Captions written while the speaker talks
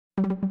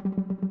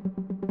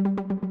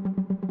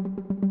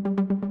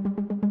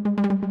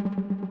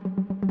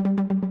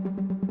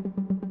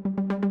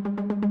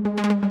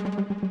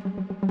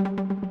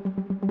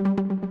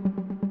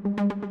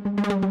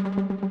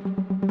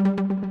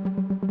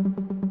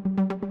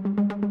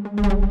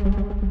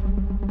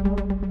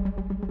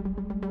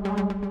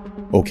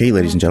Okay,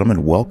 ladies and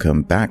gentlemen,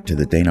 welcome back to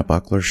the Dana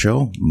Buckler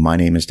Show. My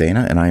name is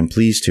Dana, and I am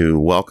pleased to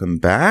welcome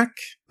back,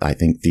 I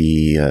think,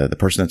 the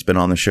person that's been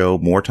on the show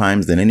more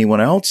times than anyone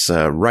else,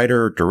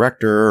 writer,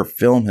 director,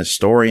 film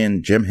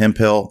historian, Jim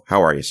Hemphill.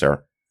 How are you,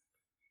 sir?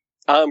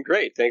 I'm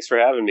great. Thanks for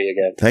having me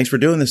again. Thanks for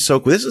doing this. So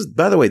this is,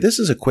 by the way, this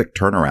is a quick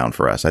turnaround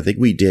for us. I think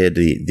we did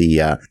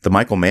the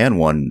Michael Mann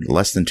one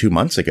less than 2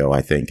 months ago.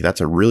 I think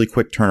that's a really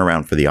quick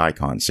turnaround for the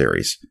Icon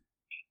series.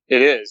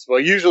 It is. Well,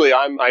 usually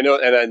I know,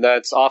 and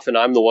that's often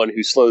I'm the one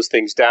who slows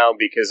things down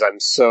because I'm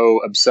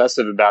so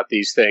obsessive about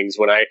these things.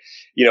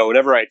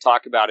 Whenever I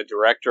talk about a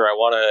director, I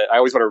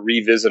always want to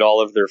revisit all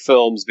of their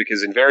films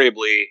because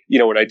invariably,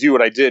 when I do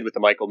what I did with the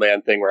Michael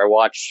Mann thing, where I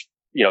watch,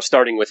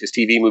 starting with his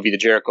TV movie, The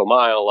Jericho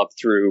Mile, up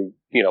through,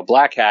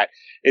 Black Hat,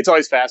 it's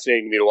always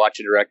fascinating to me to watch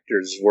a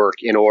director's work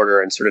in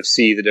order and sort of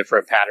see the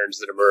different patterns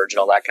that emerge and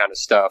all that kind of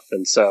stuff.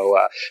 And so,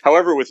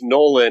 however, with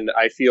Nolan,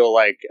 I feel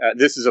like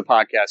this is a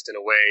podcast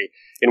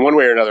in one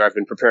way or another. I've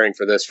been preparing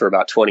for this for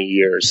about 20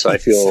 years, so I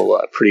feel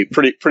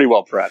pretty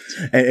well prepped.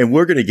 And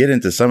we're going to get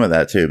into some of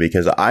that too,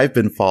 because I've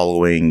been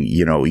following,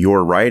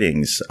 your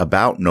writings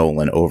about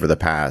Nolan over the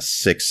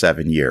past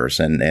 6-7 years,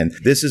 and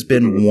this has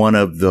been one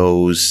of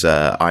those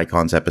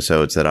Icons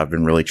episodes that I've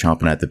been really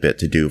chomping at the bit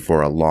to do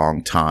for a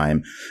long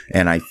time.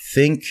 And I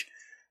think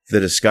the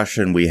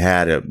discussion we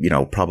had,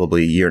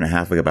 probably a year and a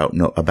half ago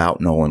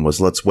about Nolan was,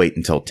 let's wait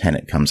until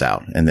Tenet comes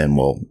out, and then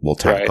we'll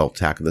tackle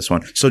this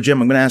one. So,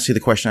 Jim, I'm going to ask you the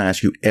question I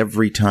ask you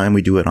every time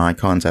we do an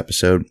Icons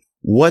episode.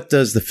 What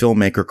does the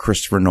filmmaker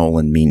Christopher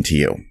Nolan mean to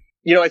you?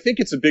 I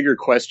think it's a bigger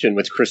question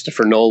with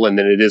Christopher Nolan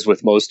than it is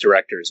with most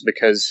directors,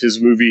 because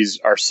his movies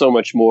are so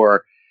much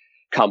more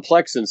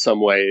complex in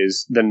some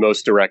ways than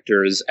most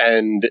directors.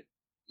 And,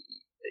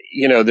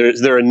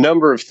 there are a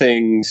number of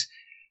things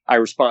I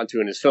respond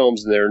to in his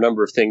films, and there are a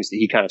number of things that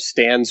he kind of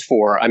stands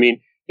for. I mean,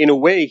 in a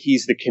way,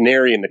 he's the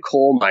canary in the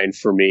coal mine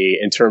for me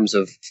in terms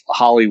of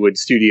Hollywood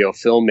studio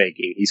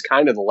filmmaking. He's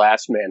kind of the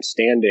last man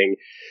standing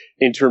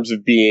in terms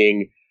of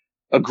being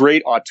a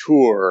great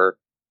auteur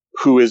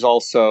who is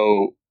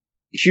also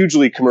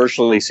hugely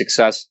commercially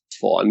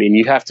successful. I mean,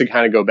 you have to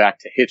kind of go back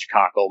to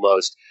Hitchcock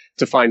almost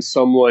to find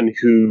someone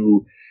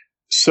who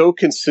so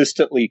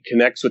consistently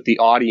connects with the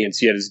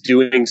audience, yet is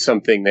doing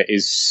something that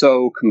is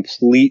so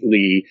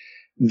completely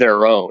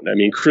their own. I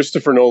mean,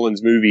 Christopher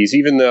Nolan's movies,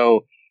 even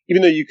though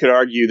you could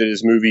argue that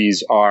his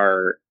movies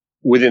are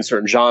within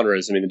certain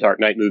genres, I mean, the Dark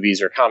Knight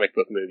movies are comic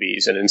book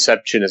movies, and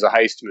Inception is a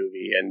heist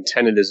movie, and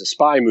Tenet is a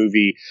spy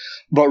movie,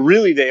 but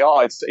really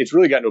it's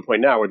really gotten to a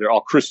point now where they're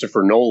all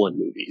Christopher Nolan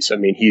movies. I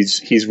mean,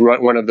 he's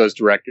one of those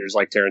directors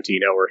like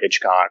Tarantino or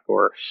Hitchcock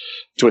or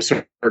to a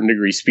certain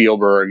degree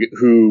Spielberg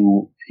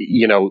who,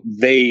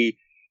 they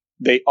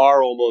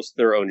are almost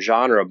their own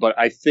genre, but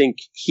I think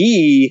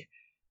he,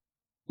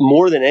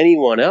 more than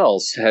anyone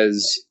else,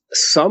 has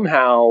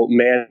somehow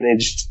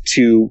managed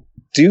to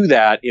do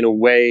that in a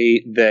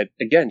way that,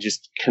 again,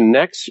 just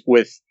connects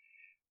with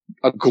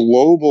a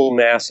global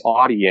mass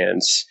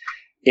audience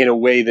in a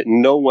way that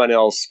no one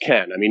else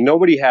can. I mean,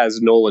 nobody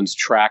has Nolan's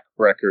track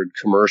record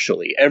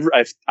commercially.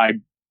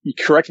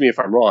 Correct me if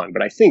I'm wrong,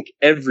 but I think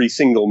every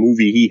single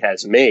movie he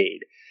has made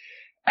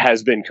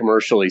has been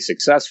commercially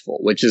successful,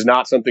 which is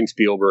not something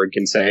Spielberg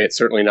can say. It's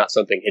certainly not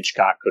something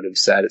Hitchcock could have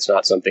said. It's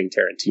not something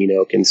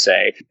Tarantino can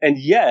say. And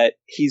yet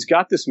he's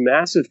got this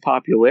massive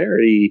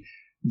popularity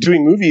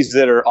doing movies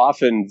that are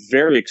often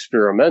very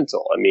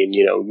experimental. I mean,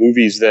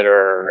 movies that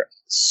are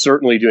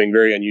certainly doing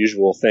very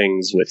unusual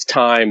things with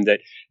time that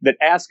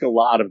ask a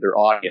lot of their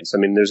audience. I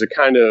mean, there's a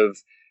kind of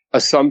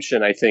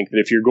assumption, I think, that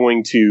if you're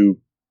going to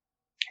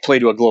play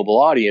to a global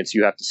audience,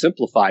 you have to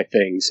simplify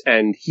things.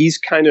 And he's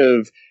kind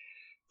of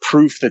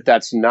proof that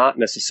that's not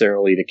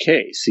necessarily the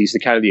case. He's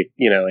the kind of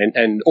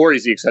or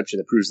he's the exception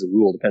that proves the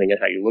rule, depending on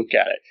how you look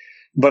at it.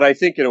 But I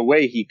think in a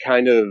way he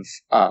kind of,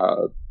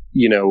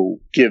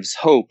 gives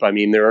hope. I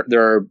mean, there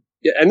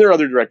are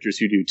other directors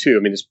who do too.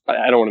 I mean,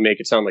 I don't want to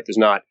make it sound like there's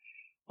not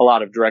a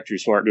lot of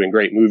directors who aren't doing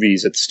great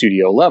movies at the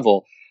studio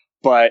level,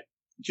 but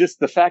just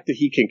the fact that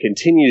he can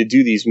continue to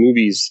do these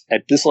movies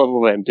at this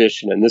level of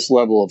ambition and this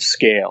level of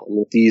scale and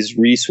with these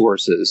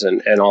resources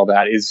and all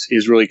that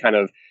is really kind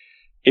of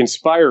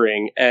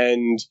inspiring.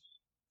 And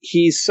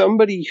he's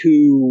somebody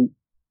who,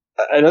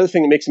 another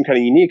thing that makes him kind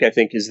of unique, I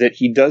think, is that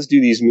he does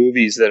do these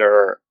movies that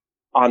are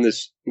on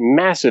this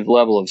massive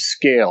level of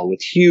scale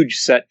with huge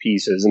set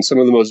pieces and some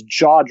of the most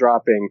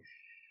jaw-dropping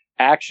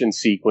action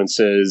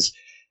sequences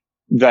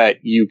that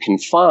you can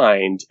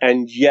find.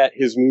 And yet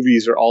his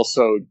movies are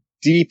also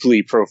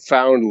deeply,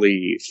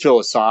 profoundly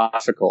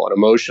philosophical and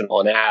emotional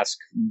and ask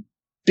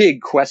big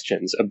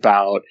questions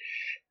about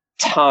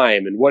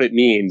time and what it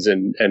means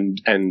and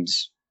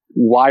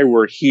why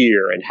we're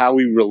here and how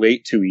we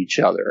relate to each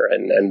other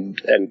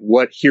and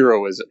what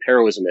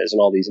heroism is and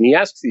all these. And he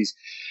asks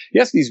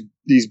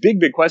these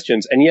big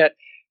questions. And yet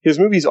his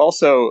movies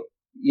also,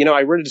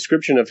 I read a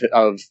description of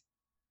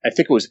I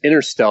think it was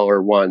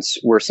Interstellar once,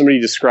 where somebody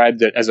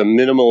described it as a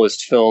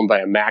minimalist film by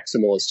a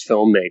maximalist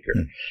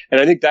filmmaker. And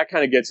I think that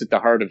kind of gets at the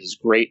heart of his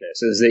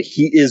greatness, is that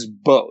he is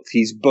both.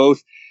 He's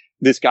both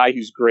this guy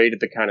who's great at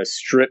the kind of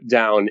stripped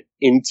down,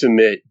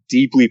 intimate,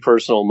 deeply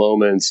personal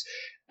moments,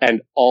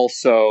 and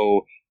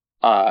also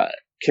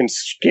can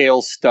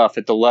scale stuff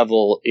at the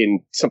level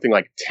in something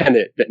like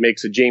Tenet that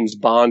makes a James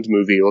Bond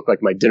movie look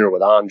like My Dinner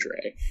with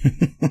Andre.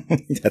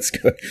 That's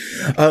good.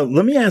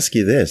 Let me ask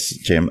you this,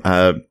 Jim.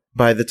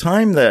 By the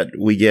time that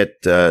we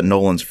get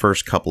Nolan's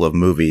first couple of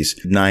movies,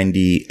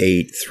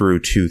 98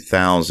 through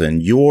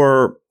 2000,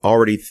 you're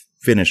already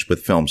finished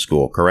with film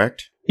school,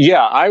 correct?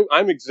 Yeah,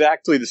 I'm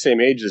exactly the same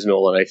age as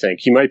Nolan, I think.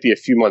 He might be a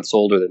few months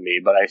older than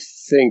me, but I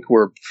think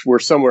we're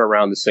somewhere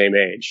around the same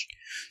age.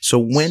 So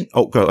when...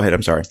 Oh, go ahead.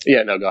 I'm sorry.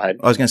 Yeah, no, go ahead.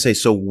 I was going to say,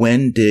 so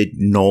when did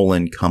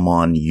Nolan come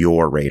on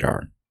your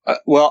radar?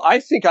 Well,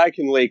 I think I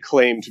can lay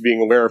claim to being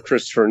aware of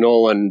Christopher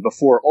Nolan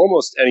before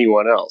almost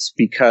anyone else,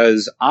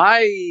 because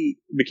I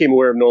became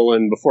aware of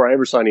Nolan before I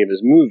ever saw any of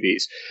his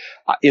movies.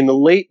 In the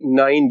late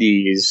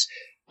 90s,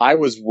 I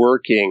was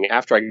working,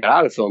 after I got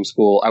out of film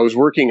school, I was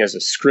working as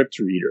a script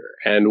reader.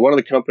 And one of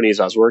the companies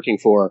I was working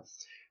for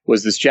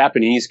was this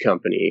Japanese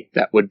company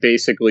that would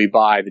basically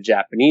buy the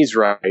Japanese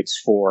rights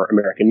for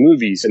American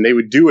movies. And they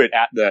would do it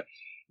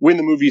when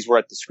the movies were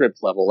at the script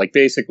level. Like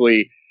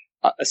basically,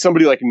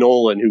 somebody like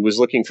Nolan who was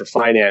looking for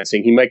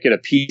financing, he might get a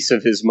piece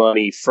of his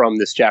money from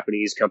this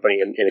Japanese company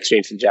in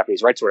exchange for the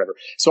Japanese rights or whatever.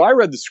 So I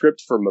read the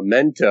script for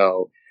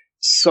Memento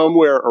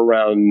somewhere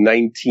around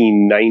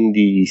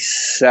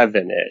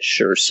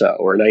 1997-ish or so,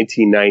 or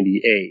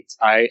 1998.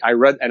 I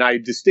read, and I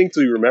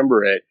distinctly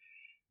remember it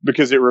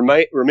because it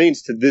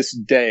remains to this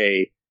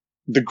day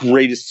the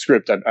greatest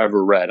script I've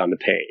ever read on the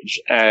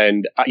page.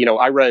 And,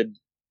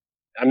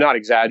 I'm not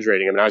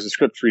exaggerating. I mean, I was a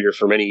script reader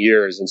for many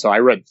years, and so I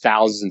read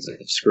thousands of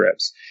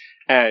scripts,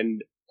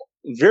 and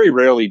very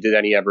rarely did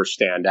any ever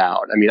stand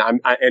out. I mean,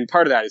 and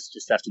part of that is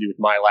just has to do with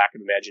my lack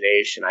of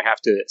imagination. I have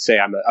to say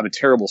I'm a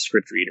terrible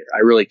script reader. I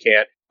really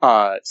can't.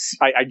 I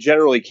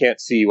generally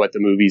can't see what the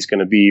movie's going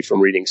to be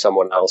from reading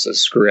someone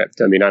else's script.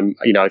 I mean, I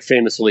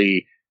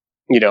famously,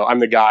 I'm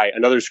the guy.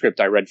 Another script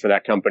I read for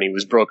that company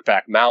was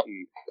Brokeback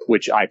Mountain,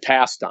 which I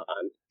passed on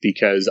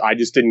because I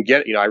just didn't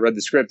get it. I read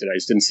the script and I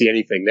just didn't see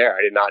anything there.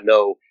 I did not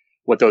know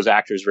what those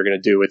actors were going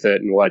to do with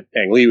it and what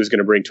Ang Lee was going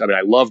to bring to it. I mean,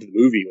 I loved the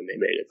movie when they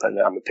made it, but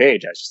on the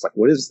page, I was just like,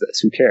 what is this?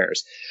 Who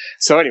cares?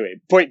 So anyway,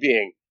 point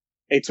being,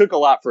 it took a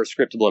lot for a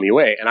script to blow me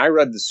away. And I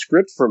read the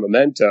script for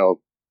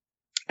Memento,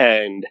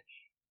 and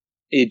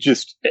it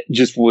just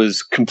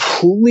was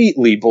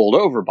completely bowled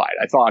over by it.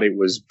 I thought it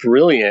was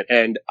brilliant.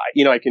 And,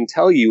 I can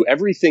tell you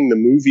everything the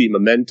movie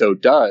Memento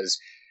does,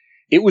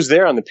 it was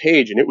there on the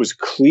page and it was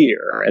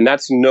clear. And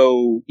that's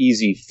no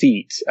easy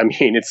feat. I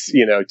mean, it's,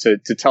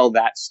 to tell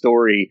that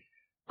story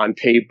on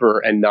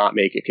paper and not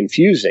make it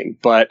confusing.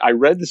 But I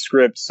read the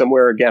script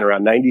somewhere again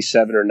around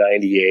 97 or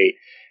 98.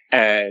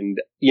 And,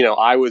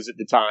 I was at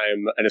the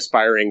time an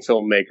aspiring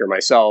filmmaker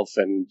myself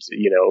and,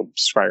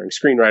 aspiring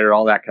screenwriter,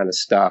 all that kind of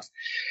stuff.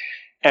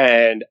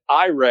 And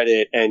I read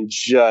it and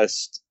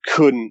just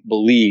couldn't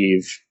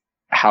believe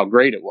how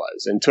great it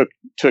was, and took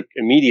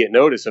immediate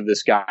notice of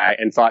this guy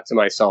and thought to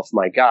myself,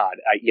 my God,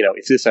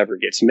 if this ever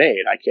gets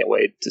made, I can't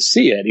wait to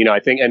see it.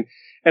 I think, and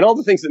all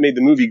the things that made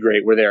the movie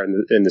great were there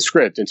in the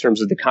script in terms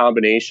of the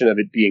combination of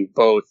it being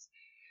both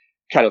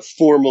kind of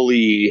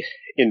formally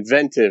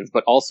inventive,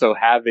 but also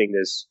having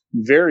this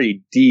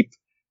very deep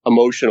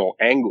emotional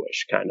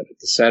anguish kind of at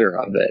the center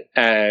of it.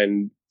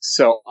 And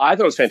so I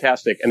thought it was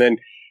fantastic. And then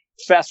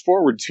fast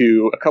forward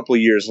to a couple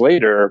of years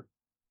later,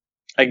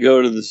 I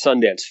go to the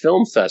Sundance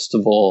Film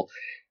Festival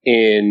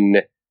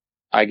in,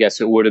 I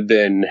guess it would have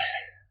been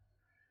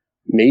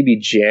maybe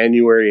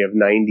January of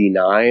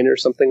 99 or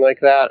something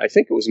like that. I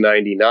think it was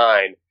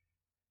 99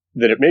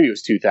 maybe it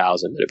was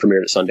 2000 that it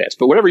premiered at Sundance,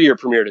 but whatever year it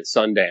premiered at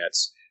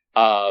Sundance,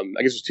 I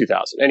guess it was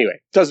 2000. Anyway,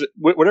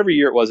 whatever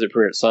year it was that it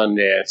premiered at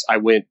Sundance, I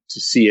went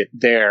to see it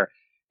there.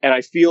 And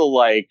I feel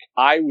like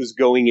I was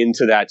going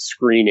into that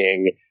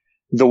screening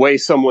the way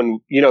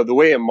the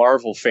way a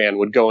Marvel fan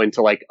would go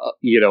into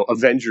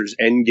Avengers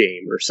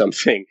Endgame or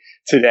something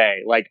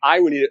today. Like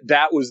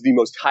that was the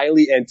most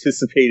highly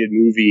anticipated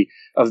movie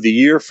of the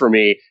year for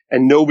me.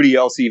 And nobody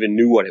else even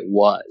knew what it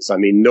was. I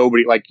mean,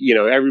 nobody,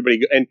 everybody,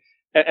 and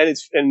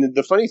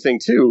the funny thing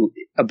too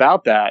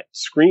about that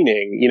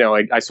screening,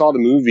 I saw the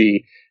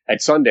movie at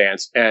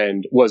Sundance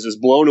and was as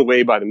blown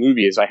away by the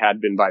movie as I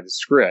had been by the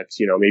script,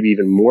 maybe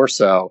even more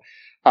so.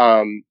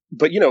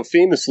 But,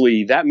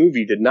 famously, that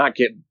movie did not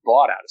get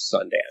bought out of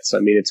Sundance. I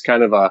mean, it's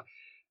kind of a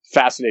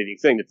fascinating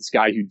thing that this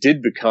guy who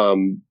did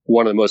become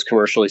one of the most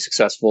commercially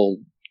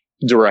successful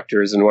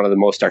directors and one of the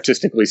most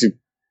artistically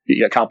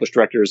accomplished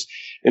directors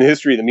in the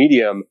history of the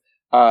medium,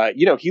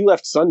 he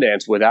left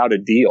Sundance without a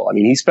deal. I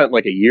mean, he spent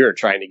like a year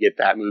trying to get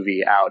that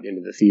movie out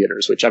into the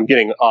theaters, which I'm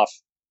getting off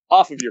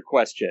of your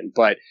question,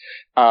 but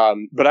I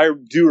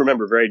do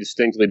remember very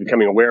distinctly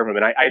becoming aware of him.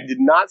 And I did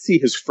not see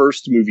his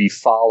first movie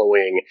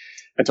following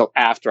until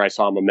after I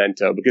saw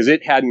Memento, because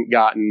it hadn't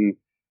gotten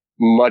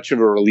much of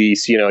a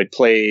release. It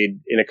played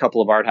in a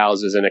couple of art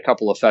houses and a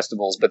couple of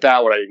festivals, but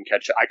that one I didn't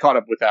catch. I caught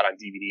up with that on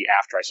DVD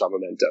after I saw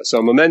Memento.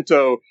 So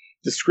Memento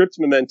the script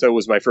Memento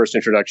was my first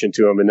introduction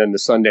to him, and then the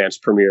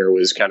Sundance premiere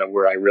was kind of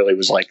where I really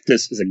was like,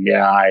 this is a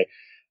guy.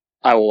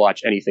 I will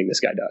watch anything this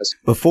guy does.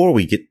 Before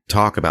we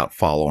talk about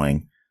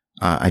following,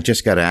 I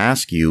just got to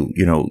ask you,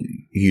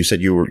 you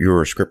said you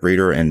were a script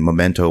reader and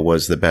Memento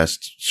was the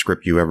best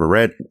script you ever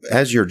read.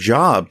 As your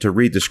job to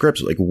read the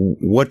scripts, like,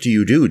 what do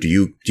you do? Do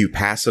you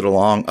pass it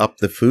along up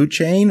the food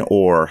chain,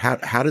 or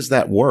how does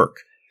that work?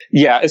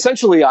 Yeah,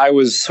 essentially I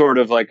was sort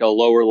of like a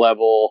lower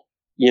level,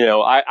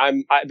 I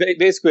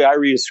basically I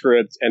read a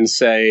script and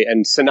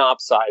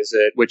synopsize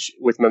it, which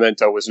with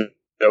Memento was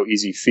no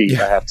easy feat,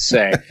 I have to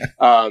say.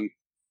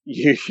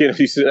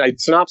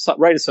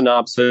 Write a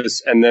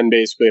synopsis and then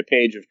basically a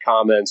page of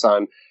comments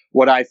on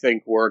what I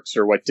think works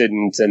or what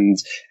didn't, and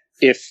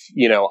if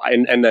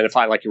and then if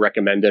I like to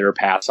recommend it or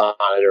pass on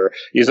it, or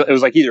it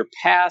was like either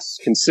pass,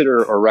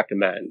 consider, or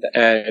recommend.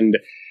 And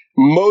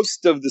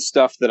most of the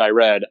stuff that I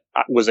read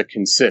was a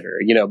consider,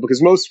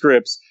 because most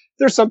scripts,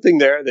 there's something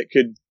there that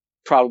could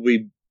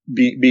probably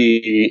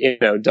be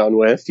done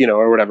with,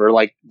 or whatever.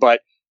 Like, but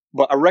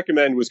a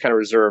recommend was kind of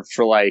reserved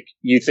for like,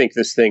 you think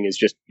this thing is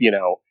just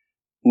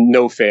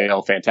no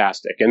fail,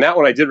 fantastic. And that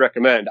one I did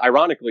recommend.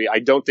 Ironically, I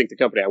don't think the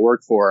company I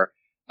worked for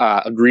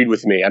agreed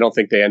with me. I don't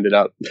think they ended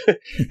up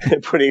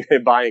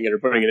buying it or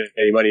putting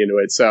any money into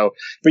it. So,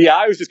 but yeah,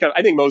 I was just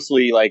I think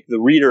mostly like the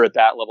reader at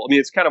that level. I mean,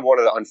 it's kind of one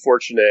of the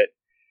unfortunate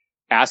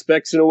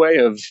aspects in a way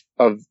of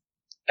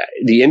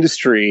the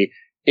industry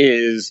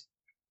is,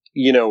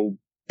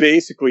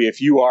 basically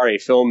if you are a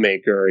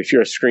filmmaker, if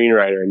you're a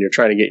screenwriter and you're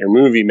trying to get your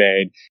movie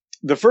made,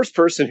 the first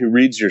person who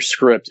reads your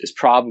script is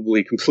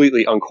probably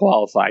completely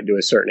unqualified to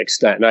a certain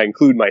extent. And I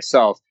include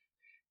myself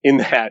in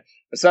that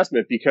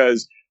assessment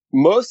because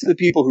most of the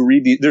people who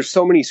read there's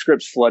so many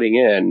scripts flooding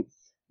in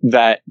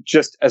that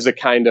just as a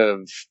kind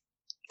of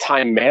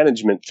time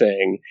management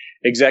thing,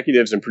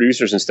 executives and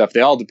producers and stuff,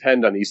 they all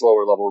depend on these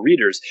lower level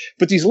readers.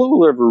 But these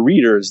lower level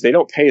readers, they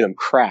don't pay them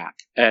crap.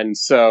 And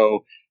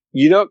so,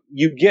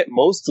 you get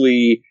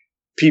mostly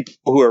people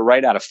who are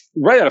right out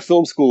of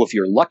film school if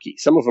you're lucky.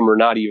 Some of them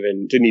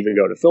didn't even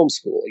go to film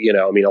school.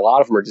 I mean, a lot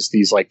of them are just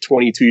these like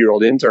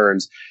 22-year-old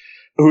interns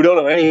who don't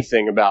know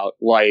anything about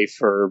life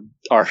or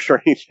art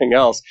or anything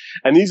else.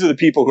 And these are the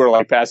people who are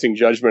like passing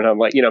judgment on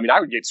like, I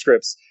would get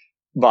scripts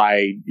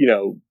by,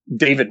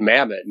 David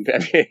Mamet. I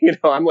mean,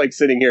 I'm like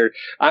sitting here,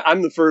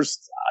 I'm the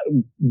first,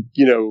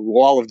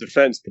 wall of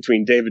defense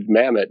between David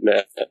Mamet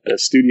and a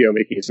studio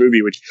making his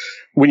movie, which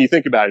when you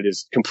think about it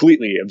is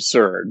completely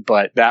absurd,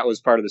 but that was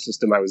part of the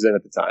system I was in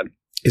at the time.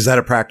 Is that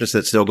a practice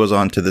that still goes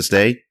on to this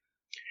day?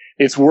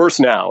 It's worse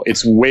now.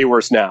 It's way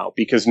worse now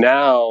because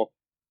now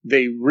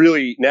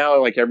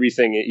like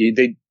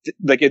everything,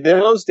 like in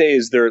those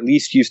days, there at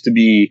least used to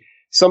be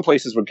some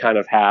places would kind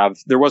of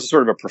there was a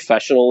sort of a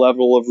professional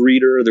level of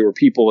reader. There were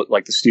people at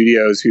like the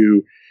studios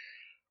who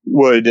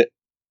would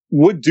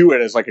do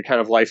it as like a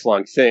kind of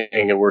lifelong thing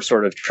and were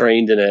sort of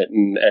trained in it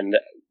and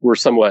were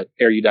somewhat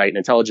erudite and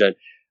intelligent.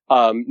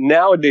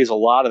 Nowadays, a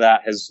lot of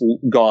that has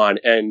gone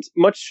and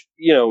much,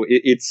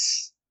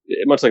 it's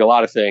much like a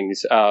lot of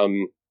things. A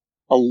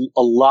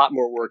lot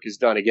more work is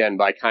done again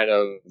by kind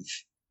of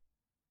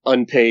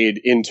unpaid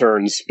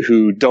interns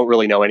who don't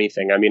really know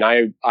anything. I mean,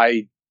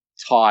 I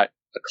taught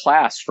a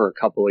class for a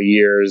couple of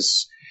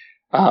years.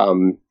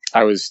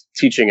 I was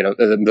teaching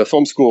in the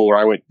film school where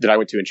I went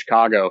to in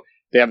Chicago.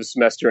 They have a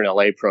semester in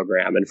LA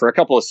program. And for a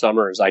couple of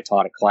summers, I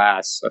taught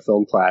a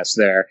film class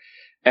there.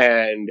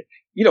 And,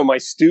 my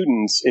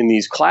students in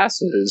these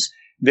classes,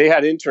 they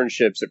had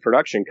internships at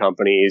production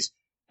companies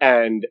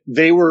and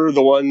they were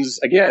the ones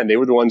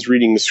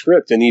reading the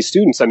script. And these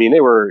students, I mean,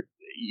 they were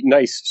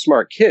nice,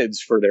 smart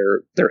kids for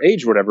their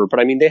age, or whatever. But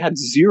I mean, they had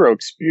zero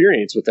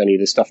experience with any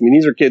of this stuff. I mean,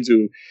 these are kids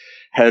who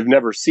have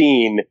never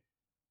seen,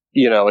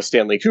 a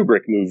Stanley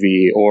Kubrick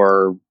movie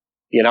or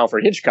an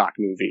Alfred Hitchcock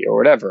movie or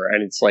whatever.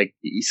 And it's like,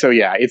 so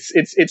yeah,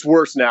 it's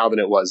worse now than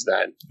it was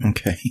then.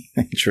 Okay.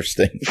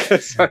 Interesting.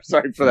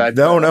 Sorry for that.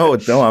 No,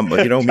 I'm,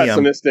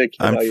 me,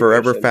 I'm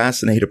forever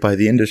fascinated by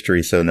the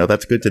industry. So no,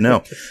 that's good to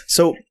know.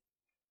 So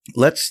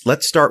let's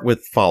start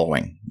with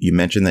following. You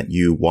mentioned that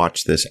you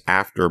watched this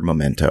after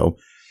Memento,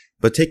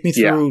 but take me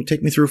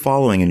through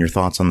following and your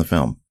thoughts on the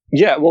film.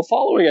 Yeah, well,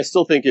 following I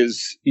still think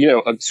is,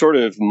 a sort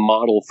of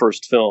model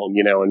first film,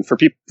 and for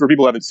people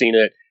who haven't seen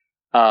it,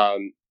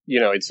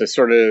 it's a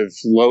sort of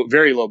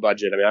very low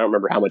budget. I mean, I don't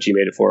remember how much he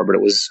made it for, but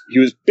he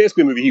was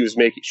basically a movie he was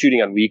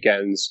shooting on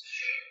weekends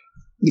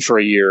for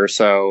a year or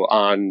so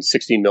on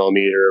 16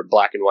 millimeter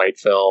black and white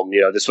film.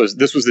 This was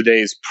the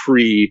days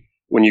pre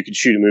when you could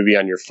shoot a movie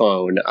on your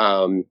phone.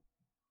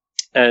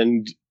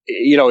 And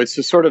it's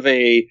a sort of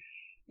a,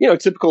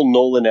 typical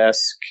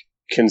Nolan-esque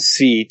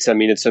conceit. I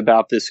mean, it's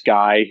about this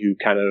guy who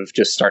kind of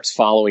just starts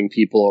following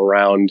people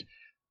around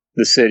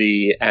the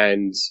city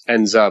and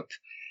ends up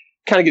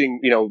kind of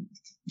getting,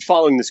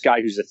 following this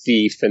guy who's a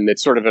thief. And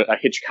it's sort of a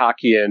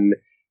Hitchcockian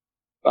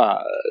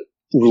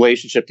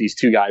relationship these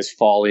two guys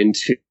fall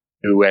into.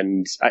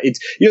 And it's,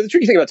 the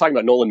tricky thing about talking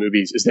about Nolan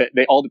movies is that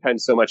they all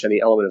depend so much on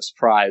the element of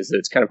surprise that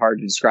it's kind of hard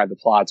to describe the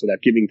plots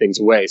without giving things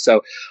away.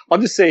 So I'll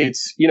just say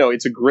it's,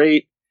 it's a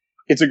great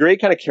it's a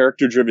great kind of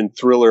character-driven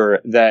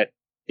thriller that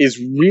is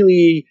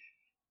really,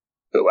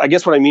 I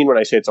guess what I mean when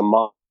I say it's a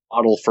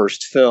model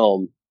first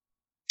film,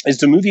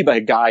 is a movie by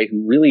a guy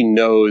who really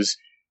knows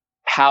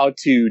how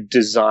to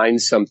design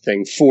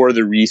something for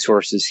the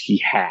resources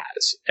he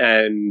has.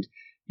 And,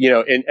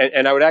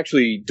 and I would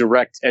actually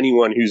direct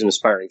anyone who's an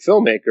aspiring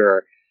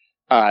filmmaker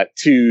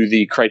to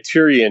the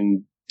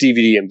Criterion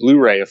DVD and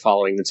Blu-ray of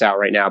Following that's out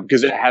right now,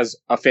 because it has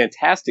a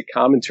fantastic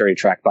commentary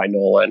track by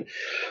Nolan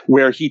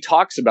where he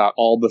talks about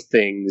all the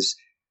things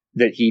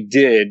that he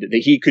did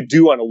that he could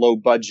do on a low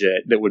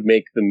budget that would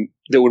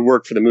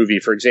work for the movie.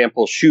 For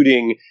example,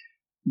 shooting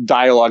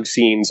dialogue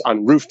scenes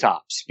on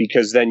rooftops,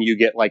 because then you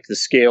get like the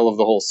scale of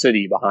the whole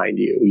city behind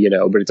you,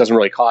 but it doesn't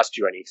really cost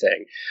you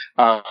anything.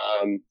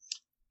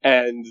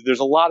 And there's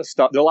a lot of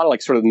stuff, there are a lot of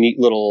like sort of neat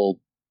little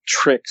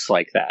tricks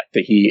like that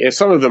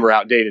some of them are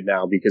outdated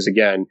now, because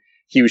again,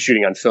 he was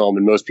shooting on film,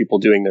 and most people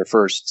doing their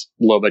first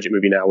low budget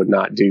movie now would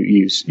not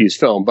use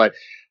film. But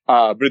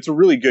it's a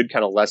really good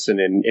kind of lesson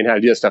in how to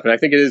do that stuff. And I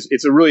think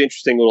it's a really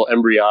interesting little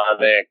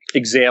embryonic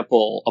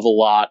example of a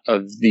lot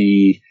of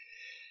the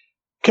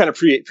kind of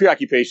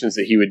preoccupations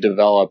that he would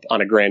develop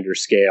on a grander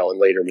scale in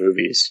later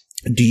movies.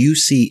 Do you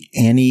see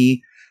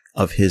any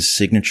of his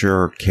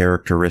signature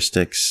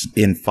characteristics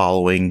in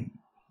Following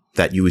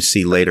that you would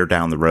see later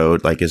down the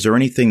road? Like, is there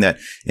anything that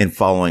in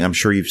Following, I'm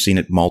sure you've seen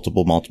it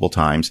multiple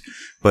times,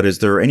 but is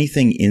there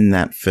anything in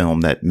that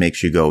film that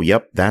makes you go,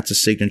 yep, that's a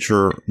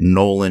signature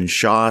Nolan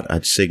shot,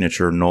 a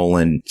signature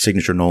Nolan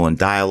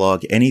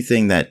dialogue,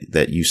 anything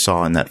that you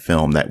saw in that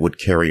film that would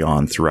carry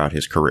on throughout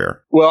his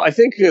career? Well, I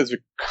think there's a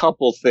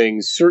couple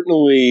things.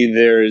 Certainly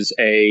there's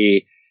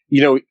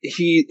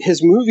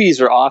his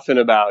movies are often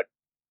about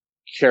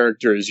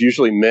characters,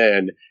 usually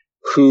men,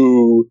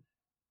 who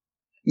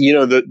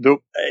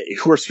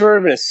who are sort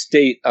of in a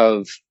state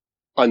of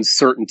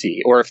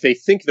uncertainty, or if they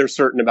think they're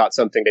certain about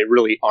something, they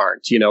really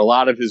aren't. A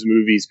lot of his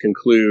movies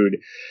conclude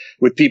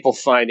with people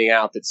finding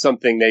out that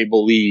something they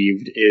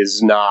believed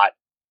is not,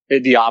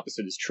 the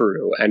opposite is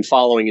true. And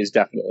Following is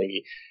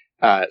definitely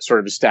sort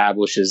of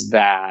establishes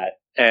that.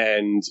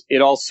 And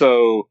it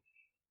also,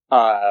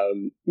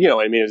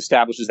 it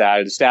establishes that.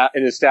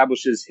 It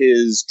establishes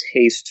his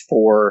taste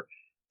for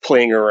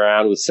playing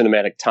around with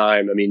cinematic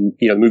time. I mean,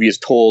 the movie is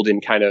told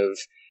in kind of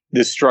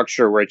this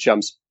structure where it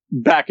jumps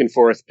back and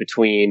forth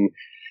between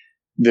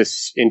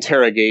this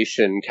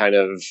interrogation kind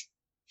of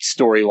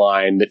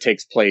storyline that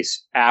takes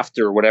place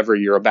after whatever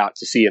you're about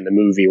to see in the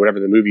movie,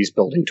 whatever the movie's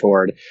building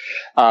toward.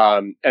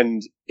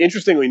 And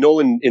interestingly,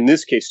 Nolan in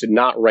this case did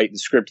not write the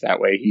script that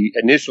way. He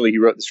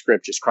wrote the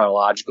script just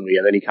chronologically,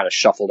 and then he kind of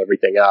shuffled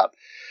everything up.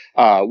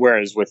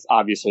 Whereas with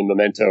obviously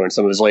Memento and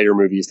some of his later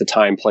movies, the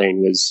time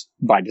playing was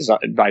by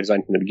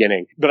design from the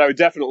beginning. But I would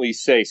definitely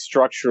say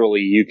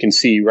structurally, you can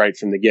see right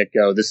from the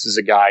get-go, this is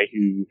a guy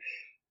who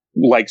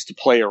likes to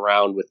play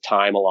around with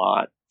time a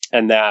lot.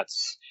 And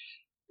that's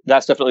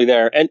definitely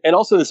there. And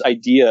also this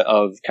idea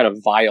of kind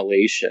of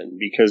violation,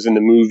 because in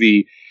the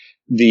movie,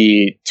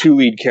 the two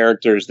lead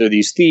characters, they're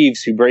these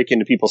thieves who break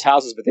into people's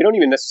houses, but they don't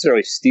even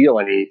necessarily steal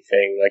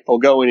anything. Like, they'll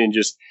go in and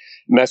just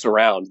mess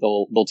around.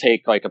 They'll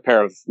take like a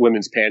pair of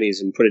women's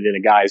panties and put it in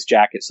a guy's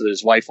jacket so that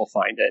his wife will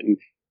find it, and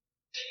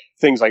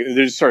things like,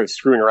 they're just sort of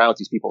screwing around with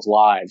these people's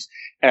lives.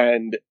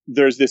 And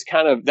there's this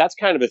that's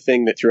kind of a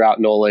thing that throughout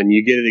Nolan,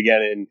 you get it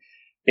again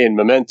in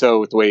Memento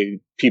with the way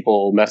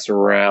people mess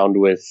around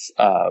with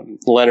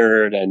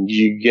Leonard, and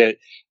you get,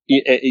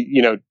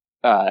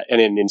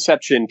 and in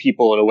Inception,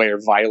 people in a way are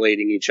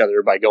violating each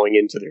other by going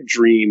into their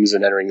dreams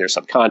and entering their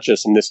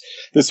subconscious. And this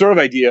sort of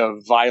idea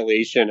of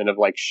violation and of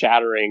like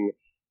shattering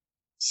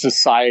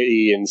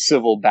society and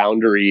civil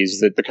boundaries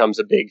that becomes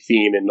a big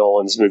theme in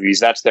Nolan's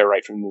movies. That's there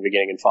right from the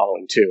beginning and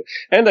Following too.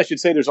 And I should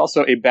say there's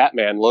also a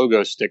Batman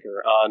logo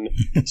sticker on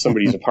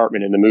somebody's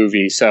apartment in the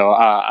movie. So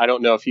I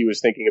don't know if he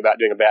was thinking about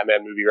doing a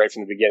Batman movie right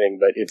from the beginning,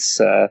 but it's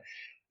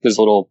there's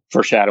a little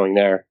foreshadowing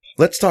there.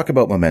 Let's talk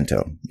about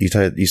Memento. You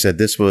said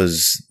this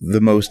was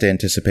the most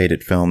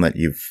anticipated film that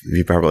you've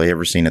probably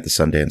ever seen at the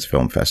Sundance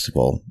Film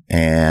Festival.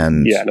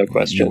 And yeah, no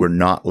question. You were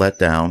not let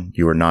down.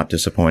 You were not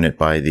disappointed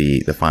by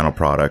the final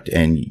product.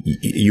 And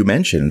you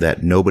mentioned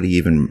that nobody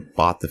even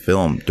bought the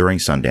film during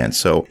Sundance.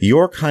 So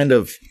you're kind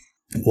of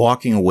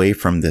walking away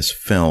from this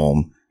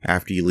film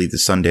after you leave the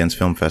Sundance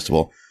Film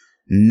Festival,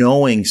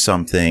 knowing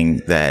something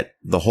that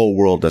the whole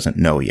world doesn't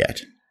know yet.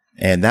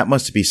 And that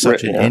must be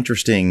such an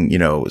interesting,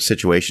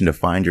 situation to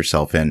find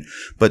yourself in.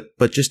 But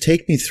just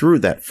take me through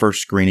that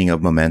first screening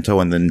of Memento,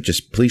 and then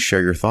just please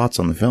share your thoughts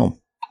on the film.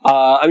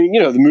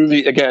 The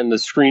movie, again, the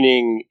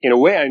screening, in a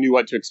way I knew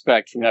what to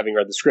expect from having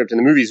read the script. And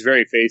the movie is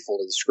very faithful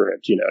to the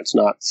script. It's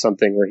not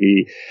something where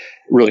he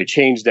really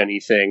changed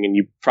anything, and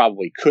you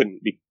probably couldn't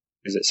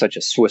because it's such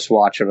a Swiss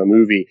watch of a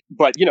movie.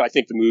 But, I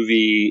think the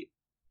movie,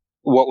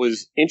 what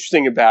was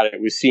interesting about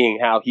it was seeing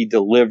how he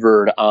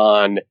delivered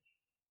on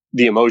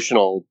the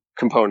emotional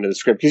component of the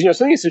script. Because,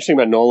 something that's interesting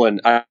about Nolan,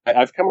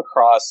 I've come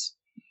across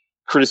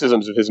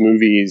criticisms of his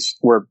movies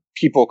where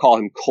people call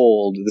him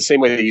cold, the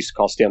same way they used to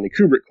call Stanley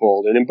Kubrick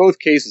cold. And in both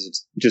cases,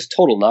 it's just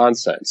total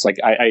nonsense. Like,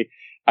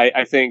 I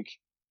I think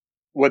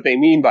what they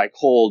mean by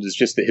cold is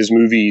just that his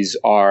movies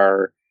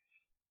are,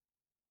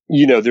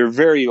 they're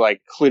very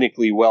like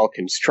clinically well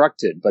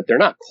constructed, but they're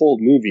not cold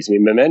movies. I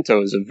mean,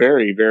 Memento is a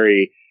very,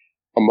 very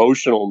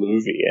emotional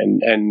movie,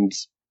 and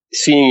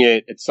seeing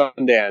it at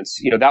Sundance,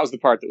 that was the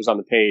part that was on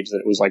the page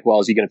that it was like, well,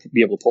 is he going to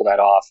be able to pull that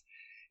off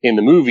in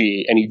the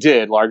movie? And he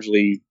did,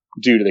 largely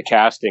due to the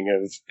casting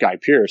of Guy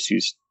Pearce,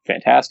 who's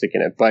fantastic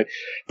in it. But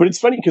it's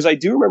funny because I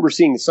do remember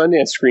seeing the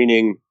Sundance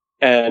screening,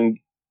 and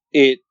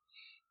it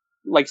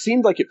like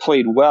seemed like it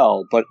played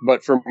well, but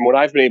from what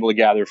I've been able to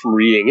gather from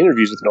reading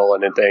interviews with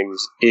Nolan and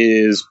things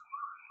is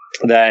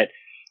that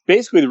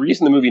basically the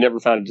reason the movie never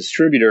found a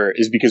distributor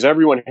is because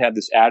everyone had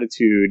this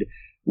attitude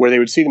where they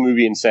would see the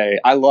movie and say,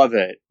 I love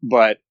it,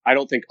 but I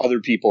don't think other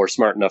people are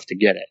smart enough to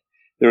get it.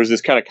 There was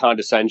this kind of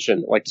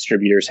condescension that like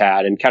distributors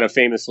had, and kind of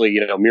famously,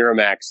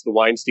 Miramax, the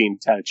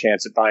Weinsteins had a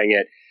chance at buying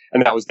it,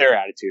 and that was their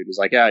attitude. It was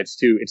like, it's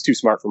too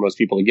smart for most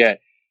people to get.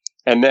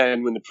 And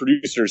then when the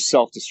producers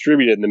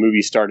self-distributed and the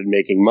movie started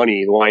making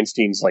money, the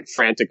Weinsteins like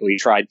frantically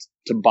tried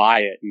to buy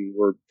it and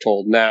were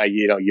told, nah,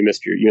 you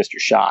missed your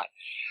shot.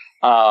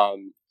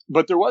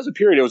 But there was a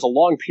period, it was a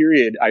long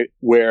period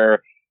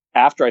where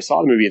after I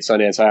saw the movie at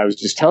Sundance, I was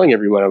just telling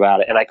everyone about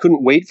it, and I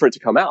couldn't wait for it to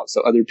come out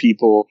so other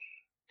people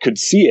could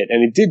see it.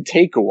 And it did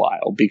take a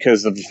while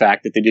because of the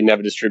fact that they didn't have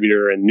a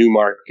distributor, and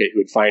Newmarket,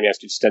 who had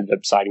financed it, just ended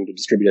up deciding to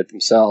distribute it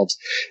themselves.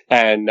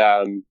 And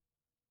I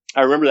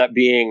remember that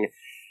being...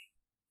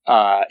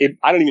 I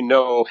don't even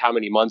know how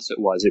many months it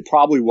was. It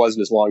probably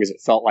wasn't as long as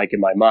it felt like in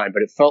my mind,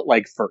 but it felt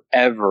like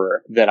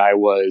forever that I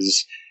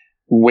was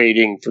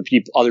waiting for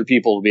other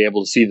people to be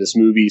able to see this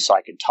movie so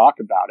I could talk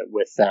about it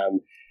with them.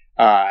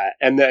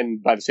 And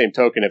then by the same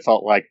token, it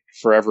felt like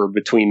forever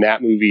between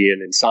that movie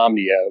and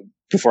Insomnia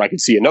before I could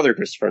see another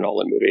Christopher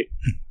Nolan movie.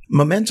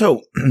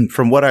 Memento,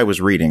 from what I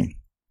was reading,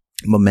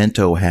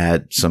 Memento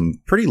had some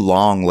pretty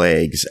long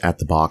legs at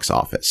the box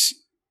office.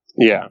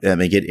 Yeah. I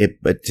mean,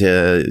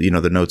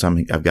 the notes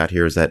I've got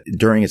here is that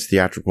during its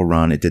theatrical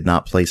run, it did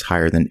not place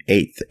higher than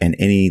 8th in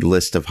any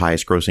list of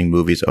highest grossing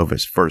movies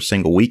for a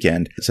single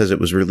weekend. It says it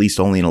was released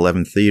only in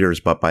 11 theaters,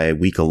 but by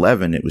week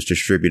 11, it was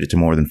distributed to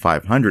more than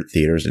 500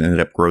 theaters and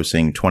ended up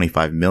grossing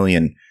 $25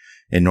 million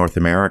in North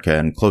America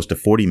and close to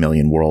 $40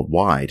 million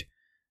worldwide.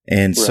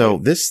 And right. So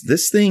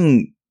this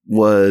thing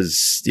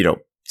was,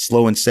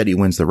 slow and steady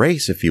wins the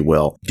race, if you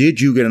will. Did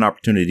you get an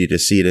opportunity to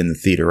see it in the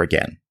theater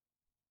again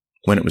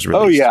when it was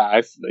released? Oh,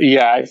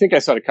 yeah. I think I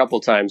saw it a couple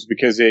of times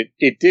because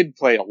it did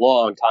play a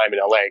long time in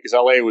LA, because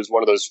LA was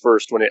one of those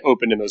first, when it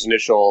opened in those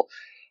initial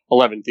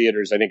 11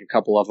 theaters, I think a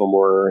couple of them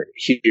were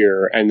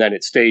here, and then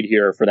it stayed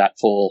here for that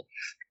full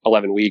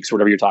 11 weeks or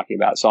whatever you're talking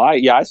about. So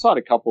I saw it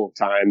a couple of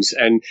times.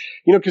 And,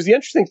 because the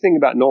interesting thing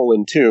about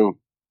Nolan too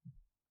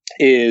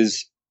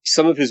is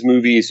some of his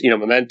movies,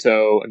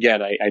 Memento,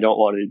 again, I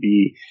want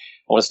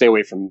to stay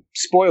away from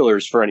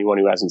spoilers for anyone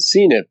who hasn't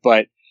seen it,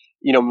 but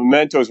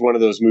Memento is one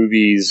of those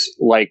movies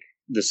like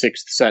The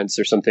Sixth Sense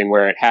or something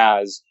where it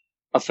has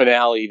a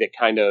finale that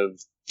kind of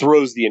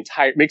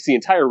makes the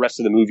entire rest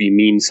of the movie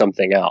mean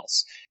something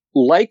else.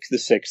 Like The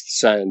Sixth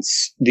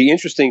Sense, the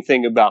interesting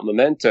thing about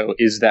Memento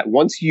is that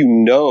once you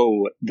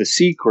know the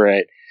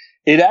secret,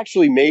 it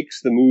actually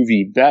makes the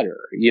movie better.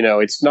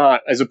 It's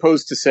not, as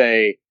opposed to,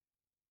 say,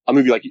 a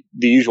movie like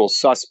The Usual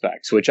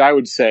Suspects, which I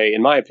would say,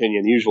 in my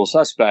opinion, The Usual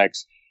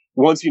Suspects,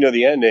 once you know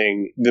the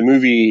ending, the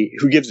movie,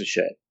 who gives a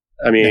shit?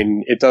 I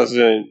mean, It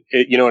doesn't,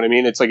 you know what I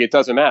mean? It's like, it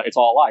doesn't matter. It's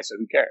all a lie, so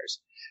who cares?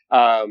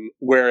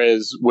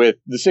 Whereas with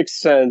The Sixth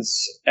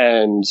Sense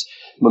and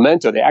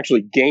Memento, they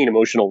actually gain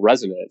emotional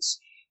resonance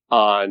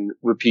on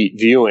repeat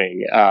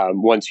viewing,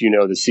 once you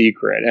know the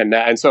secret.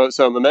 And so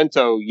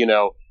Memento,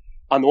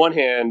 on the one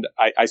hand,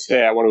 I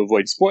say I want to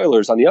avoid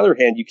spoilers. On the other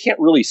hand, you can't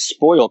really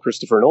spoil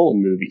Christopher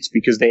Nolan movies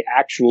because they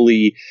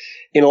actually,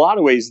 in a lot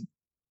of ways,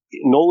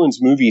 Nolan's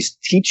movies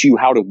teach you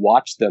how to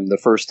watch them the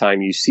first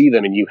time you see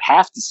them, and you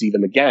have to see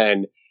them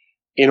again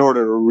in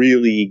order to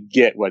really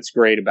get what's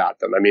great about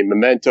them. I mean,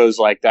 Memento's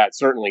like that.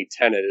 Certainly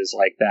Tenet is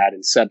like that.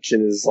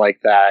 Inception is like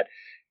that.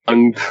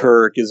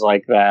 Dunkirk is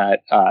like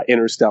that.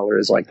 Interstellar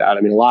is like that. I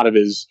mean, a lot of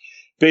his,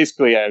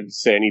 basically, I would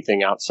say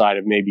anything outside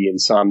of maybe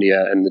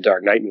Insomnia and the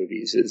Dark Knight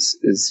movies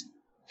is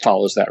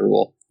follows that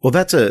rule. Well,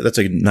 that's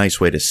a nice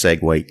way to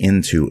segue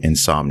into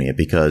Insomnia,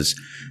 because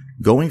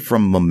going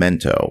from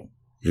Memento,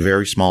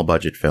 very small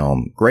budget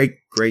film, great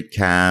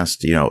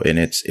cast, and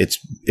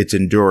it's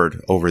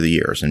endured over the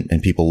years,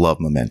 and people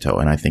love Memento,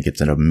 and I think it's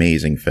an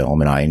amazing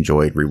film, and I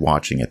enjoyed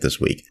rewatching it this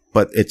week.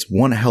 But it's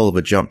one hell of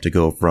a jump to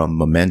go from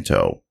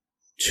Memento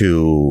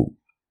to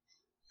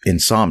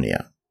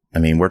Insomnia. I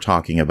mean, we're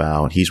talking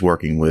about, he's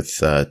working with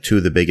three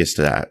of the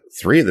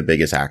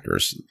biggest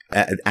actors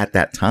at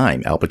that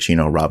time: Al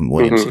Pacino, Robin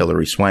Williams,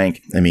 Hilary Swank.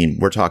 I mean,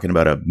 we're talking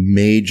about a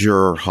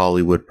major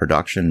Hollywood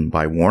production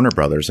by Warner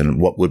Brothers, and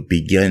what would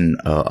begin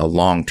a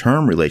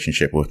long-term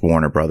relationship with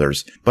Warner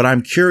Brothers. But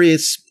I'm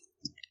curious,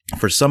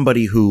 for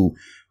somebody who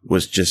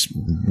was just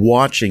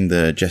watching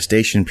the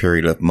gestation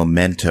period of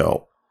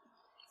Memento,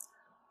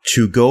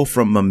 to go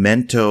from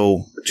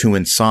Memento to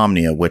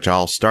Insomnia, which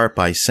I'll start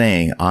by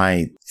saying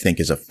I think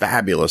is a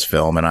fabulous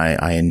film, and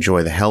I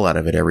enjoy the hell out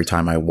of it every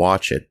time I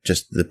watch it.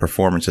 Just the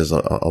performances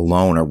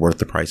alone are worth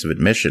the price of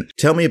admission.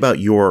 Tell me about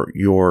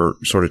your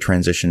sort of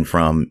transition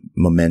from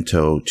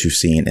Memento to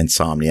seeing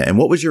Insomnia, and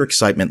what was your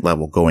excitement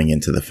level going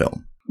into the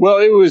film? Well,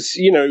 it was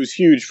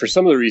huge for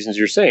some of the reasons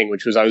you're saying,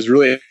 which was I was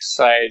really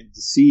excited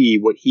to see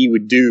what he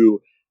would do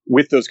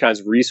with those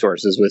kinds of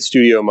resources, with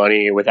studio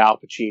money, with Al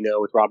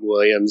Pacino, with Robin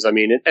Williams. I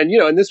mean,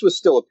 and this was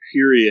still a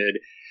period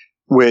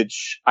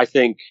which I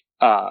think,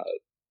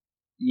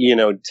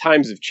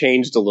 times have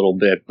changed a little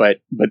bit, but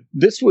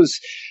this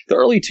was the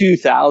early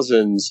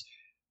 2000s.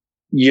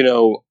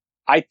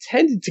 I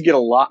tended to get a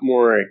lot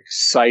more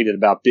excited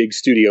about big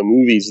studio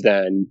movies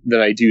then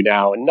than I do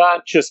now. And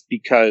not just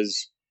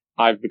because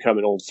I've become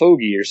an old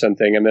fogey or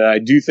something. I mean, I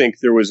do think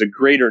there was a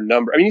greater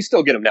number. I mean, you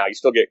still get them now. You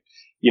still get,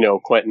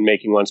 Quentin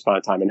making Once Upon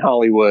a Time in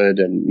Hollywood,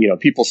 and,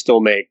 people still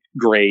make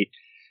great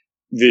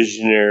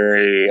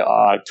visionary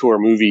auteur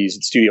movies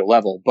at studio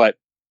level. But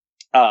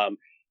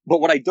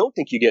what I don't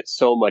think you get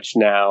so much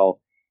now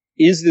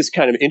is this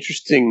kind of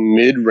interesting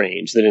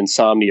mid-range that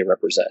Insomnia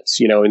represents.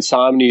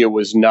 Insomnia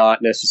was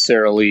not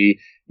necessarily,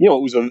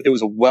 it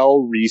was a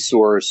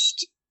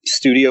well-resourced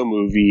studio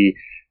movie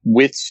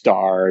with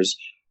stars,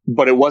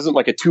 but it wasn't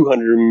like a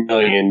 $200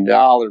 million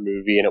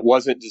movie, and it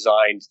wasn't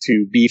designed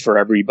to be for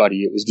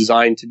everybody. It was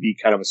designed to be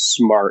kind of a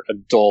smart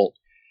adult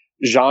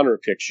genre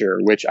picture,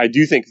 which I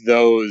do think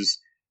those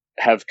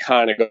have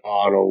kind of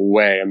gone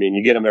away. I mean,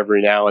 you get them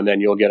every now and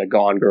then, you'll get a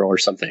Gone Girl or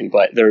something,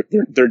 but they're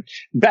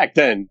back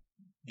then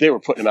they were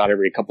putting them out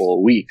every couple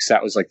of weeks.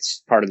 That was like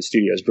part of the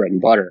studio's bread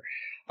and butter.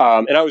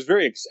 And I was a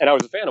fan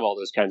of all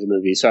those kinds of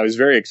movies, so I was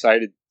very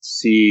excited to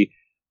see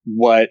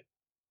what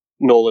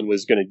Nolan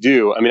was going to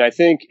do. I mean, I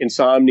think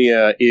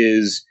Insomnia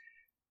is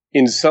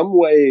in some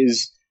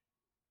ways,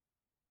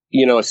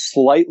 a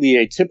slightly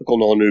atypical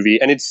Nolan movie.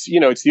 And it's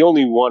the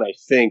only one I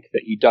think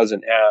that he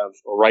doesn't have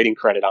a writing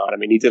credit on. I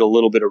mean, he did a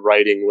little bit of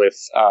writing with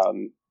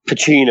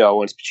Pacino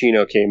once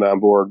Pacino came on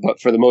board. But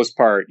for the most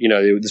part,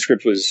 the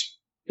script was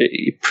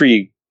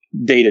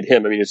predated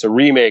him. I mean, it's a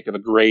remake of a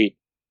great,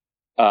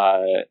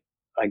 I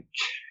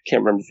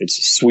can't remember if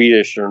it's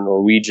Swedish or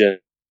Norwegian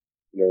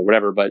or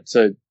whatever, but it's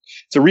a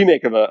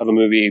remake of a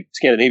movie,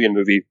 Scandinavian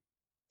movie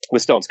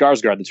with Stellan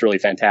Skarsgård that's really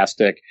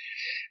fantastic.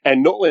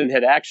 And Nolan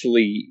had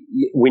actually,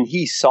 when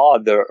he saw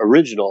the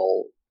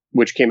original,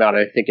 which came out,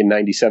 I think, in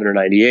 97 or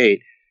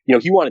 98,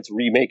 he wanted to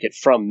remake it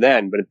from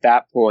then. But at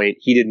that point,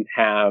 he didn't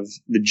have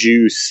the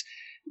juice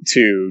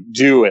to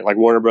do it. Like,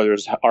 Warner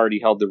Brothers already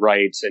held the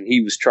rights, and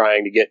he was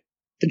trying to get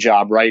the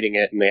job writing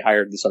it. And they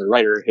hired this other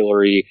writer,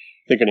 Hillary,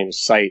 I think her name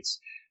was Seitz,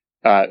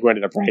 who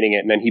ended up writing it.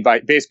 And then he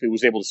basically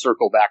was able to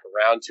circle back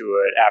around to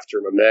it after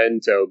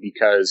Memento,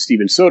 because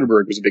Steven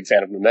Soderbergh was a big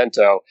fan of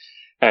Memento.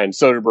 And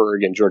Soderbergh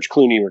and George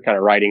Clooney were kind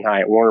of riding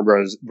high at Warner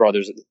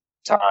Brothers at the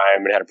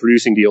time and had a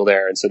producing deal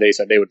there. And so they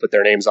said they would put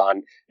their names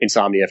on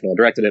Insomnia if Nolan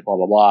directed it, blah,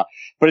 blah, blah.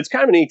 But it's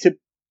kind of an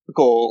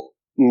atypical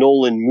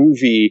Nolan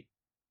movie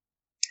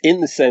in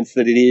the sense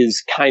that it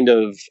is kind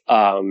of,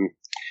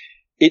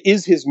 it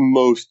is his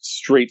most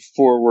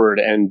straightforward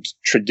and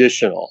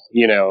traditional,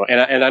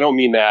 and I don't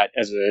mean that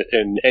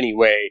in any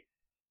way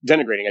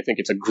denigrating. I think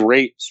it's a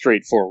great,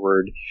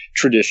 straightforward,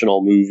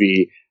 traditional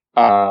movie.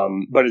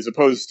 But as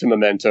opposed to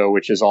Memento,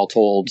 which is all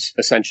told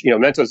essentially,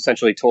 Memento is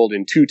essentially told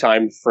in two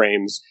time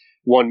frames,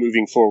 one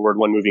moving forward,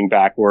 one moving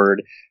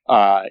backward.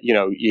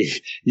 You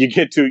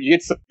get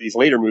some of these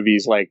later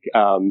movies like,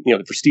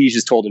 The Prestige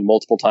is told in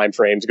multiple time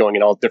frames going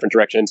in all different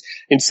directions.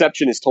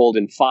 Inception is told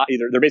in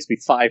they're basically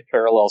 5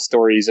 parallel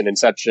stories in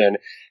Inception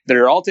that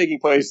are all taking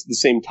place at the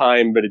same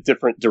time, but at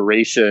different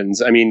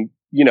durations. I mean,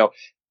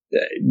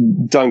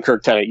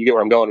 Dunkirk, Tenet, you get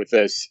where I'm going with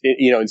this,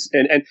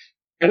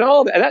 and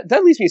all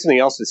that leads me to something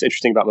else that's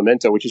interesting about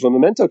Memento, which is when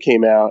Memento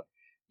came out,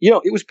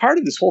 it was part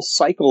of this whole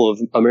cycle of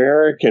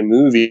American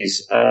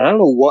movies. I don't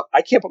know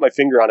I can't put my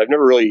finger on it. I've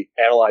never really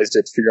analyzed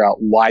it to figure out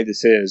why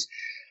this is.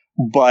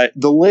 But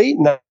the late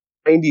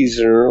 90s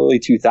and early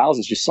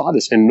 2000s just saw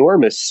this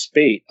enormous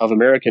spate of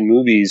American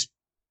movies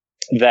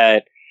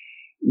that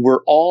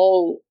were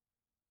all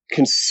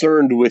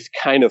concerned with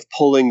kind of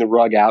pulling the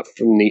rug out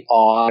from the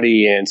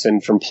audience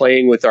and from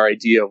playing with our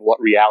idea of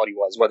what reality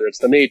was, whether it's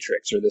The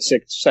Matrix or The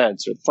Sixth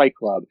Sense or The Fight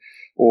Club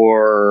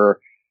or,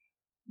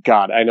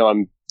 God, I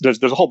know there's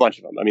a whole bunch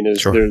of them. I mean,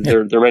 there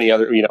are many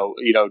other,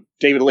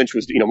 David Lynch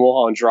was,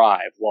 Mulholland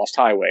Drive, Lost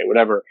Highway,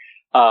 whatever.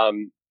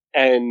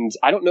 And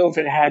I don't know if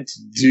it had to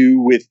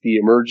do with the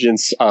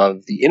emergence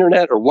of the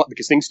internet or what,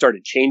 because things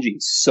started changing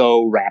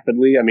so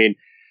rapidly. I mean,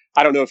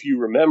 I don't know if you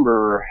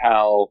remember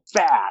how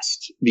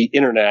fast the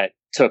internet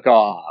took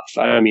off.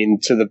 I mean,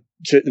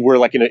 we're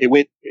like it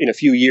went in a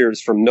few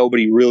years from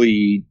nobody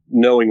really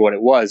knowing what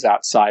it was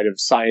outside of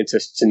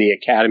scientists in the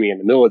academy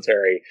and the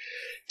military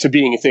to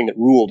being a thing that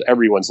ruled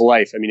everyone's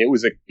life. I mean, it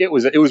was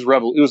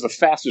the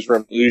fastest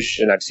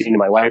revolution I've seen in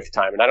my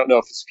lifetime. And I don't know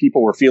if it's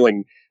people were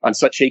feeling on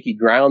such shaky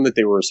ground that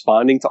they were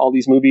responding to all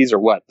these movies or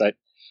what, but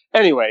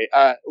Anyway,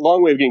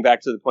 long way of getting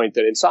back to the point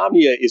that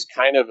Insomnia is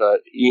kind of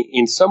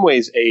in some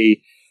ways,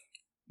 a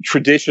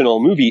traditional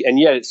movie, and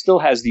yet it still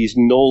has these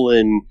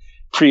Nolan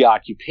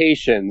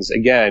preoccupations,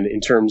 again,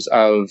 in terms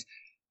of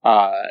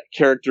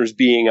characters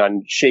being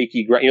on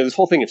shaky ground. This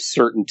whole thing of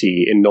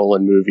certainty in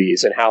Nolan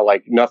movies, and how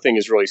like nothing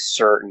is really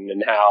certain,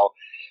 and how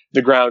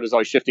the ground is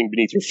always shifting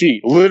beneath your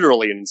feet.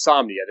 Literally in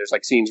Insomnia, there's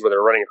like scenes where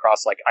they're running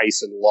across like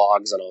ice and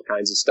logs and all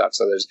kinds of stuff.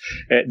 So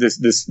there's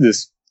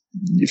this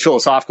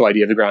philosophical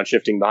idea of the ground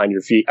shifting beneath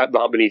your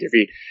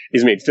feet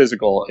is made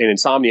physical in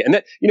Insomnia. And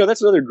that,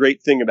 that's another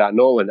great thing about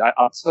Nolan.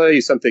 I'll tell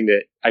you something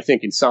that I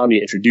think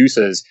Insomnia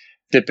introduces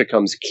that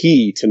becomes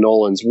key to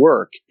Nolan's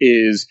work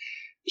is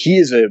he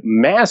is a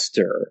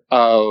master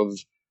of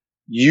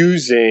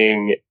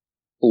using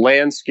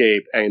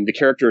landscape and the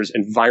characters'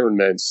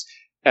 environments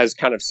as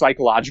kind of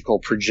psychological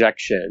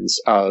projections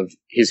of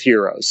his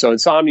heroes. So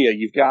Insomnia,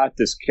 you've got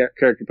this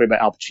character played by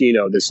Al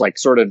Pacino, this like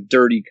sort of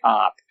dirty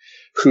cop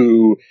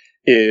who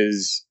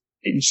is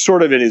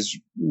sort of at his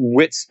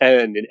wit's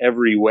end in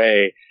every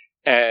way.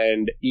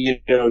 And,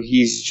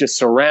 he's just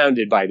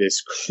surrounded by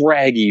this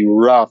craggy,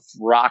 rough,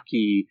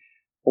 rocky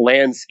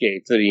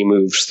landscape that he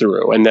moves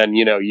through. And then,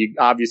 you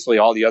obviously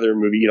all the other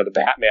movies, the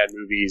Batman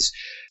movies,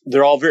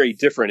 they're all very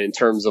different in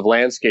terms of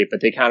landscape, but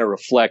they kind of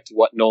reflect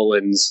what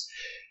Nolan's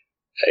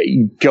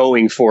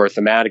going for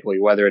thematically,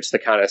 whether it's the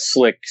kind of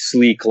slick,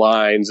 sleek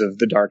lines of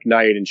The Dark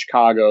Knight in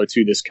Chicago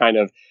to this kind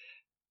of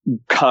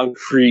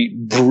concrete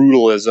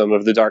brutalism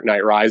of The Dark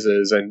Knight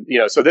Rises. And,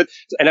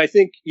 and I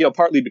think,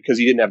 partly because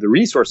he didn't have the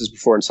resources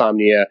before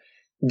Insomnia,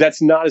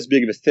 that's not as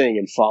big of a thing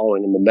in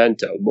following a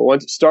Memento.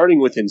 But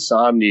starting with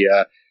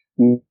Insomnia,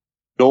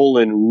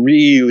 Nolan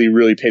really,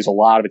 really pays a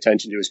lot of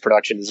attention to his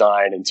production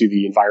design and to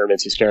the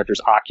environments his characters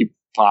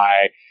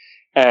occupy.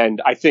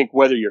 And I think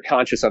whether you're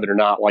conscious of it or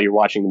not while you're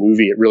watching the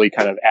movie, it really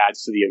kind of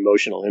adds to the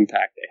emotional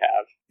impact they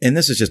have. And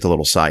this is just a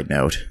little side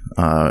note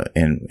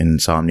in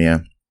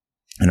Insomnia.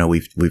 I know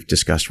we've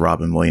discussed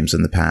Robin Williams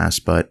in the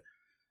past, but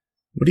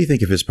what do you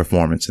think of his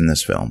performance in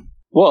this film?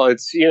 Well,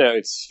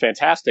 it's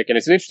fantastic. And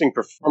it's an interesting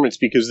performance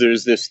because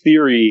there's this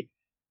theory,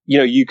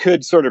 you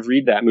could sort of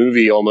read that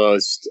movie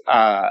almost,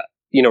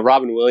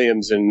 Robin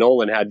Williams and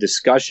Nolan had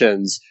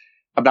discussions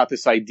about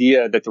this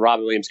idea that the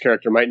Robin Williams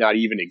character might not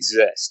even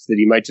exist, that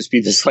he might just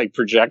be this like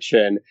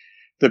projection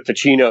that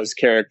Pacino's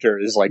character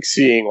is like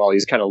seeing while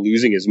he's kind of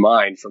losing his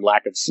mind from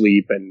lack of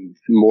sleep and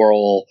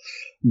moral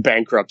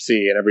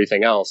bankruptcy and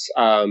everything else.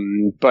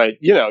 But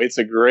it's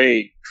a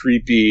great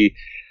creepy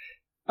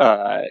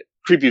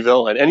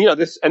villain. And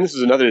this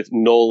is another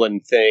Nolan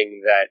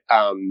thing that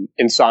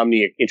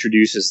Insomnia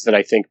introduces that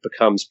I think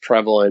becomes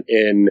prevalent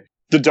in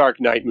the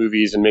Dark Knight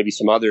movies and maybe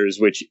some others,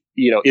 which,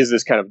 is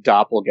this kind of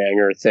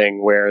doppelganger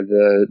thing where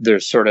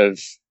there's sort of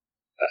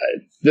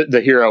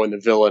the hero and the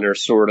villain are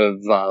sort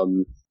of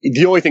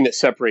the only thing that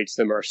separates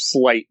them are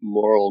slight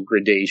moral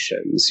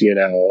gradations.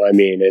 I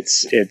mean,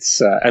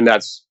 it's and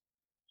that's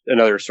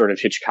another sort of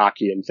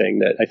Hitchcockian thing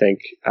that I think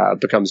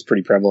becomes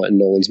pretty prevalent in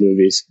Nolan's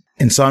movies.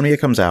 Insomnia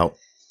comes out,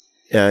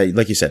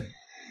 like you said,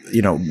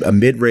 a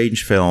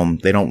mid-range film.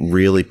 They don't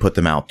really put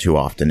them out too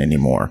often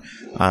anymore.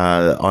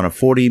 On a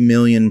 $40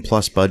 million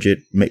plus budget,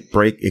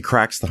 it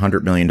cracks the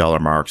 $100 million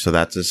mark. So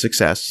that's a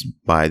success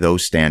by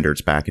those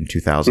standards back in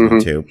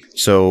 2002. Mm-hmm.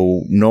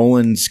 So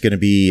Nolan's going to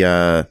be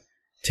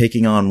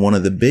taking on one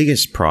of the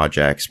biggest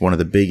projects, one of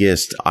the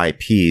biggest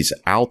IPs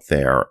out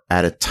there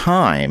at a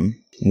time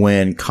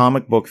when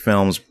comic book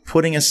films,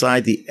 putting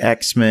aside the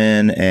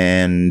X-Men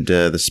and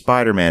the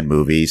Spider-Man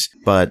movies,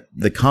 but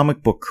the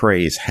comic book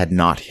craze had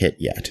not hit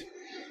yet.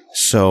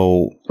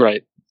 So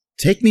right.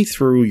 Take me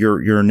through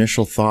your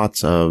initial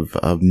thoughts of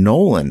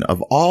Nolan,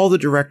 of all the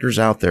directors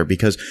out there,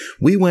 because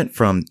we went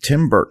from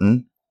Tim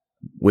Burton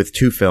with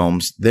 2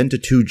 films, then to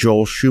 2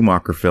 Joel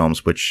Schumacher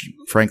films, which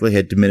frankly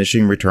had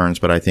diminishing returns,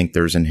 but I think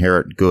there's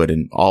inherent good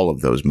in all of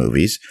those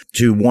movies,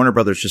 to Warner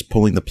Brothers just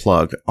pulling the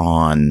plug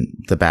on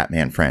the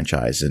Batman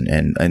franchise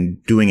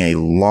and doing a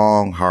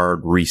long,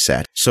 hard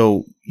reset.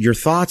 So your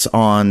thoughts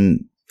on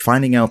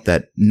finding out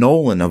that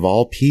Nolan, of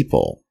all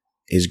people,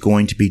 is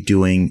going to be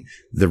doing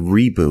the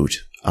reboot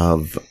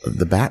of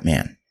the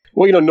Batman?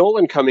 Well,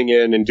 Nolan coming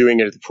in and doing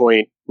it at the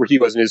point where he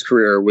was in his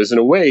career was in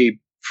a way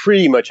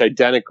pretty much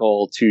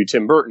identical to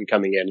Tim Burton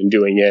coming in and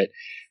doing it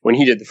when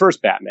he did the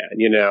first Batman.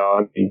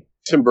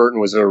 Tim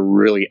Burton was a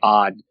really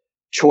odd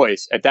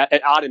choice an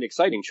odd and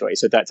exciting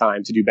choice at that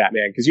time to do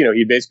Batman because,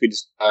 he'd basically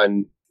just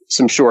done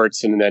some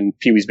shorts and then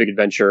Pee-wee's Big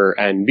Adventure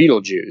and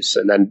Beetlejuice.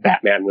 And then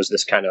Batman was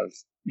this kind of,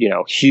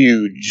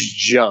 huge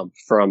jump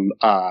from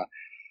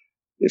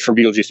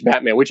Beetlejuice to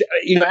Batman, which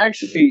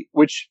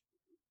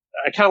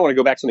I kind of want to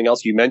go back to something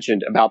else you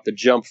mentioned about the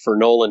jump for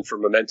Nolan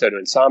from Memento to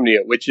Insomnia,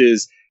 which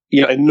is,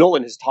 and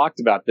Nolan has talked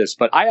about this,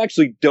 but I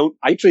actually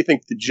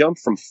think the jump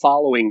from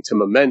Following to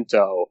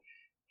Memento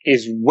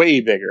is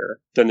way bigger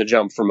than the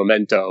jump from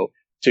Memento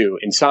to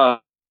Insomnia.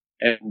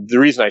 And the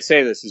reason I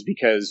say this is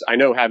because I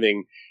know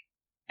having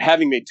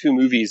made 2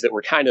 movies that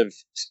were kind of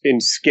in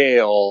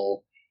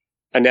scale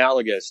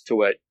analogous to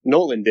what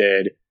Nolan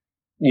did,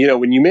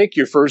 when you make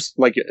your first,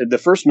 like the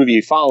first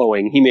movie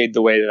following, he made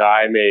the way that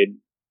I made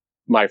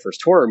my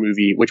first horror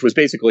movie, which was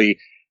basically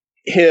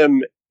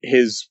him,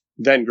 his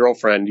then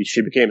girlfriend,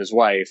 she became his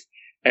wife,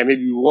 and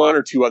maybe one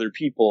or two other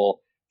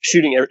people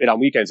shooting it on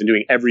weekends and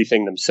doing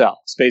everything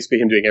themselves. Basically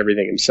him doing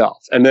everything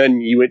himself. And then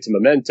you went to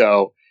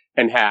Memento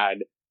and had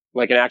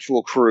like an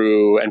actual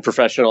crew and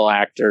professional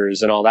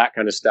actors and all that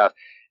kind of stuff.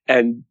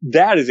 And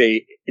that's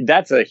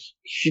a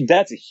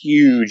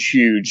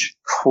huge,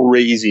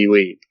 crazy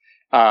leap.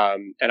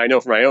 And I know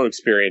from my own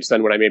experience,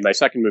 then when I made my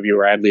second movie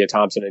where I had Leah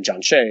Thompson and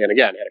John Shea, and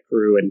again, had a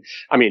crew, and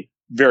I mean,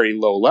 very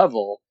low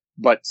level,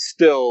 but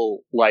still,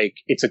 like,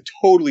 it's a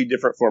totally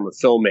different form of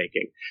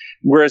filmmaking.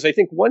 Whereas I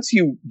think once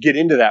you get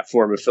into that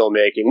form of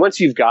filmmaking, once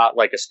you've got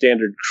like a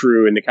standard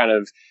crew and the kind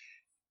of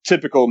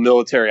typical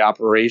military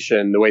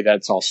operation, the way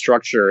that's all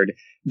structured,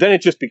 then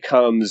it just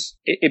becomes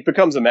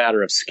a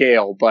matter of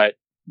scale. But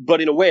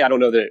in a way, I don't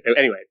know that.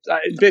 Anyway,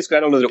 basically, I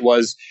don't know that it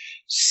was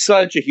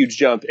such a huge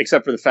jump,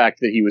 except for the fact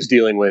that he was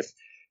dealing with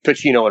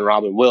Pacino and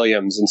Robin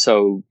Williams, and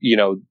so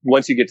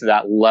once you get to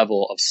that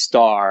level of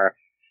star,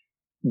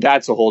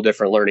 that's a whole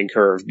different learning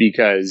curve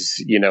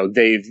because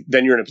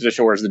then you're in a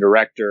position where as the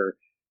director,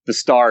 the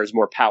star is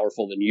more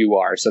powerful than you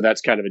are, so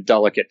that's kind of a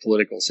delicate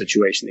political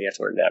situation that you have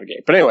to learn to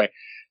navigate. But anyway,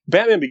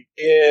 Batman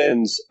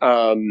Begins.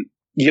 I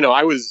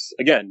was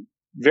again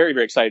very,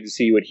 very excited to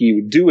see what he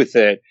would do with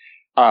it.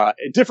 A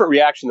different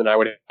reaction than I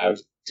would have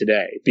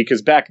today,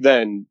 because back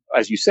then,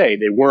 as you say,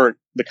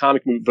 the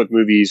comic book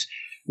movies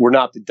were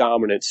not the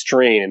dominant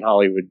strain in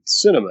Hollywood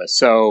cinema.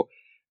 So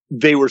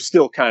they were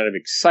still kind of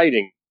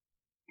exciting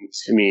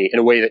to me in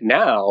a way that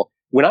now,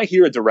 when I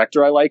hear a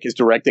director I like is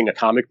directing a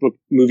comic book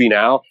movie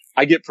now,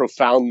 I get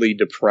profoundly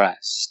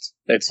depressed.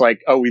 It's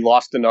like, oh, we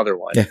lost another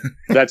one. Yeah.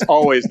 That's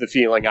always the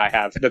feeling I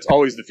have. That's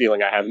always the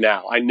feeling I have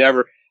now. I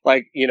never,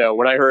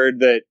 when I heard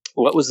that,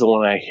 what was the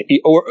one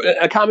or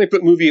a comic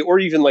book movie, or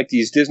even like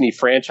these Disney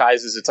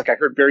franchises, it's like I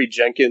heard Barry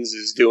Jenkins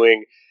is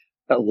doing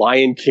a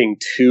Lion King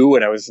 2,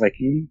 and I was like,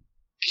 are you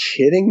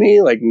kidding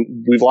me? Like,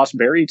 we've lost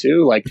Barry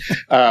too? Like,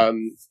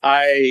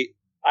 I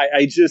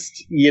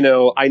just,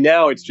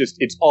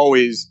 it's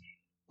always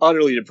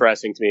utterly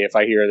depressing to me if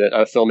I hear that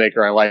a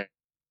filmmaker I like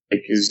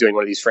is doing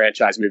one of these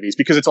franchise movies,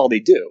 because it's all they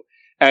do.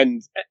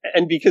 And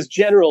because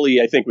generally,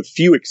 I think with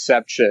few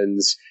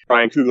exceptions,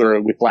 Ryan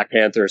Coogler with Black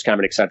Panther is kind of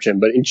an exception,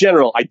 but in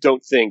general, I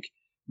don't think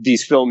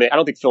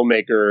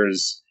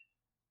filmmakers,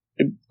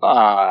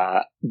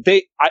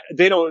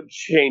 they don't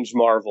change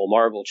Marvel.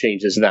 Marvel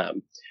changes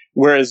them.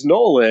 Whereas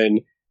Nolan,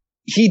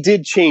 he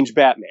did change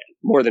Batman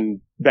more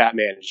than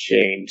Batman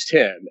changed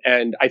him.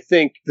 And I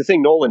think the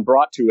thing Nolan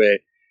brought to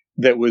it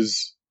that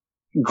was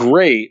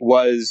great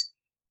was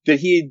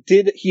that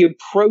he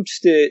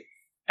approached it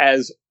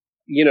as,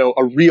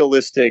 a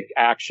realistic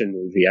action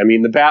movie. I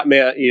mean, the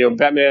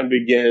Batman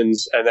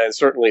Begins, and then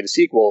certainly the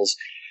sequels,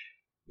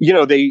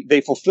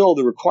 they fulfill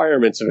the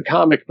requirements of a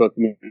comic book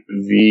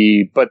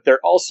movie, but they're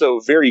also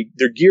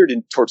they're geared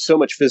towards so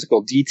much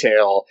physical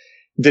detail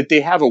that they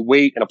have a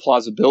weight and a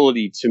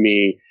plausibility to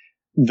me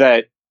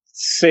that,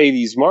 say,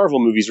 these Marvel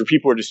movies where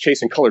people are just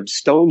chasing colored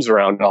stones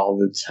around all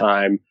the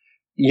time,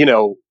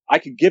 I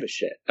could give a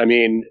shit. I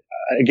mean,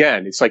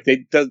 again, it's like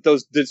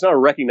it's not a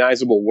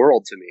recognizable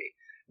world to me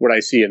what I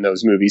see in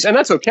those movies. And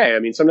that's okay. I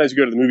mean, sometimes you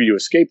go to the movie to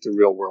escape the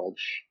real world.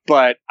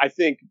 But I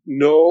think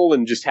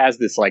Nolan just has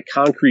this like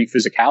concrete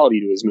physicality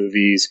to his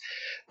movies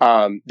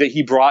that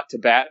he brought to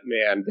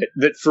Batman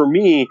that for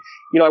me,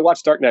 I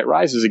watched Dark Knight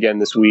Rises again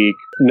this week,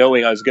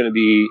 knowing I was going to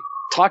be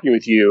talking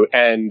with you.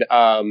 And,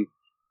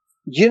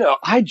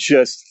 I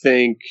just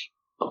think,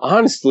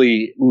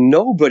 honestly,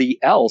 nobody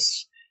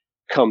else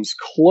comes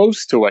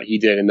close to what he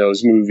did in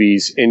those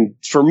movies. And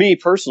for me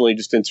personally,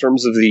 just in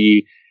terms of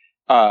the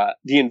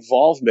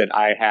involvement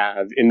I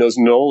have in those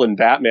Nolan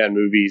Batman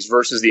movies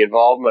versus the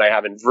involvement I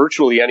have in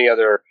virtually any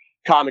other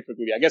comic book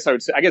movie. I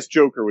guess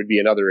Joker would be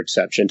another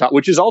exception,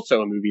 which is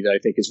also a movie that I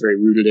think is very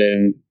rooted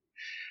in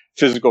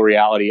physical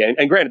reality.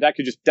 And granted,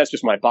 that's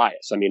just my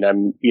bias. I mean,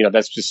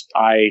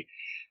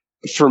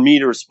 for me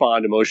to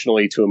respond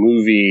emotionally to a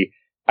movie,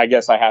 I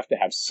guess I have to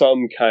have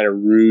some kind of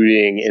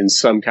rooting in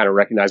some kind of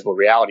recognizable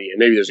reality. And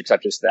maybe there's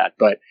exceptions to that,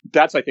 but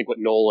that's, I think, what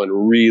Nolan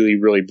really,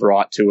 really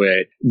brought to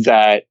it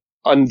that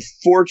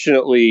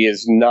unfortunately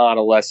is not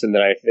a lesson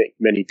that I think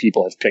many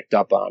people have picked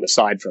up on,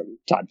 aside from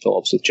Todd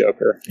Phillips with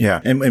Joker. Yeah.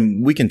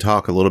 And we can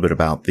talk a little bit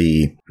about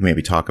the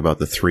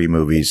three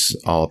movies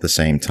all at the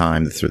same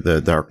time,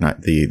 the Dark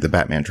Knight, the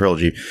Batman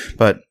trilogy.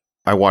 But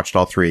I watched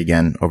all three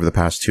again over the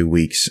past 2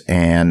 weeks,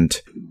 and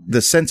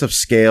the sense of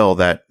scale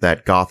that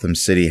Gotham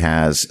City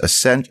has,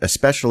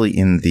 especially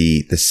in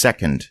the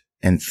second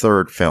and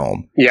third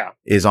film,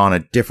 is on a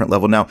different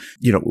level. Now,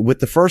 with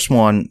the first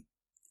one,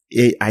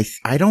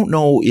 I don't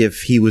know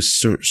if he was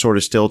sort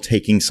of still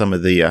taking some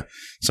of the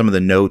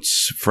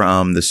notes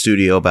from the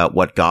studio about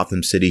what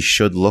Gotham City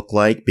should look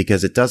like,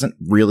 because it doesn't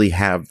really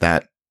have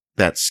that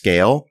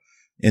scale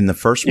in the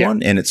first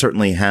one, and it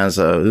certainly has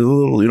a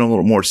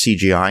little more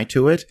CGI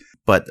to it.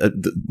 But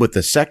with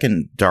the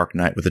second Dark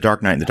Knight, with the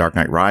Dark Knight and the Dark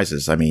Knight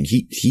Rises, I mean,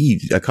 he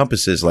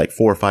encompasses like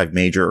 4 or 5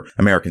 major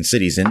American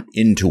cities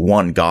into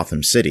one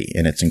Gotham City,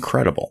 and it's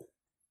incredible.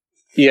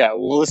 Yeah,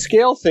 well, the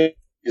scale thing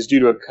is due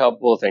to a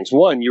couple of things.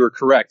 One, you were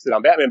correct that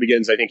on Batman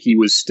Begins, I think he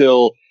was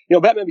still,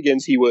 Batman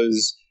Begins, he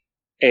was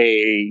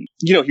he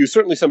was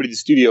certainly somebody the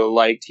studio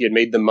liked. He had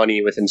made the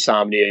money with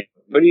Insomnia,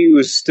 but he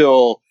was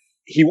still,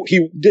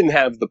 he didn't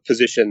have the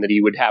position that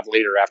he would have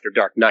later after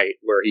Dark Knight,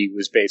 where he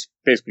was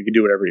basically could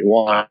do whatever he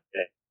wanted.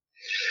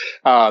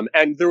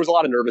 And there was a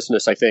lot of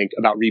nervousness, I think,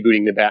 about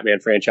rebooting the Batman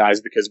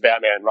franchise because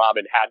Batman and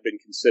Robin had been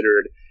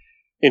considered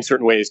in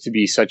certain ways to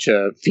be such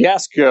a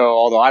fiasco,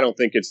 although I don't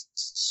think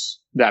it's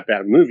that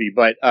bad a movie.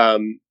 But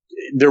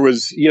there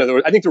was,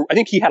 I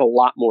think he had a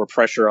lot more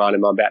pressure on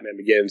him on Batman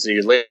Begins than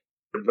he did later.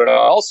 But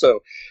also,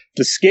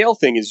 the scale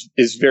thing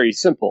is very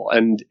simple,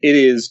 and it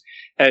is.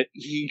 And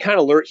he kind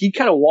of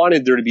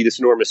wanted there to be this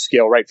enormous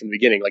scale right from the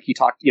beginning. Like he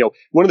talked,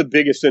 one of the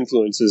biggest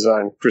influences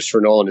on Christopher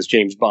Nolan is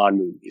James Bond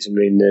movies. I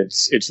mean,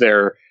 it's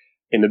there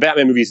in the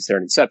Batman movies, it's there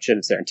in Inception,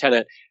 it's there in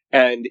Tenet,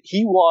 and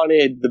he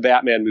wanted the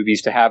Batman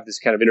movies to have this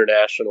kind of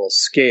international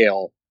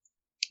scale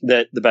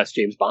that the best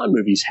James Bond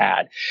movies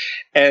had.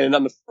 And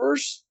on the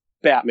first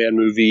Batman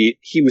movie,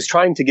 he was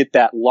trying to get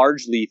that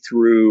largely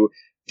through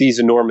these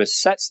enormous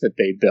sets that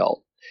they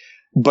built.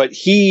 But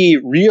he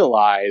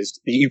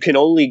realized that you can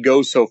only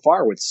go so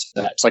far with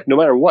sets. Like, no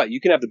matter what, you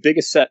can have the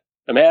biggest set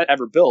a man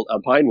ever built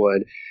on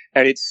Pinewood,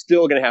 and it's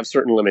still going to have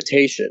certain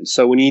limitations.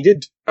 So when he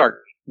did Dark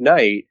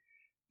Knight,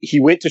 he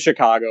went to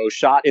Chicago,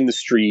 shot in the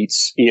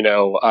streets, and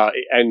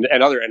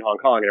Hong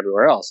Kong and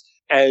everywhere else.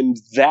 And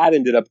that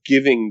ended up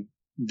giving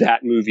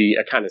that movie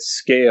a kind of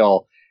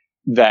scale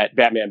that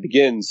Batman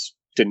Begins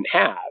didn't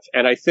have.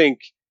 And I think,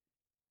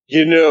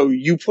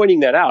 you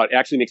pointing that out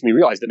actually makes me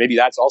realize that maybe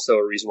that's also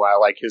a reason why I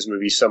like his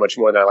movies so much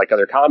more than I like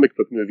other comic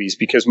book movies,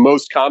 because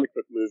most comic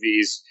book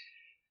movies,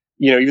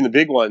 even the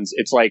big ones,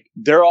 it's like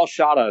they're all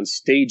shot on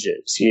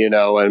stages, and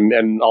a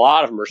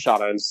lot of them are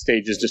shot on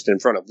stages just in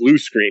front of blue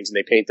screens and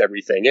they paint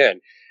everything in.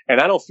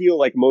 And I don't feel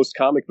like most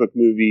comic book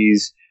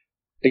movies,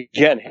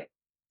 again, have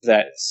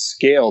that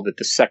scale that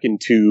the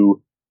second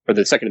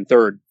and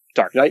third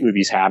Dark Knight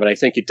movies have. And I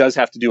think it does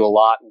have to do a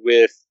lot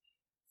with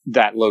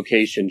that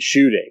location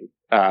shooting.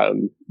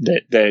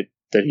 That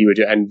he would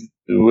do, and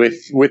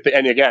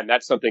and again,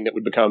 that's something that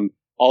would become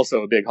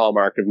also a big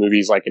hallmark of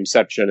movies like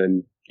Inception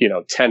and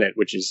Tenet,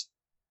 which is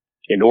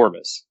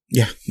enormous.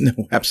 Yeah, no,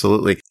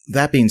 absolutely.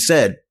 That being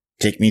said,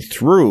 take me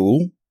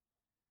through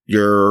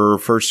your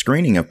first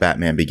screening of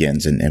Batman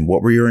Begins, and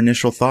what were your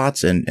initial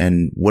thoughts,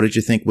 and what did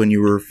you think when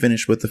you were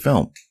finished with the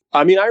film?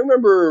 I mean, I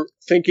remember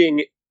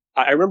thinking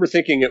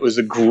it was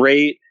a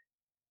great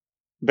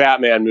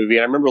Batman movie,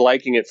 and I remember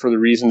liking it for the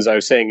reasons I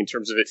was saying in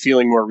terms of it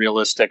feeling more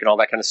realistic and all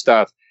that kind of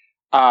stuff.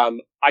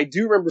 I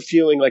do remember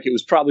feeling like it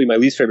was probably my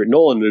least favorite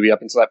Nolan movie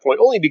up until that point,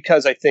 only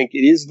because I think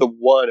it is the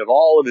one of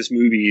all of his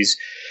movies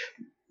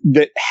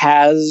that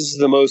has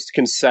the most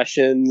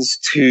concessions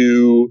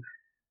to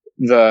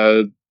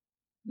not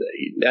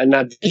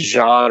the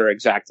genre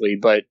exactly,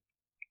 but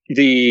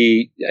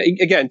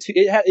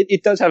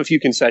it does have a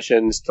few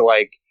concessions to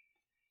like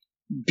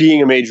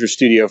being a major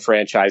studio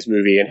franchise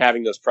movie and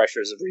having those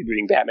pressures of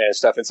rebooting Batman and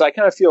stuff. And so I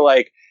kind of feel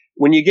like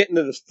when you get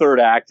into the third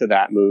act of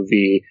that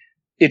movie,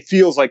 it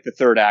feels like the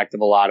third act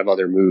of a lot of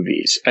other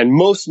movies. And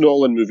most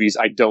Nolan movies,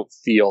 I don't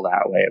feel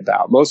that way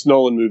about. Most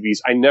Nolan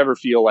movies, I never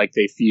feel like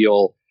they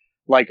feel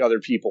like other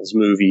people's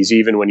movies,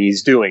 even when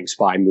he's doing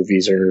spy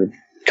movies or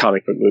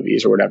comic book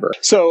movies or whatever.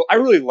 So I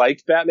really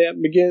liked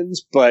Batman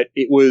Begins, but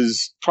it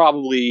was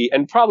probably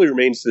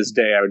remains to this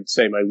day, I would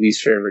say, my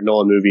least favorite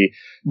Nolan movie.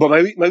 But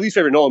my least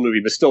favorite Nolan movie,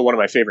 but still one of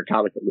my favorite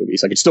comic book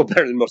movies. Like, it's still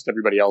better than most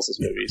everybody else's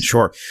movies.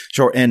 Sure.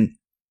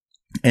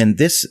 And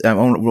this, I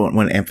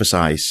want to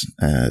emphasize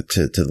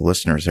to the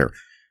listeners here,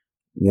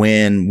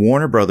 when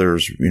Warner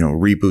Brothers,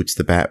 reboots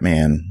the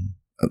Batman,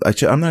 I'm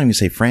not even going to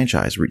say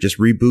franchise, just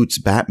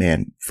reboots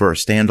Batman for a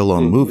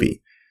standalone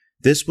movie.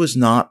 This was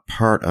not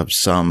part of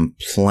some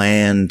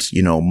planned,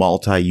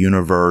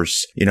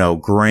 multi-universe,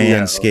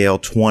 grand scale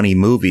 20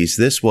 movies.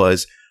 This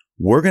was,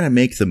 we're going to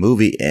make the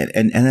movie.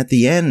 And at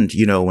the end,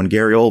 when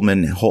Gary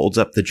Oldman holds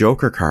up the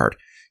Joker card,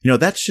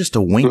 that's just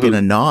a wink and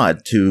a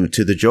nod to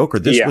the Joker.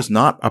 This was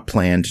not a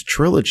planned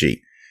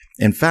trilogy.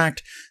 In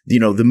fact,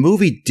 the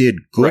movie did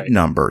good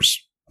numbers,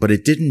 but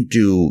it didn't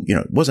do,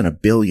 it wasn't a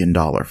 $1 billion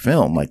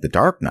film like The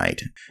Dark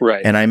Knight.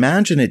 Right. And I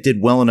imagine it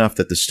did well enough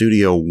that the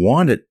studio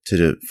wanted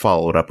to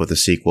follow it up with a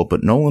sequel,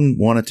 but Nolan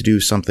wanted to do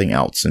something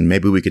else. And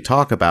maybe we could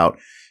talk about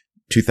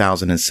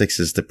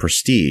 2006's The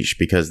Prestige,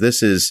 because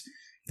this is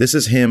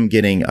him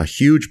getting a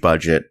huge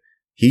budget.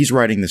 He's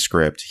writing the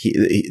script.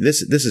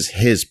 This is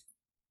his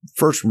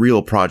first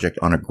real project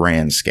on a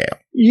grand scale.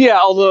 Yeah,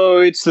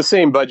 although it's the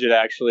same budget,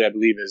 actually, I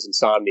believe, as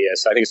Insomnia.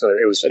 So I think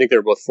they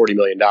were both $40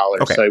 million.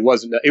 Okay. So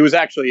it was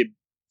actually,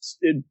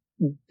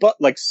 but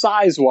like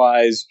size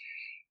wise,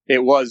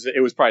 it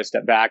was probably a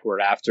step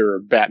backward after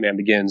Batman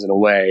Begins in a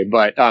way,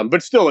 but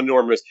still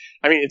enormous.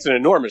 I mean, it's an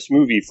enormous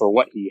movie for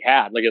what he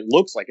had. Like, it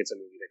looks like it's a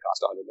movie that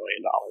cost $100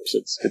 million.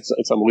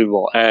 It's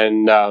unbelievable.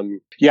 And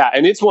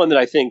and it's one that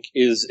I think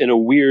is, in a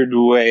weird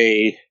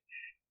way,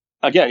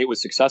 again, it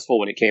was successful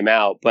when it came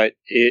out, but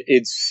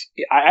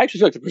I actually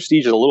feel like The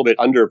Prestige is a little bit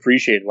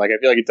underappreciated. Like, I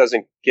feel like it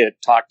doesn't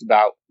get talked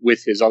about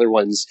with his other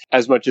ones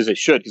as much as it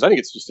should, because I think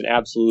it's just an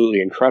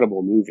absolutely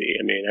incredible movie.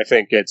 I mean, I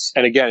think it's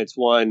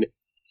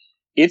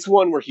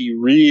one where he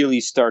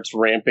really starts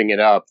ramping it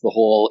up, the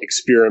whole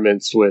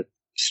experiments with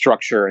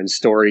structure and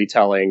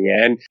storytelling.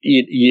 And,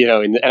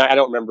 and I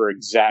don't remember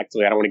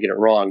exactly, I don't want to get it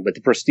wrong, but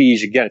The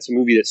Prestige, again, it's a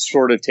movie that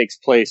sort of takes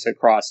place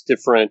across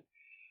different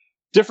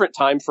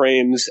time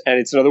frames. And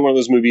it's another one of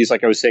those movies,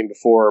 like I was saying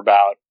before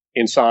about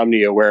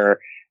Insomnia, where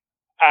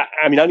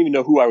I mean, I don't even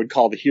know who I would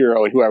call the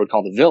hero and who I would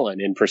call the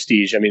villain in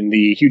Prestige. I mean,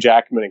 the Hugh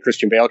Jackman and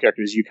Christian Bale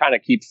characters, you kind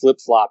of keep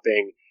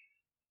flip-flopping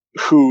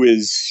who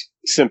is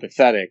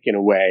sympathetic in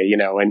a way,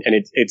 and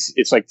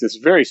it's like this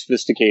very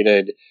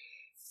sophisticated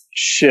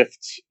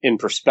shift in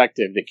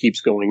perspective that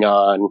keeps going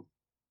on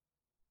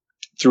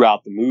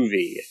throughout the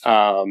movie.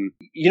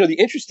 The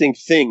interesting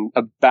thing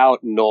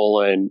about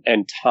Nolan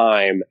and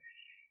time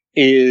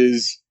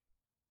is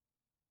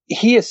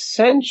he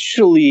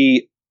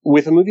essentially,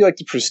 with a movie like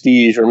The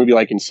Prestige or a movie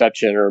like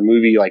Inception or a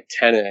movie like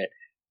Tenet,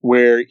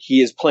 where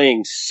he is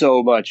playing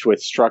so much with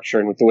structure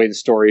and with the way the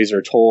stories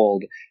are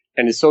told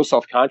and is so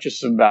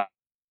self-conscious about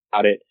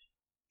it,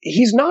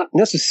 he's not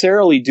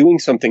necessarily doing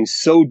something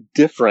so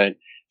different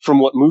from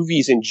what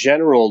movies in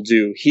general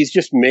do. He's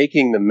just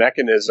making the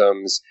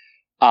mechanisms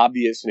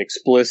obvious and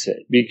explicit.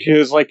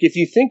 Because, like, if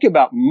you think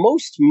about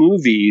most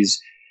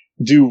movies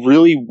do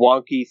really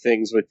wonky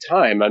things with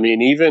time. I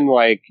mean, even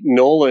like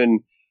Nolan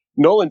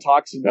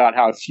talks about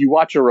how if you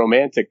watch a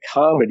romantic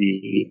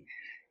comedy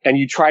and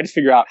you try to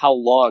figure out how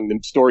long the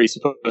story is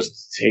supposed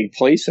to take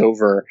place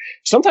over,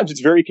 sometimes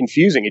it's very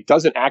confusing.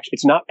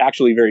 It's not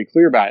actually very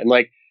clear about it. And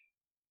like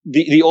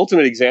the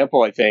ultimate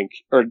example, I think,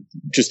 or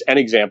just an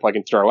example I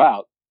can throw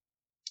out,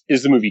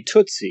 is the movie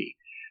Tootsie,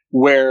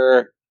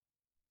 where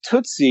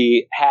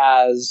Tootsie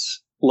has,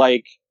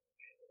 like,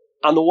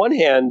 on the one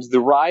hand, the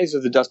rise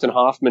of the Dustin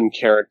Hoffman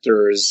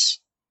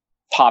character's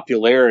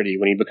popularity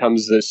when he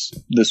becomes this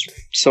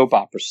soap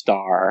opera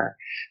star.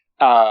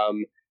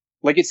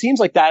 Like, it seems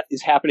like that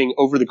is happening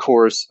over the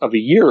course of a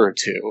year or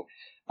two,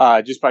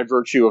 just by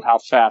virtue of how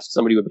fast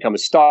somebody would become a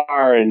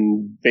star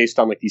and based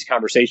on, like, these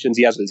conversations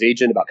he has with his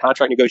agent about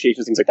contract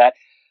negotiations, things like that.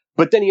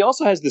 But then he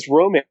also has this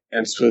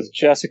romance with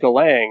Jessica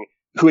Lange,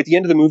 who at the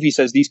end of the movie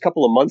says, these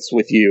couple of months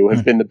with you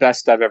have been the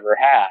best I've ever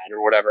had,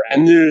 or whatever.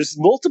 And there's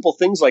multiple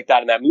things like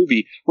that in that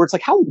movie where it's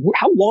like, how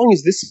long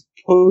is this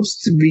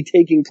supposed to be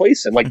taking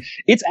place in? Like,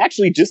 it's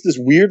actually just as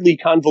weirdly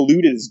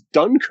convoluted as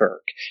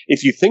Dunkirk,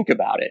 if you think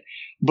about it.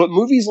 But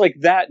movies like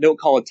that don't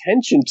call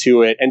attention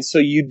to it, and so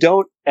you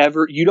don't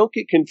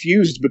get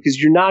confused because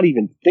you're not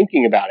even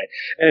thinking about it.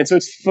 And so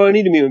it's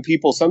funny to me when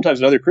people,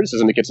 sometimes another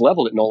criticism that gets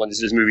leveled at Nolan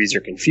is his movies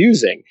are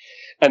confusing.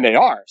 And they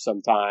are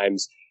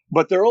sometimes.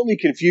 But they're only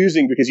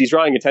confusing because he's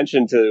drawing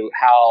attention to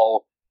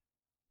how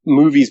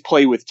movies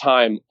play with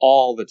time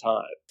all the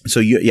time. So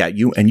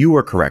you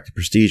were correct.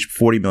 Prestige,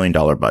 $40 million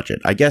budget.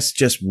 I guess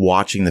just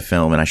watching the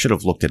film, and I should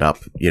have looked it up,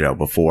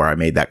 before I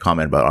made that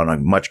comment about on a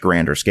much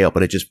grander scale,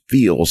 but it just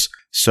feels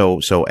so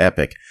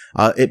epic.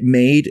 It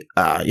made,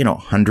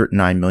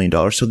 $109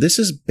 million. So this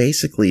is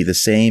basically the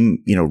same,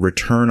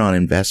 return on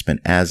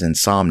investment as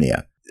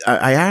Insomnia.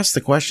 I asked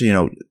the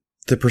question,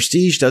 The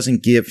Prestige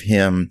doesn't give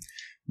him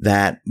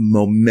that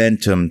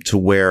momentum to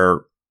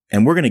where,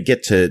 and we're going to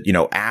get to,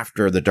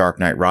 after The Dark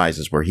Knight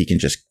Rises, where he can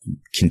just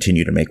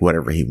continue to make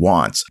whatever he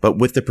wants. But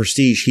with The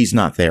Prestige, he's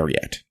not there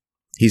yet.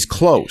 He's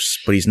close,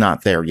 but he's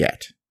not there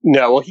yet.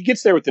 No, well, he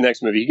gets there with the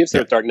next movie. He gets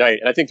there with Dark Knight.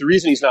 And I think the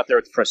reason he's not there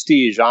with The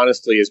Prestige,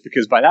 honestly, is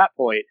because by that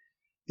point,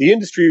 the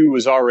industry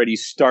was already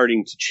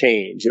starting to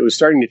change. It was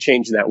starting to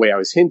change in that way I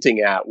was hinting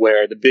at,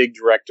 where the big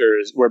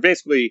directors were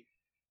basically,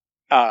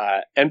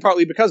 and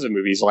partly because of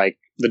movies like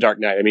The Dark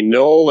Knight. I mean,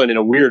 Nolan, in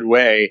a weird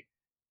way,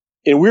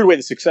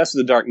 the success of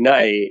The Dark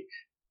Knight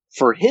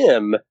for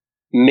him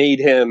made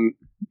him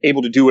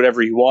able to do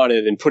whatever he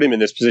wanted and put him in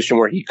this position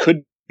where he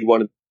could be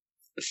one of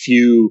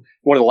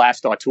the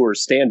last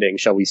auteurs standing,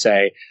 shall we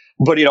say.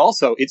 But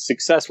its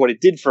success, what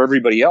it did for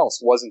everybody else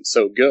wasn't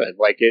so good.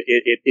 Like,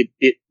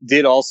 it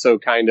did also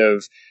kind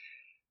of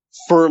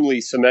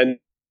firmly cement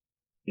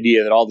the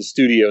idea that all the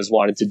studios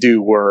wanted to do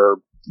were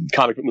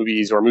comic book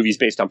movies or movies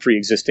based on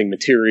pre-existing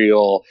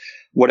material,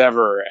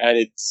 whatever. And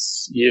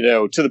it's,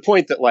 to the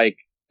point that, like,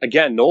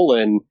 again,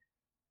 Nolan,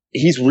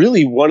 he's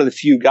really one of the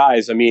few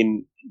guys. I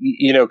mean,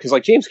 because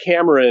like James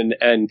Cameron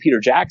and Peter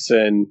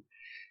Jackson,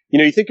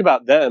 you think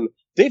about them,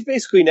 they've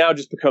basically now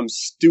just become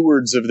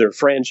stewards of their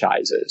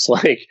franchises.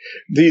 Like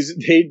James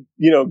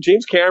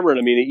Cameron,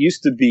 I mean, I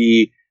used to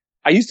be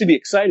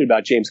excited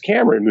about James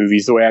Cameron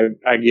movies the way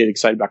I get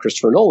excited about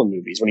Christopher Nolan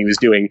movies when he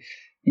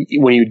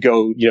would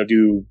go,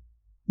 do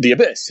The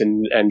Abyss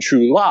and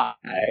True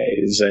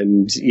Lies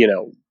and,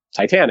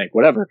 Titanic,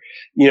 whatever,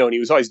 and he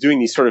was always doing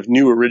these sort of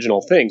new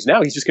original things.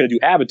 Now he's just going to do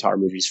Avatar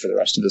movies for the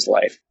rest of his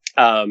life.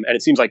 And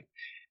it seems like,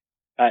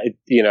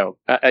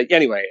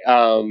 anyway,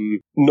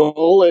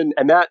 Nolan,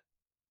 and that,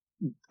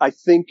 I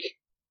think,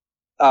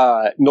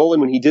 Nolan,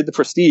 when he did The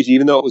Prestige,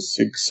 even though it was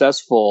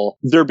successful,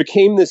 there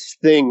became this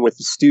thing with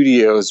the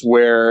studios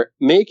where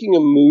making a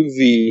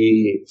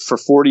movie for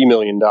 $40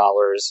 million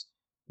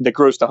that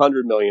grossed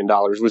 $100 million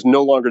was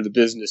no longer the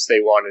business they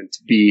wanted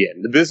to be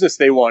in. The business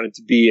they wanted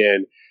to be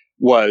in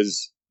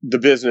was the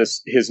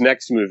business his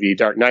next movie,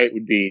 Dark Knight,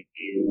 would be,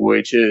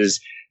 which is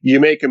you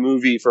make a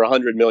movie for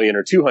 $100 million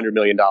or $200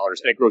 million and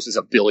it grosses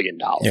 $1 billion.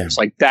 Yeah.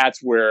 Like that's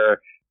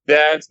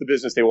the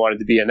business they wanted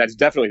to be in. That's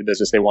definitely the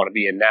business they want to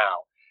be in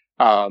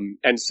now.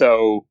 And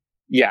so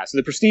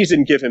The Prestige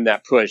didn't give him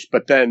that push,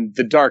 but then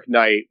The Dark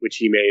Knight, which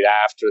he made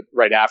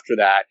right after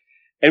that,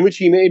 and which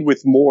he made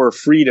with more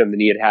freedom than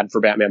he had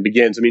for Batman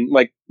Begins. I mean,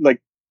 like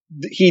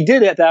he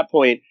did at that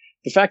point,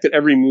 the fact that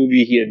every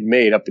movie he had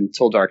made up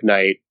until Dark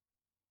Knight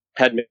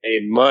had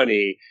made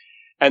money,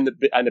 and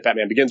the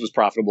Batman Begins was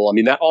profitable. I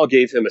mean, that all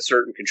gave him a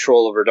certain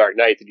control over Dark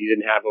Knight that he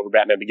didn't have over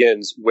Batman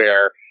Begins,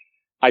 where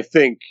I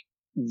think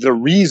the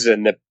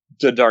reason that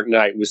The Dark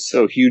Knight was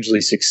so hugely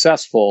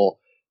successful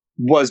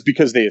was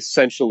because they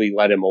essentially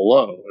let him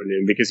alone,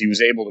 and because he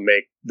was able to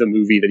make the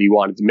movie that he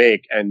wanted to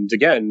make. And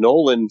again,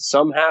 Nolan,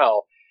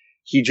 somehow,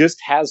 he just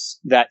has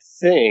that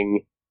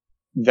thing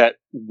that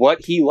what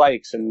he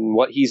likes and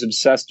what he's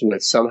obsessed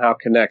with somehow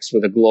connects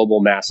with a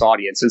global mass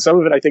audience. And some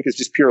of it, I think, is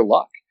just pure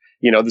luck.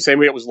 The same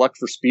way it was luck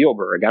for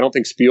Spielberg. I don't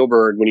think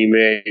Spielberg, when he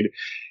made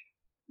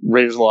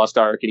Raiders of the Lost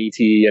Ark and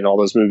E.T. and all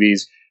those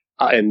movies,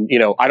 I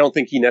don't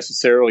think he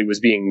necessarily was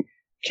being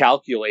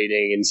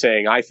calculating and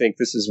saying, I think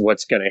this is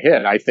what's going to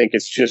hit. I think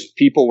it's just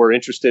people were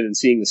interested in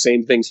seeing the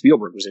same thing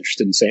Spielberg was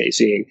interested in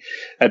seeing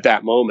at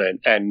that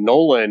moment. And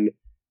Nolan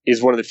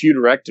is one of the few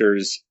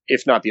directors,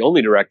 if not the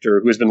only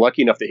director, who has been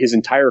lucky enough that his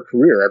entire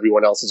career,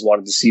 everyone else has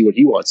wanted to see what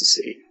he wants to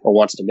see or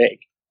wants to make.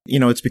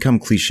 It's become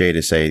cliche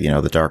to say,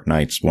 The Dark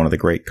Knight's one of the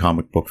great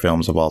comic book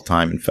films of all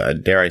time. In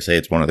fact, dare I say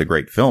it's one of the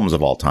great films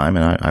of all time,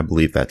 and I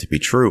believe that to be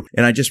true.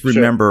 And I just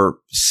remember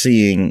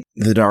seeing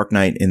The Dark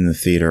Knight in the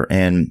theater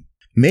and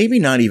maybe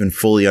not even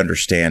fully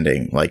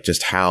understanding, like,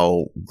 just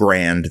how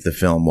grand the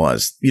film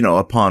was,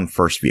 upon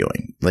first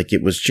viewing. Like,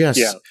 it was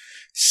just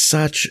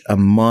such a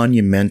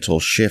monumental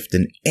shift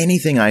in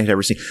anything I had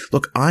ever seen.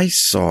 Look, I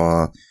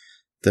saw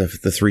the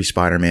three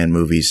Spider-Man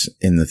movies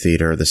in the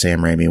theater, the Sam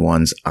Raimi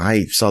ones.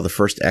 I saw the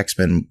first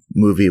X-Men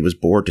movie, was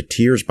bored to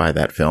tears by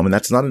that film. And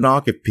that's not a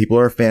knock. If people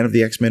are a fan of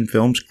the X-Men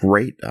films,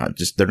 great.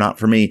 They're not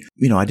for me.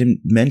 I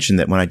didn't mention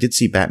that when I did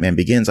see Batman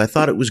Begins, I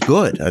thought it was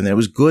good. I mean, it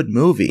was a good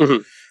movie.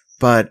 Mm-hmm.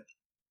 But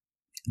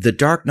The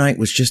Dark Knight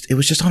was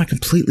just on a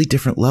completely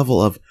different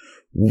level of,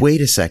 wait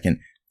a second,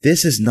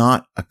 this is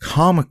not a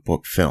comic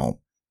book film.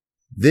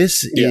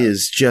 This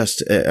is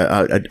just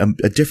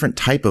a different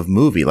type of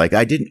movie. Like,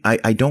 I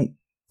don't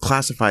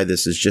classify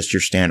this as just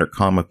your standard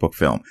comic book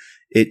film.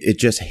 It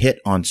just hit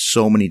on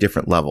so many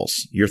different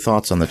levels. Your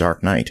thoughts on The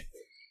Dark Knight?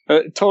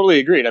 Totally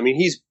agreed. I mean,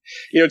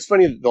 it's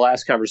funny that the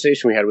last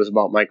conversation we had was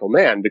about Michael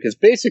Mann, because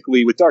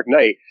basically with Dark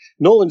Knight,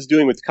 Nolan's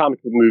doing with the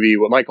comic book movie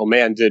what Michael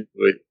Mann did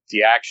with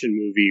the action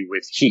movie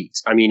with Heat.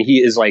 I mean, he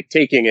is like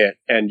taking it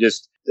and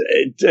just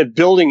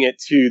building it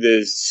to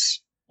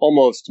this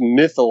almost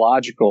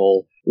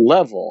mythological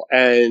level.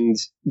 And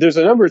there's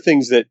a number of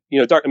things that,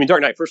 Dark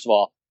Knight, first of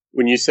all,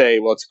 when you say,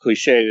 well, it's a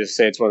cliche to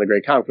say it's one of the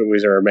great comic book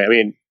movies ever made. I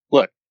mean,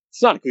 look,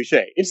 it's not a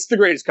cliche. It's the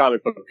greatest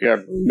comic book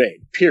ever made,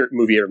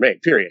 movie ever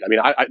made, period. I mean,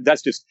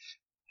 that's just,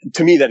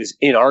 to me, that is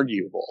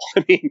inarguable.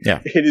 I mean,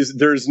 it is,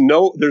 there's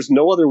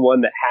no other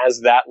one that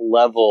has that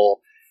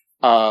level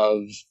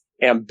of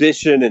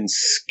ambition and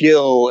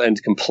skill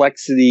and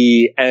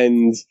complexity.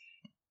 And,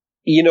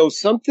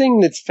 something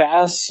that's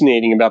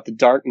fascinating about The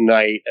Dark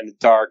Knight and The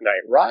Dark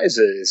Knight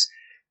Rises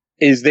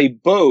is they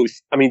both,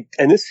 and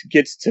this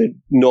gets to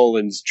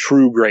Nolan's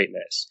true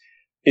greatness,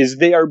 is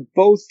they are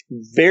both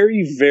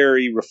very,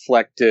 very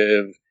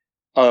reflective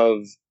of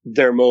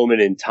their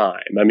moment in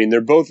time. I mean,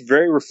 they're both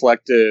very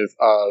reflective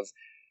of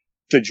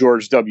the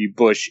George W.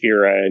 Bush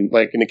era. And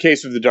like in the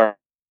case of The Dark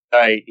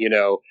Knight,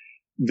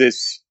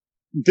 this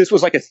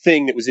was like a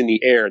thing that was in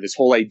the air, this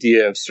whole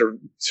idea of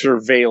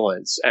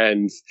surveillance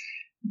and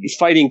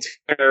fighting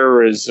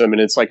terrorism.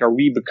 And it's like, are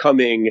we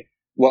becoming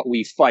what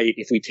we fight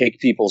if we take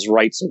people's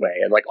rights away?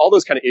 And like all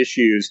those kind of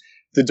issues,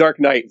 The Dark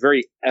Knight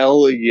very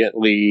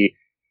elegantly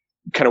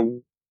kind of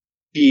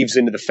weaves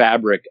into the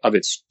fabric of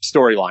its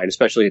storyline,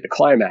 especially at the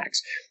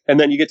climax. And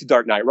then you get to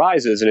Dark Knight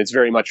Rises, and it's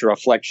very much a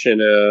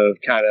reflection of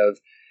kind of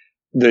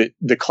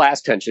the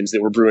class tensions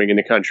that were brewing in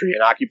the country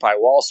and Occupy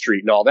Wall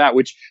Street and all that,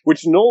 which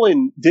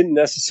Nolan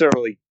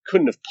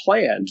couldn't have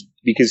planned,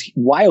 because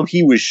while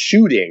he was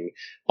shooting,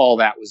 all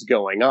that was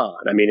going on.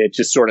 I mean, it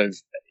just sort of,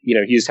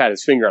 he just had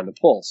his finger on the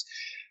pulse.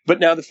 But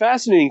now the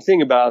fascinating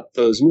thing about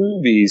those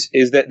movies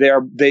is that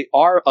they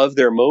are of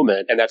their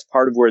moment, and that's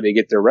part of where they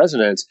get their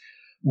resonance,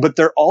 but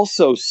they're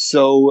also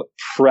so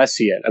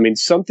prescient. I mean,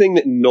 something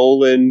that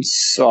Nolan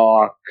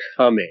saw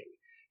coming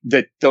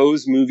that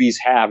those movies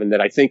have, and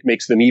that I think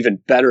makes them even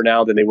better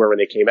now than they were when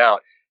they came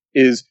out,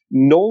 is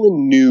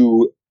Nolan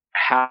knew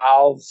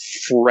how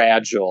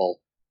fragile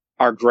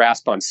our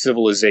grasp on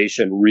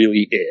civilization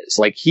really is.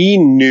 Like, he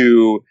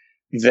knew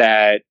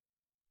that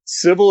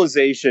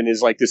civilization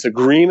is like this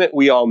agreement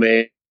we all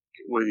make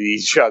with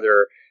each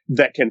other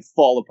that can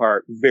fall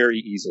apart very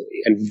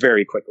easily and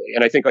very quickly.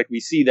 And I think, like, we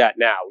see that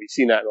now. We've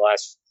seen that in the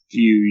last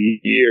few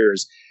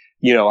years.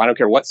 You know, I don't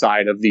care what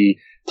side of the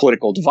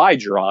political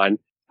divide you're on.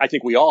 I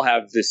think we all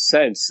have this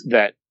sense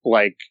that,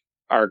 like,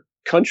 our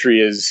country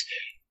is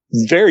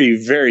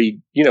very,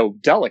 very, you know,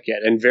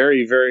 delicate and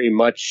very, very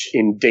much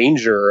in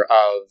danger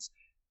of,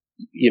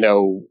 you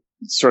know,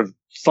 sort of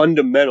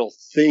fundamental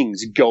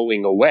things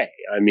going away.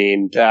 I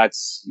mean,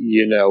 that's,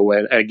 you know,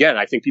 and again,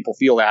 I think people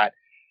feel that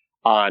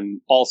on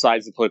all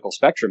sides of the political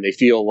spectrum. They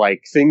feel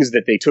like things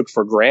that they took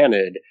for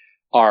granted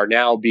are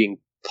now being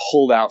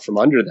pulled out from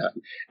under them.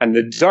 And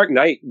the Dark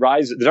Knight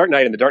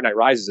and the Dark Knight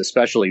Rises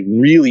especially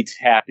really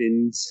tap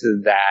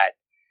into that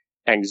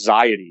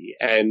anxiety.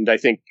 And I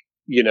think,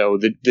 you know,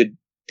 the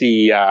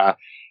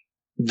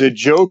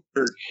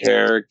Joker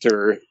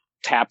character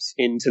taps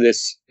into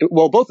this.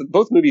 Well, both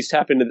villains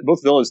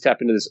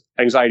tap into this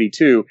anxiety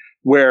too,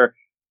 where,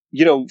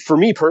 you know, for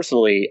me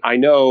personally, I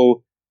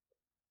know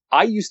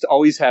I used to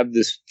always have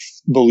this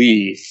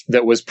belief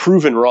that was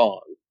proven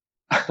wrong,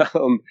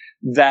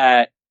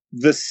 that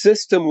the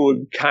system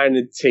would kind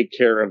of take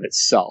care of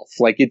itself.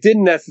 Like, it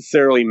didn't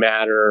necessarily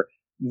matter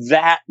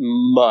that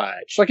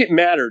much. Like, it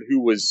mattered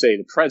who was, say,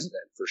 the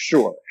president, for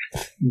sure.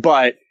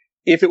 But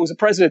if it was a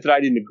president that I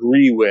didn't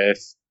agree with,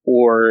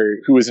 or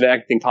who was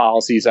enacting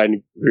policies I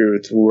didn't agree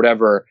with, or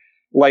whatever,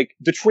 like,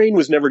 the train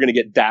was never going to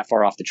get that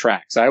far off the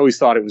tracks. I always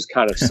thought it was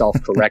kind of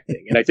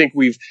self-correcting. And I think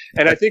we've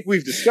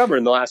discovered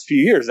in the last few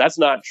years that's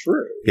not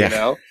true. Yeah. You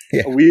know,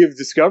 yeah. We have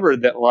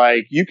discovered that,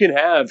 like, you can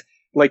have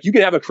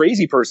a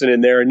crazy person in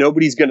there and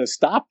nobody's going to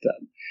stop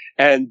them.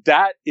 And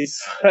that is,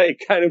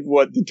 like, kind of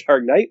what the